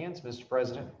see any hands, Mr.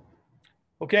 President.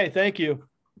 Okay, thank you.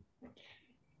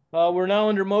 We're now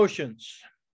under motions.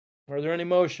 Are there any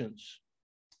motions?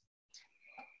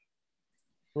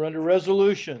 We're under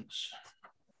resolutions.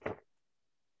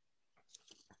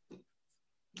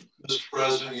 Mr.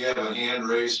 President, you have a hand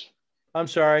raised. I'm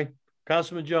sorry,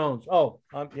 Councilman Jones. Oh,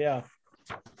 yeah.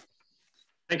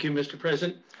 Thank you, Mr.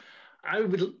 President. I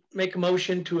would make a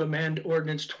motion to amend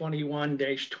ordinance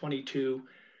 21-22,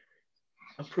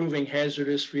 approving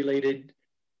hazardous related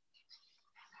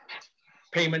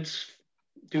payments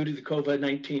due to the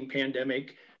COVID-19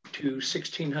 pandemic to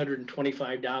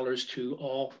 $1,625 to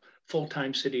all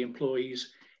full-time city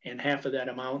employees and half of that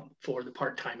amount for the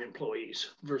part-time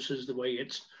employees versus the way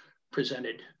it's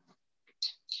presented.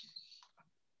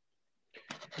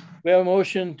 We have a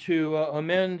motion to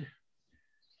amend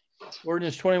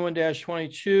ordinance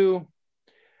 21-22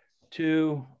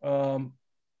 to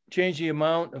change the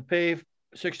amount of pay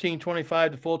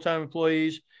 $16.25 to full-time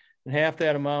employees and half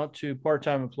that amount to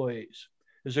part-time employees.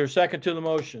 Is there a second to the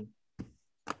motion?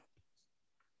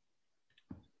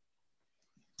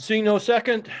 Seeing no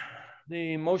second,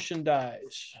 the motion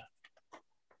dies.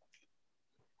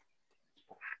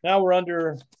 Now we're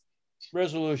under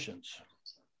resolutions.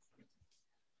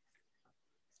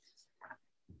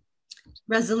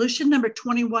 Resolution number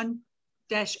 21-8,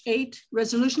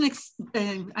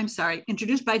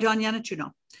 introduced by Dawn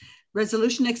Yanatuno.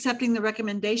 Resolution accepting the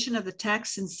recommendation of the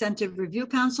Tax Incentive Review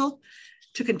Council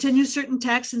to continue certain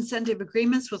tax incentive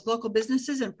agreements with local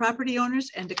businesses and property owners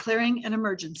and declaring an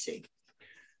emergency.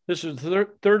 This is the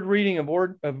third reading of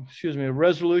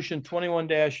resolution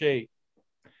 21-8.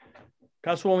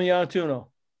 Councilwoman Yanatuno.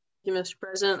 Thank you, Mr.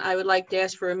 President. I would like to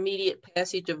ask for immediate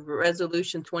passage of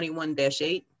resolution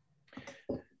 21-8.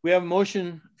 We have a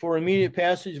motion for immediate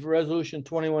passage of resolution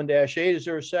 21-8. Is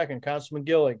there a second? Councilman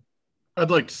Gillig. I'd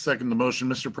like to second the motion,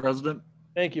 Mr. President.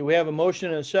 Thank you. We have a motion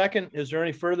and a second. Is there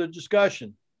any further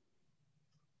discussion?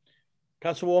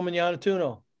 Councilwoman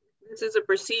Yanatuno. This is a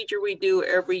procedure we do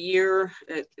every year.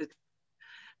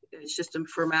 It's just a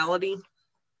formality.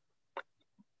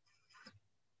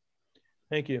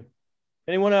 Thank you.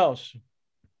 Anyone else?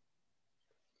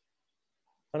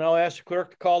 And I'll ask the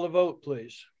clerk to call the vote,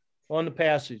 please, on the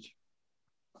passage.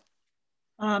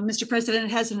 Mr. President,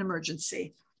 it has an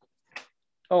emergency.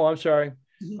 Oh, I'm sorry.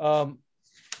 We'll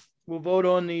vote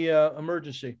on the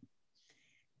emergency.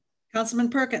 Councilman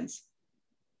Perkins.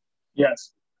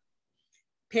 Yes.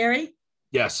 Perry.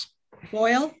 Yes.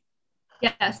 Boyle.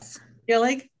 Yes.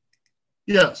 Gillig.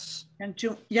 Yes. And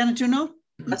Yanatuno.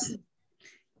 Yes.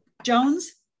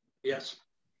 Jones. Yes.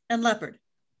 And Leopard.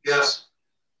 Yes.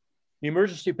 The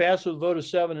emergency passes with a vote of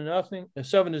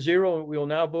 7-0. We will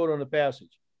now vote on the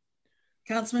passage.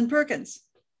 Councilman Perkins.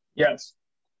 Yes.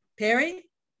 Perry.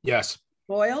 Yes.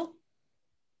 Boyle.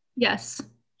 Yes.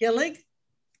 Gillig.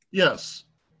 Yes.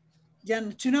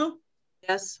 Yanatuno.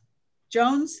 Yes.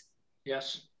 Jones.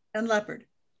 Yes. And Leopard.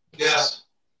 Yes.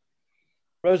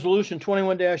 Resolution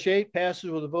 21-8 passes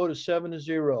with a vote of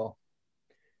 7-0.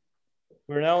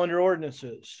 We're now under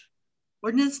ordinances.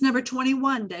 Ordinance number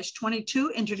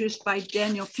 21-22, introduced by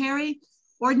Daniel Perry.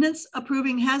 Ordinance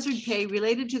approving hazard pay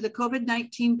related to the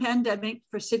COVID-19 pandemic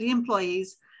for city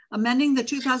employees, amending the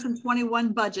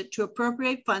 2021 budget to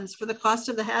appropriate funds for the cost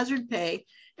of the hazard pay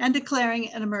and declaring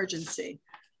an emergency.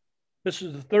 This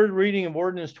is the third reading of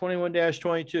ordinance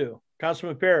 21-22.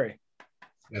 Councilman Perry.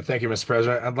 Yeah, thank you, Mr.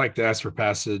 President. I'd like to ask for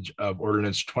passage of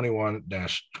ordinance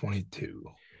 21-22.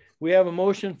 We have a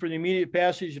motion for the immediate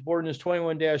passage of ordinance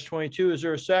 21-22. Is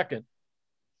there a second?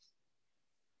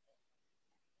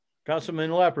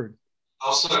 Councilman Leopard.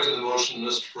 I'll second the motion,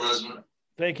 Mr. President.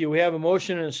 Thank you. We have a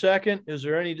motion and a second. Is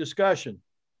there any discussion?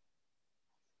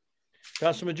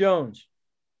 Councilman Jones.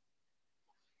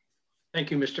 Thank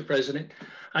you, Mr. President.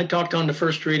 I talked on the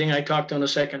first reading. I talked on the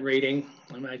second reading,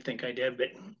 and I think I did, but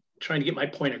trying to get my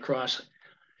point across.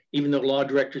 Even though law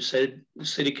director said the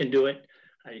city can do it,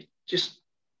 I just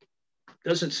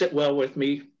doesn't sit well with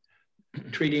me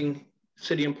treating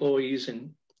city employees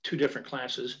in two different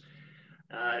classes.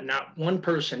 Not one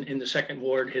person in the second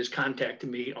ward has contacted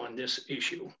me on this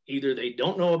issue. Either they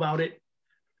don't know about it,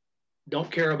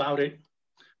 don't care about it.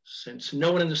 Since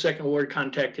no one in the second ward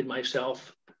contacted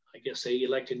myself, I guess they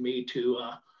elected me to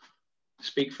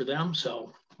speak for them.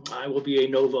 So I will be a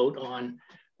no vote on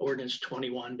ordinance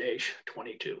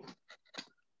 21-22.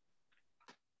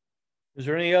 Is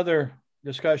there any other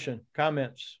discussion,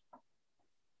 comments?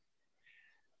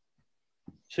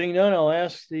 Seeing none, I'll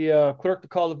ask the clerk to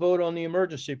call the vote on the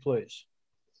emergency, please.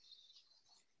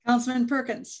 Councilman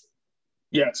Perkins.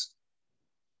 Yes.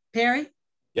 Perry.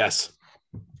 Yes.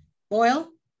 Boyle.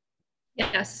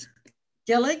 Yes.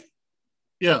 Gillig.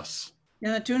 Yes.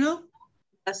 Yanatuno.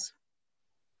 Yes.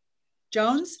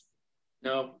 Jones.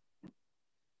 No.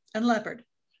 And Leopard.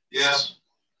 Yes.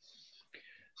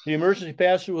 The emergency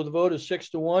passes with a vote of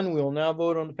 6-1. We will now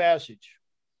vote on the passage.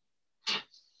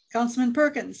 Councilman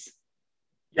Perkins.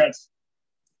 Yes.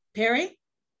 Perry.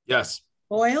 Yes.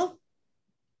 Boyle.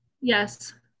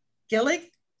 Yes. Gillig.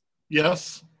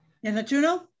 Yes.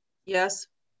 Yanatuno. Yes.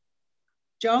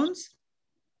 Jones.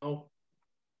 No.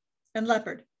 And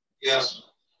Leopard. Yes.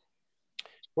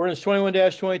 Ordinance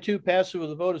 21-22 passes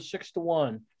with a vote of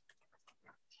 6-1.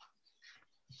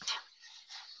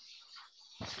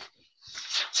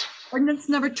 Ordinance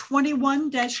number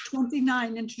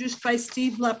 21-29, introduced by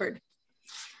Steve Leopard.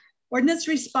 Ordinance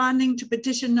responding to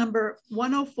petition number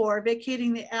 104,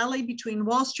 vacating the alley between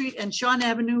Wall Street and Shawn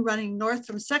Avenue running north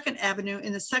from 2nd Avenue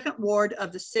in the 2nd Ward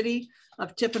of the city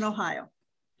of Tiffin, Ohio.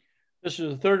 This is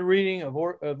the third reading of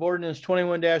ordinance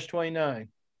 21-29.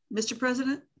 Mr.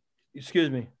 President? Excuse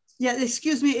me. Yeah,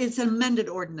 excuse me, it's an amended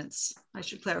ordinance. I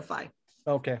should clarify.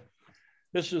 Okay.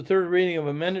 This is the third reading of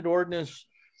amended ordinance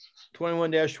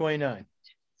 21-29.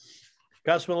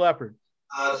 Councilman Leopard.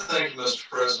 Thank you, Mr.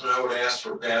 President. I would ask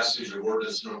for passage of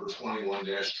ordinance number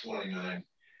 21-29.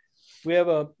 We have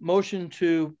a motion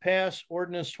to pass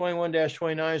ordinance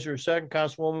 21-29. Is there a second?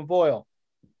 Councilwoman Boyle.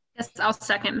 Yes, I'll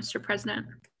second, Mr. President.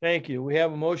 Thank you. We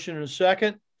have a motion and a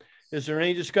second. Is there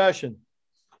any discussion?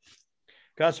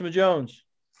 Councilman Jones.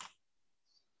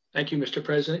 Thank you, Mr.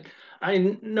 President.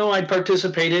 I know I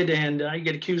participated and I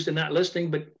get accused of not listening,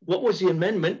 but what was the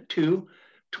amendment to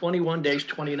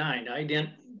 21-29? I didn't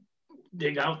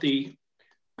dig out the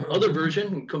other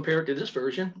version and compare it to this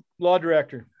version. Law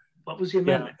Director. What was the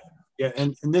amendment? Yeah,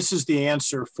 and this is the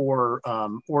answer for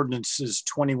ordinances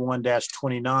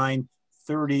 21-29,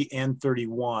 30, and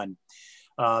 31.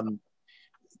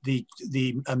 The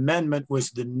amendment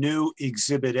was the new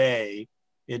Exhibit A,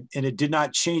 and it did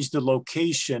not change the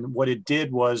location. What it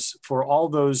did was for all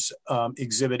those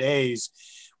Exhibit A's,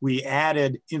 we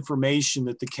added information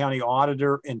that the county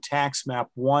auditor and tax map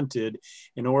wanted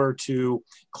in order to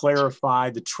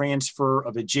clarify the transfer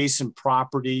of adjacent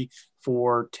property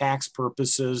for tax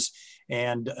purposes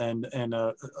and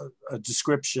a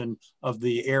description of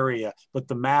the area. But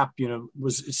the map,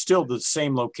 was still the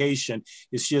same location.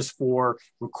 It's just for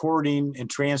recording and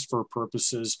transfer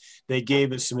purposes. They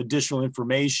gave us some additional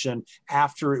information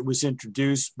after it was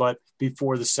introduced, but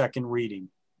before the second reading.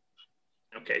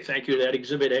 Okay, thank you. That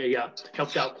Exhibit A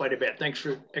helped out quite a bit. Thanks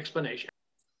for explanation.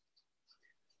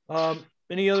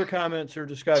 Any other comments or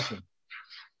discussion?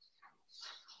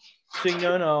 Seeing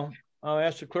none, I'll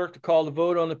ask the clerk to call the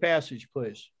vote on the passage,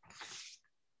 please.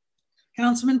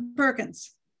 Councilman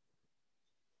Perkins.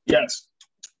 Yes.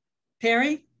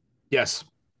 Perry. Yes.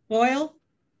 Boyle.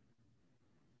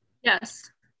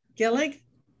 Yes. Gillig.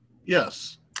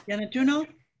 Yes. Yanatuno.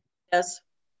 Yes.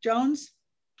 Jones.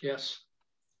 Yes.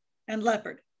 And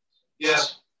Leopard.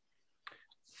 Yes.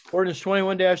 Ordinance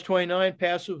 21-29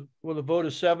 passes with a vote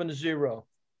of 7-0.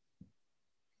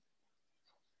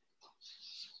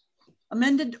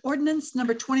 Amended ordinance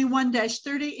number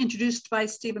 21-30, introduced by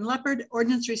Stephen Leopard.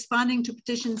 Ordinance responding to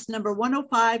petitions number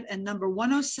 105 and number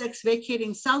 106,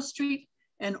 vacating South Street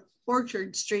and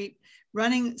Orchard Street,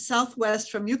 running southwest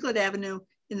from Euclid Avenue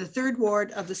in the 3rd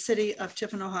Ward of the city of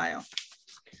Tiffin, Ohio.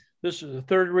 This is the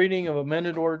third reading of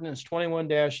amended ordinance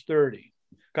 21-30.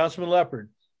 Councilman Leopard.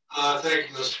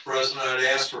 Thank you, Mr. President. I'd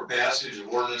ask for passage of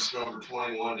ordinance number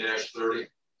 21-30.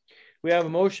 We have a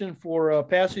motion for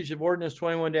passage of ordinance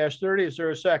 21-30. Is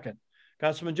there a second?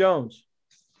 Councilman Jones.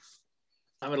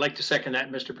 I would like to second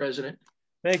that, Mr. President.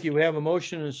 Thank you. We have a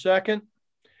motion and a second.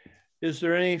 Is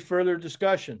there any further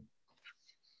discussion?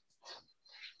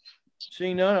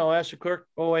 Seeing none, I'll ask the clerk.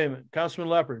 Oh, wait a minute. Councilman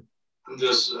Leopard.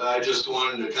 I just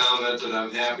wanted to comment that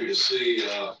I'm happy to see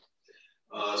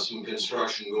some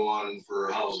construction go on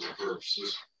for housing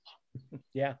purposes.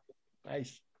 Yeah,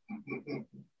 nice.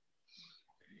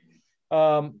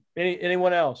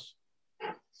 Anyone else?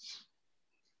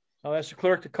 I'll ask the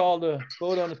clerk to call the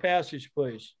vote on the passage,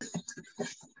 please.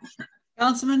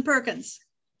 Councilman Perkins.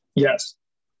 Yes.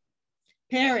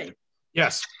 Perry.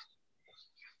 Yes.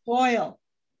 Boyle.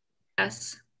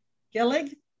 Yes.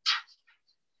 Gillig.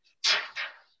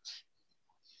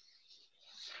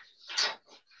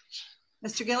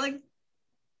 Mr. Gillig?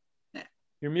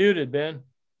 You're muted, Ben.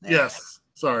 Yes,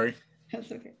 sorry.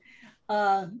 That's okay.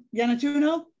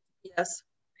 Yanatuno? Yes.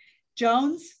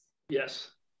 Jones? Yes.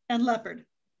 And Leopard?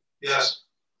 Yes.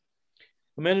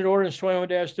 Amended ordinance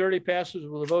 21-30 passes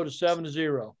with a vote of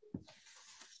 7-0.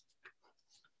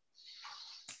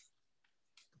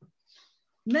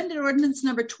 Amended ordinance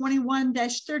number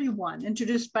 21-31,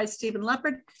 introduced by Stephen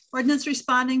Leopard. Ordinance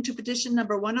responding to petition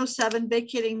number 107,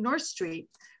 vacating North Street,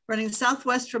 running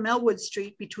southwest from Elwood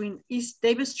Street between East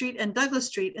Davis Street and Douglas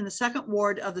Street in the 2nd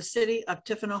Ward of the city of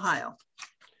Tiffin, Ohio.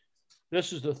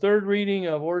 This is the third reading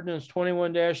of ordinance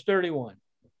 21-31.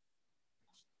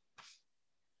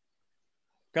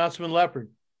 Councilman Leopard.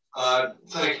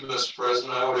 Thank you, Mr.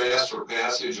 President. I would ask for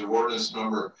passage of ordinance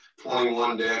number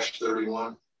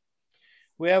 21-31.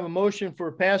 We have a motion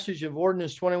for passage of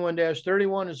ordinance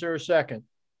 21-31. Is there a second?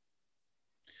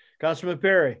 Councilman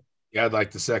Perry. Yeah, I'd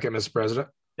like to second, Mr. President.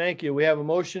 Thank you. We have a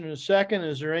motion and a second.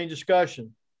 Is there any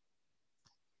discussion?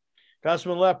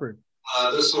 Councilman Leopard.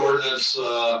 This ordinance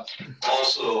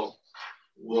also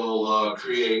will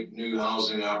create new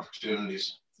housing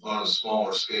opportunities on a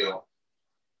smaller scale.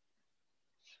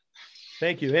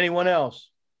 Thank you. Anyone else?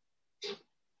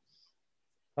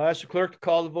 I'll ask the clerk to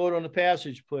call the vote on the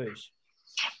passage, please.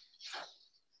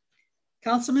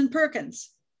 Councilman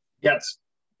Perkins. Yes.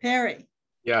 Perry.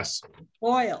 Yes.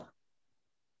 Boyle.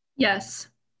 Yes.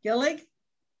 Gillig.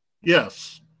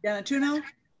 Yes. Yanatuno.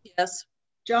 Yes.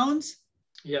 Jones.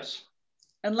 Yes.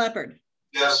 And Leopard.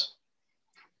 Yes.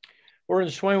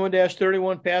 Ordinance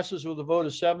 21-31 passes with a vote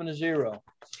of 7-0.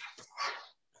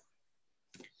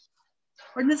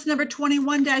 Ordinance number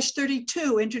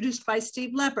 21-32, introduced by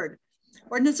Steve Leopard.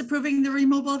 Ordinance approving the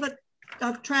removal of a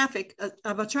traffic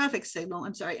signal,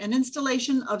 and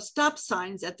installation of stop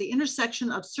signs at the intersection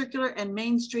of Circular and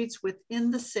Main Streets within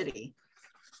the city.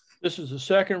 This is the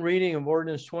second reading of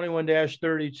ordinance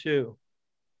 21-32.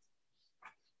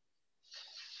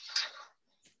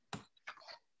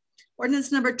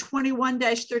 Ordinance number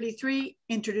 21-33,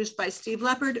 introduced by Steve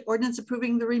Leopard. Ordinance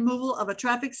approving the removal of a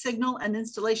traffic signal and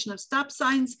installation of stop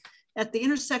signs at the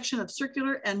intersection of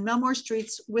Circular and Melmore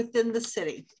Streets within the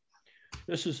city.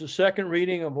 This is the second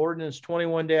reading of ordinance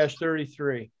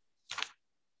 21-33.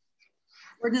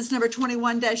 Ordinance number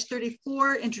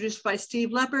 21-34, introduced by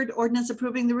Steve Leopard. Ordinance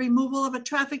approving the removal of a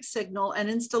traffic signal and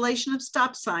installation of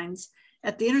stop signs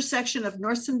at the intersection of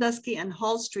North Sandusky and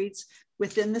Hall Streets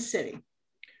within the city.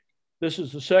 This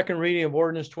is the second reading of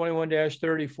ordinance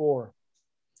 21-34.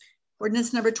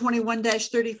 Ordinance number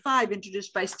 21-35,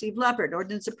 introduced by Steve Leopard.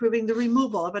 Ordinance approving the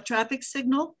removal of a traffic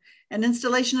signal and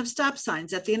installation of stop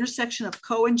signs at the intersection of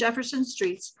Coe and Jefferson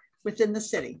Streets within the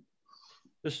city.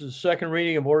 This is the second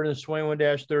reading of ordinance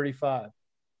 21-35.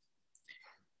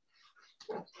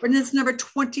 Ordinance number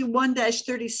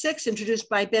 21-36, introduced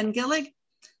by Ben Gillig.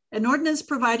 An ordinance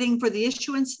providing for the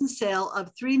issuance and sale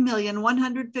of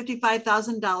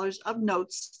 $3,155,000 of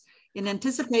notes in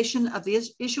anticipation of the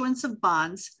issuance of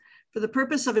bonds for the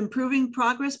purpose of improving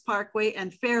Progress Parkway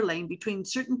and Fair Lane between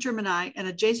certain termini and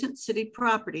adjacent city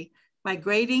property by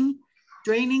grading,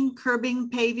 draining, curbing,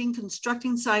 paving,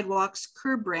 constructing sidewalks,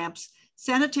 curb ramps,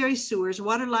 sanitary sewers,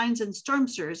 water lines and storm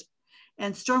sewers,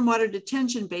 and stormwater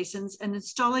detention basins, and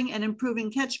installing and improving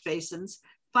catch basins,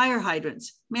 fire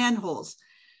hydrants, manholes,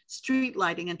 street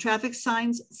lighting and traffic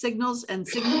signs, signals, and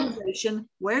signalization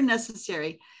where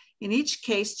necessary, in each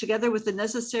case together with the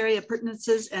necessary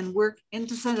appurtenances and work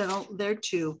incidental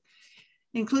thereto,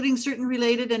 including certain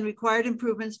related and required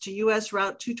improvements to US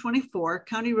Route 224,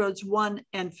 County Roads 1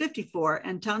 and 54,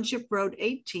 and Township Road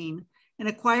 18, and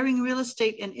acquiring real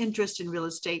estate and interest in real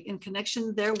estate in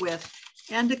connection therewith,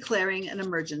 and declaring an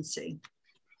emergency.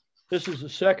 This is the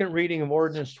second reading of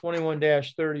ordinance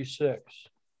 21-36.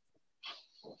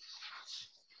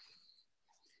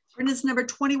 Ordinance number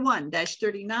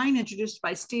 21-39, introduced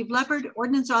by Steve Leopard.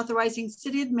 Ordinance authorizing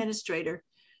city administrator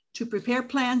to prepare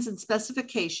plans and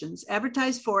specifications,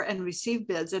 advertise for and receive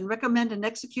bids, and recommend and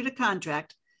execute a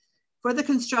contract for the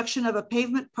construction of a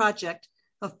pavement project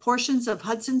of portions of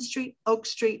Hudson Street, Oak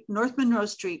Street, North Monroe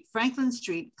Street, Franklin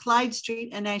Street, Clyde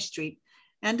Street, and Ash Street,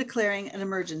 and declaring an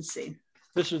emergency.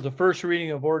 This is the first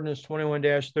reading of ordinance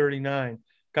 21-39.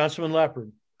 Councilman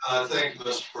Leopard. Thank you,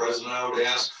 Mr. President. I would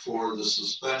ask for the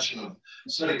suspension of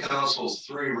City Council's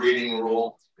 3 reading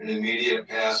rule and immediate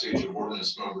passage of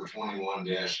ordinance number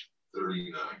 21-39.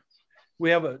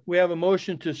 We have a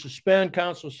motion to suspend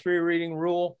Council's 3 reading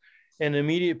rule and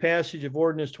immediate passage of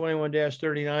ordinance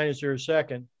 21-39. Is there a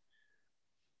second?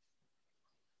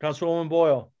 Councilwoman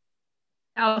Boyle.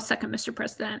 I'll second, Mr.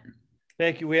 President.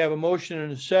 Thank you. We have a motion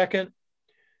and a second.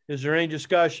 Is there any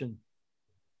discussion?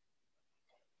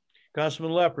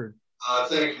 Councilman Leopard.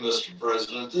 Thank you, Mr.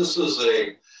 President. This is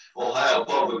a Ohio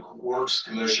Public Works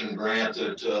Commission grant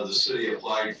that the city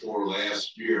applied for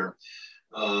last year.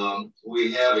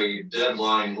 We have a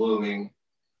deadline looming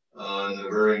in the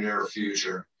very near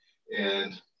future,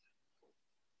 and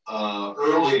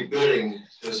early bidding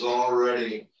has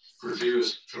already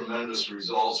produced tremendous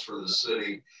results for the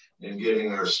city in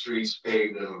getting our streets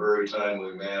paved in a very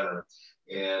timely manner.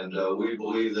 And we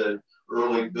believe that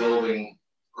early bidding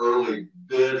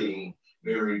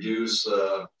may reduce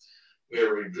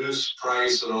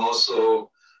price and also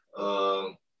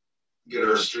get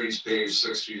our streets paved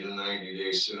 60 to 90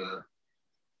 days sooner.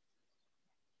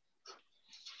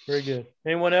 Very good.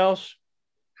 Anyone else?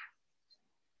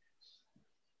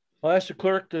 I'll ask the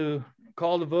clerk to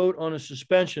call the vote on a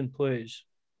suspension, please.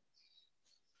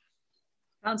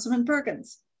 Councilman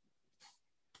Perkins.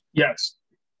 Yes.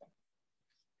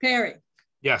 Perry.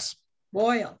 Yes.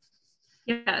 Boyle.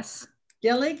 Yes.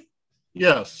 Gillig.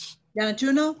 Yes.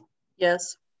 Yanatuno.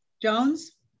 Yes.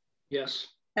 Jones. Yes.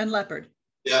 and Leopard.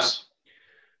 Yes.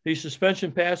 The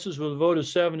suspension passes with a vote of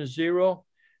 7-0.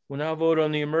 We'll now vote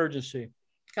on the emergency.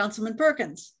 Councilman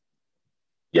Perkins,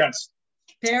 Yes.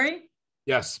 Perry,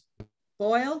 Yes.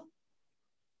 Boyle,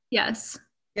 Yes.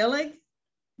 Gillig,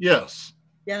 Yes.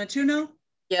 Yanatuno,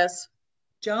 Yes.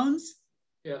 Jones,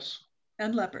 Yes.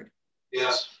 and Leopard.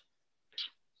 Yes.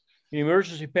 The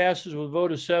emergency passes with a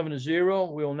vote of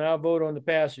 7-0. We will now vote on the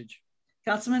passage.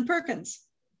 Councilman Perkins,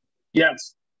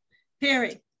 Yes.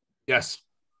 Perry, Yes.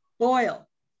 Boyle,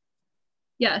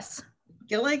 Yes.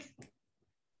 Gillig,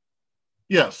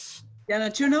 Yes.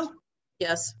 Yanatuno,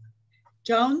 Yes.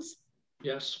 Jones,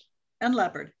 Yes. and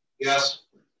Leopard. Yes.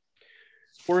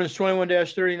 Ordinance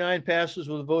 21-39 passes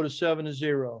with a vote of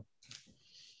 7-0.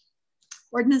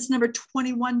 Ordinance number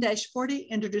 21-40,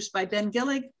 introduced by Ben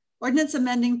Gillig. Ordinance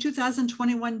amending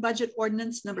 2021 budget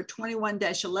ordinance number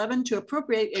 21-11 to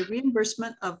appropriate a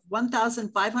reimbursement of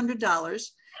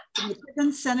 $1,500 from the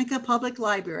Tiffin Seneca Public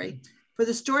Library for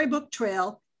the Storybook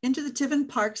Trail into the Tiffin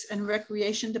Parks and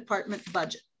Recreation Department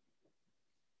budget.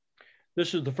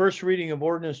 This is the first reading of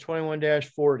ordinance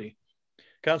 21-40.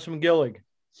 Councilman Gillig.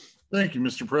 Thank you,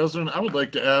 Mr. President. I would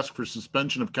like to ask for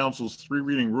suspension of council's 3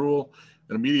 reading rule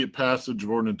and immediate passage of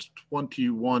ordinance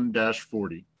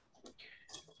 21-40.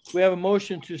 We have a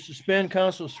motion to suspend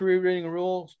council's 3 reading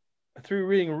rule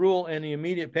and the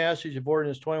immediate passage of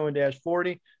ordinance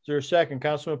 21-40. Is there a second?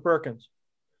 Councilman Perkins.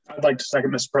 I'd like to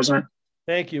second, Mr. President.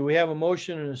 Thank you. We have a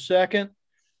motion and a second.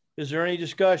 Is there any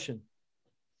discussion?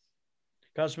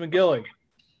 Councilman Gillig.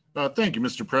 Thank you,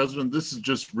 Mr. President. This is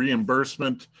just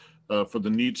reimbursement for the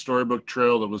neat storybook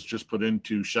trail that was just put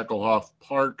into Sheckelhoff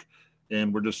Park,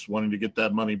 and we're just wanting to get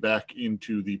that money back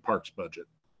into the parks budget.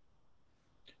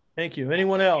 Thank you.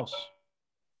 Anyone else?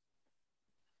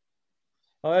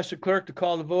 I'll ask the clerk to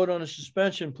call the vote on the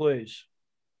suspension, please.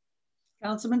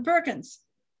 Councilman Perkins,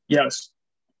 Yes.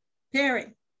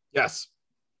 Perry, Yes.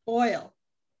 Boyle,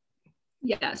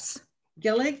 Yes.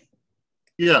 Gillig,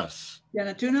 Yes.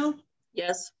 Yanatuno,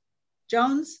 Yes.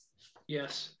 Jones,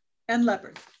 Yes. and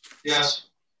Leopard. Yes.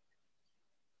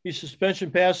 The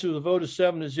suspension passes with a vote of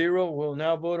 7-0. We'll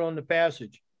now vote on the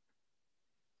passage.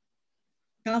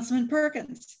 Councilman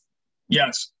Perkins,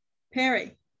 Yes.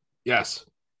 Perry, Yes.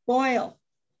 Boyle,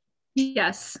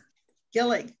 Yes.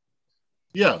 Gillig,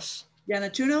 Yes.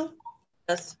 Yanatuno,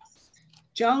 Yes.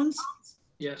 Jones,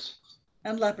 Yes.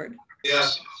 and Leopard.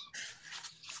 Yes.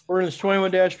 Ordinance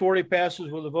 21-40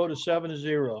 passes with a vote of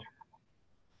 7-0.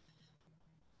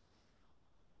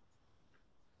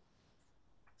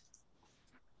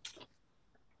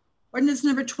 Ordinance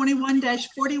number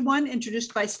 21-41,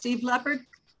 introduced by Steve Leopard.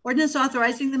 Ordinance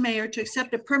authorizing the mayor to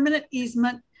accept a permanent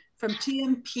easement from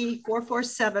TMP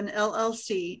 447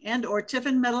 LLC and or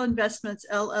Tiffin Metal Investments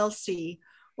LLC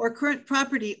or current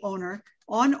property owner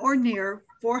on or near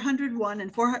 401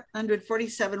 and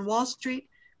 447 Wall Street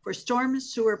for storm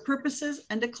sewer purposes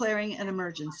and declaring an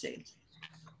emergency.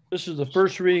 This is the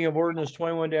first reading of ordinance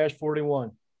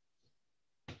 21-41.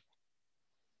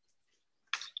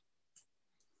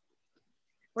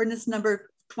 Ordinance number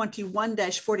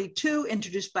 21-42,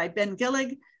 introduced by Ben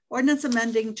Gillig. Ordinance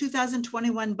amending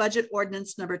 2021 budget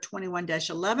ordinance number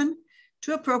 21-11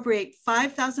 to appropriate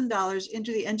 $5,000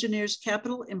 into the engineer's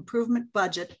capital improvement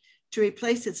budget to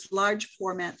replace its large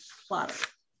format plotter.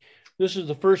 This is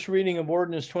the first reading of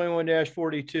ordinance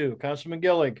 21-42. Councilman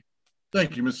Gillig.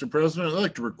 Thank you, Mr. President. I'd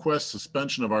like to request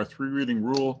suspension of our 3 reading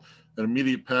rule and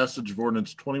immediate passage of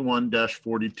ordinance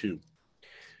 21-42.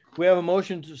 We have a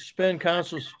motion to suspend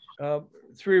council's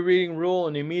 3 reading rule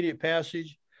and the immediate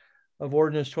passage of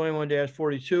ordinance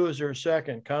 21-42. Is there a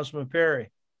second? Councilman Perry.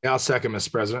 Yeah, I'll second,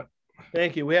 Mr. President.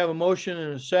 Thank you. We have a motion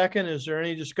and a second. Is there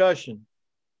any discussion?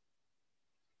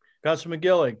 Councilman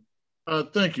Gillig.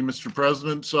 Thank you, Mr.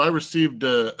 President. So I received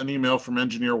an email from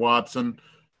Engineer Watson.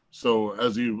 So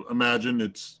as you imagine,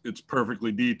 it's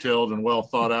perfectly detailed and well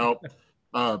thought out.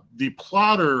 The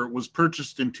plotter was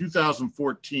purchased in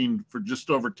 2014 for just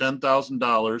over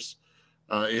 $10,000.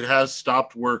 It has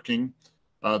stopped working.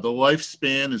 The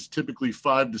lifespan is typically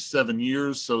 5 to 7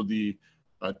 years, so the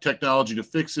technology to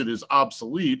fix it is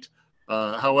obsolete.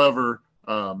 However,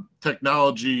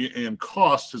 technology and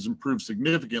cost has improved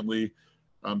significantly.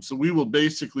 So we will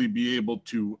basically be able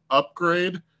to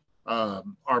upgrade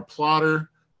our plotter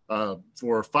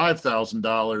for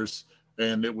 $5,000,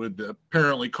 and it would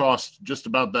apparently cost just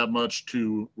about that much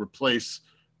to replace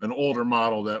an older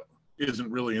model that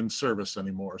isn't really in service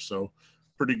anymore. So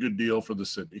pretty good deal for the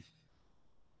city.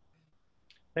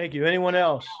 Thank you. Anyone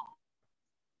else?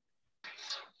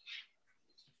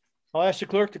 I'll ask the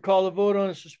clerk to call the vote on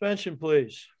the suspension,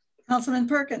 please. Councilman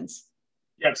Perkins.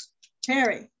 Yes.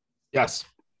 Perry. Yes.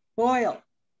 Boyle,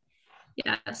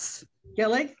 Yes.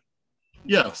 Gillig,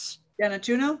 Yes.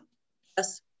 Yanatuno,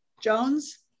 Yes.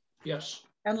 Jones, Yes.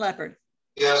 and Leopard.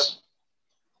 Yes.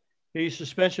 The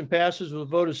suspension passes with a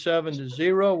vote of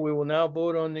 7-0. We will now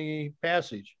vote on the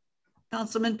passage.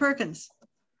 Councilman Perkins,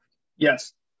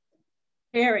 Yes.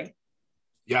 Perry,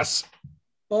 Yes.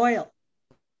 Boyle,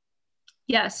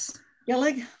 Yes.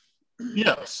 Gillig,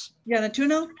 Yes.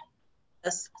 Yanatuno,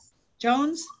 Yes.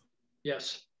 Jones,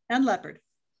 Yes. and Leopard.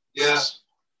 Yes.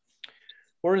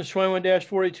 Ordinance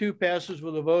 21-42 passes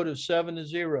with a vote of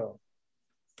 7-0.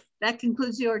 That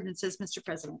concludes the ordinances, Mr.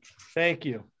 President. Thank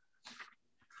you.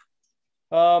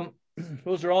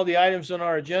 Those are all the items on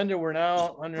our agenda. We're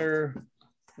now under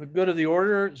the good of the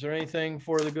order. Is there anything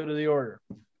for the good of the order?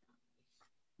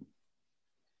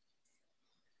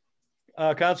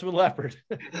 Councilman Leopard.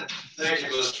 Thank you,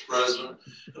 Mr. President.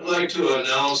 I'd like to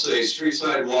announce a street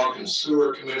sidewalk and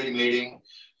sewer committee meeting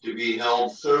to be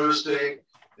held Thursday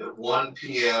at 1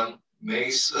 p.m. May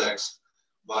 6th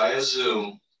via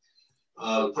Zoom.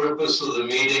 The purpose of the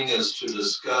meeting is to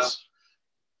discuss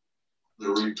the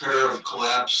repair of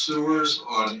collapsed sewers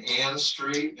on Ann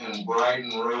Street and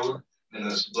Bryden Road and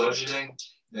its budgeting,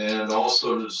 and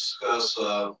also to discuss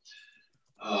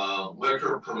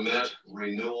liquor permit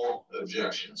renewal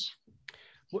objections.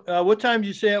 What time did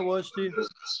you say it was, Steve?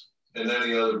 Business. And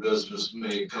any other business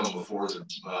may come before the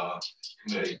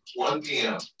committee. 1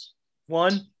 p.m.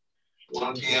 1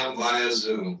 p.m. via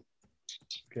Zoom.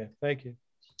 Okay, thank you.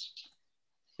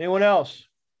 Anyone else?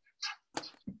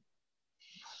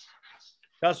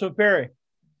 Councilman Perry.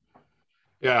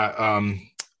 Yeah,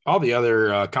 all the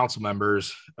other council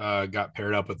members got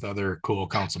paired up with other cool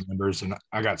council members, and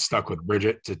I got stuck with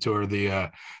Bridget to tour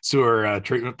the sewer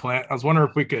treatment plant. I was wondering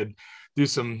if we could do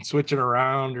some switching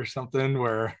around or something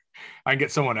where I can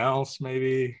get someone else,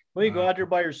 maybe. Well, you go out there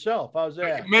by yourself. How's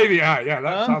that? Maybe, yeah,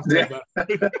 that sounds good.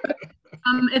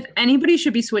 If anybody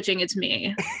should be switching, it's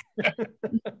me.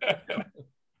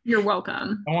 You're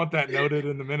welcome. I want that noted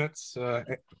in the minutes.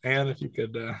 Anne, if you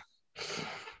could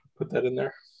put that in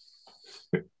there.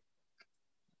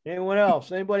 Anyone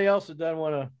else? Anybody else that doesn't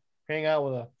want to hang out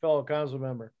with a fellow council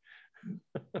member?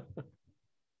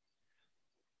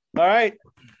 All right.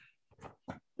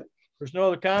 There's no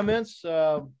other comments.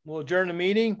 We'll adjourn the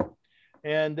meeting.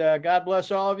 And God bless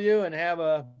all of you and have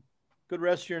a good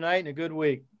rest of your night and a good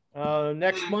week.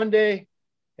 Next Monday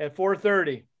at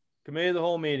 4:30, committee of the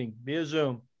whole meeting via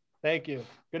Zoom. Thank you.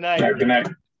 Good night. Good night.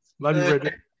 Love you,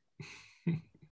 Bridget.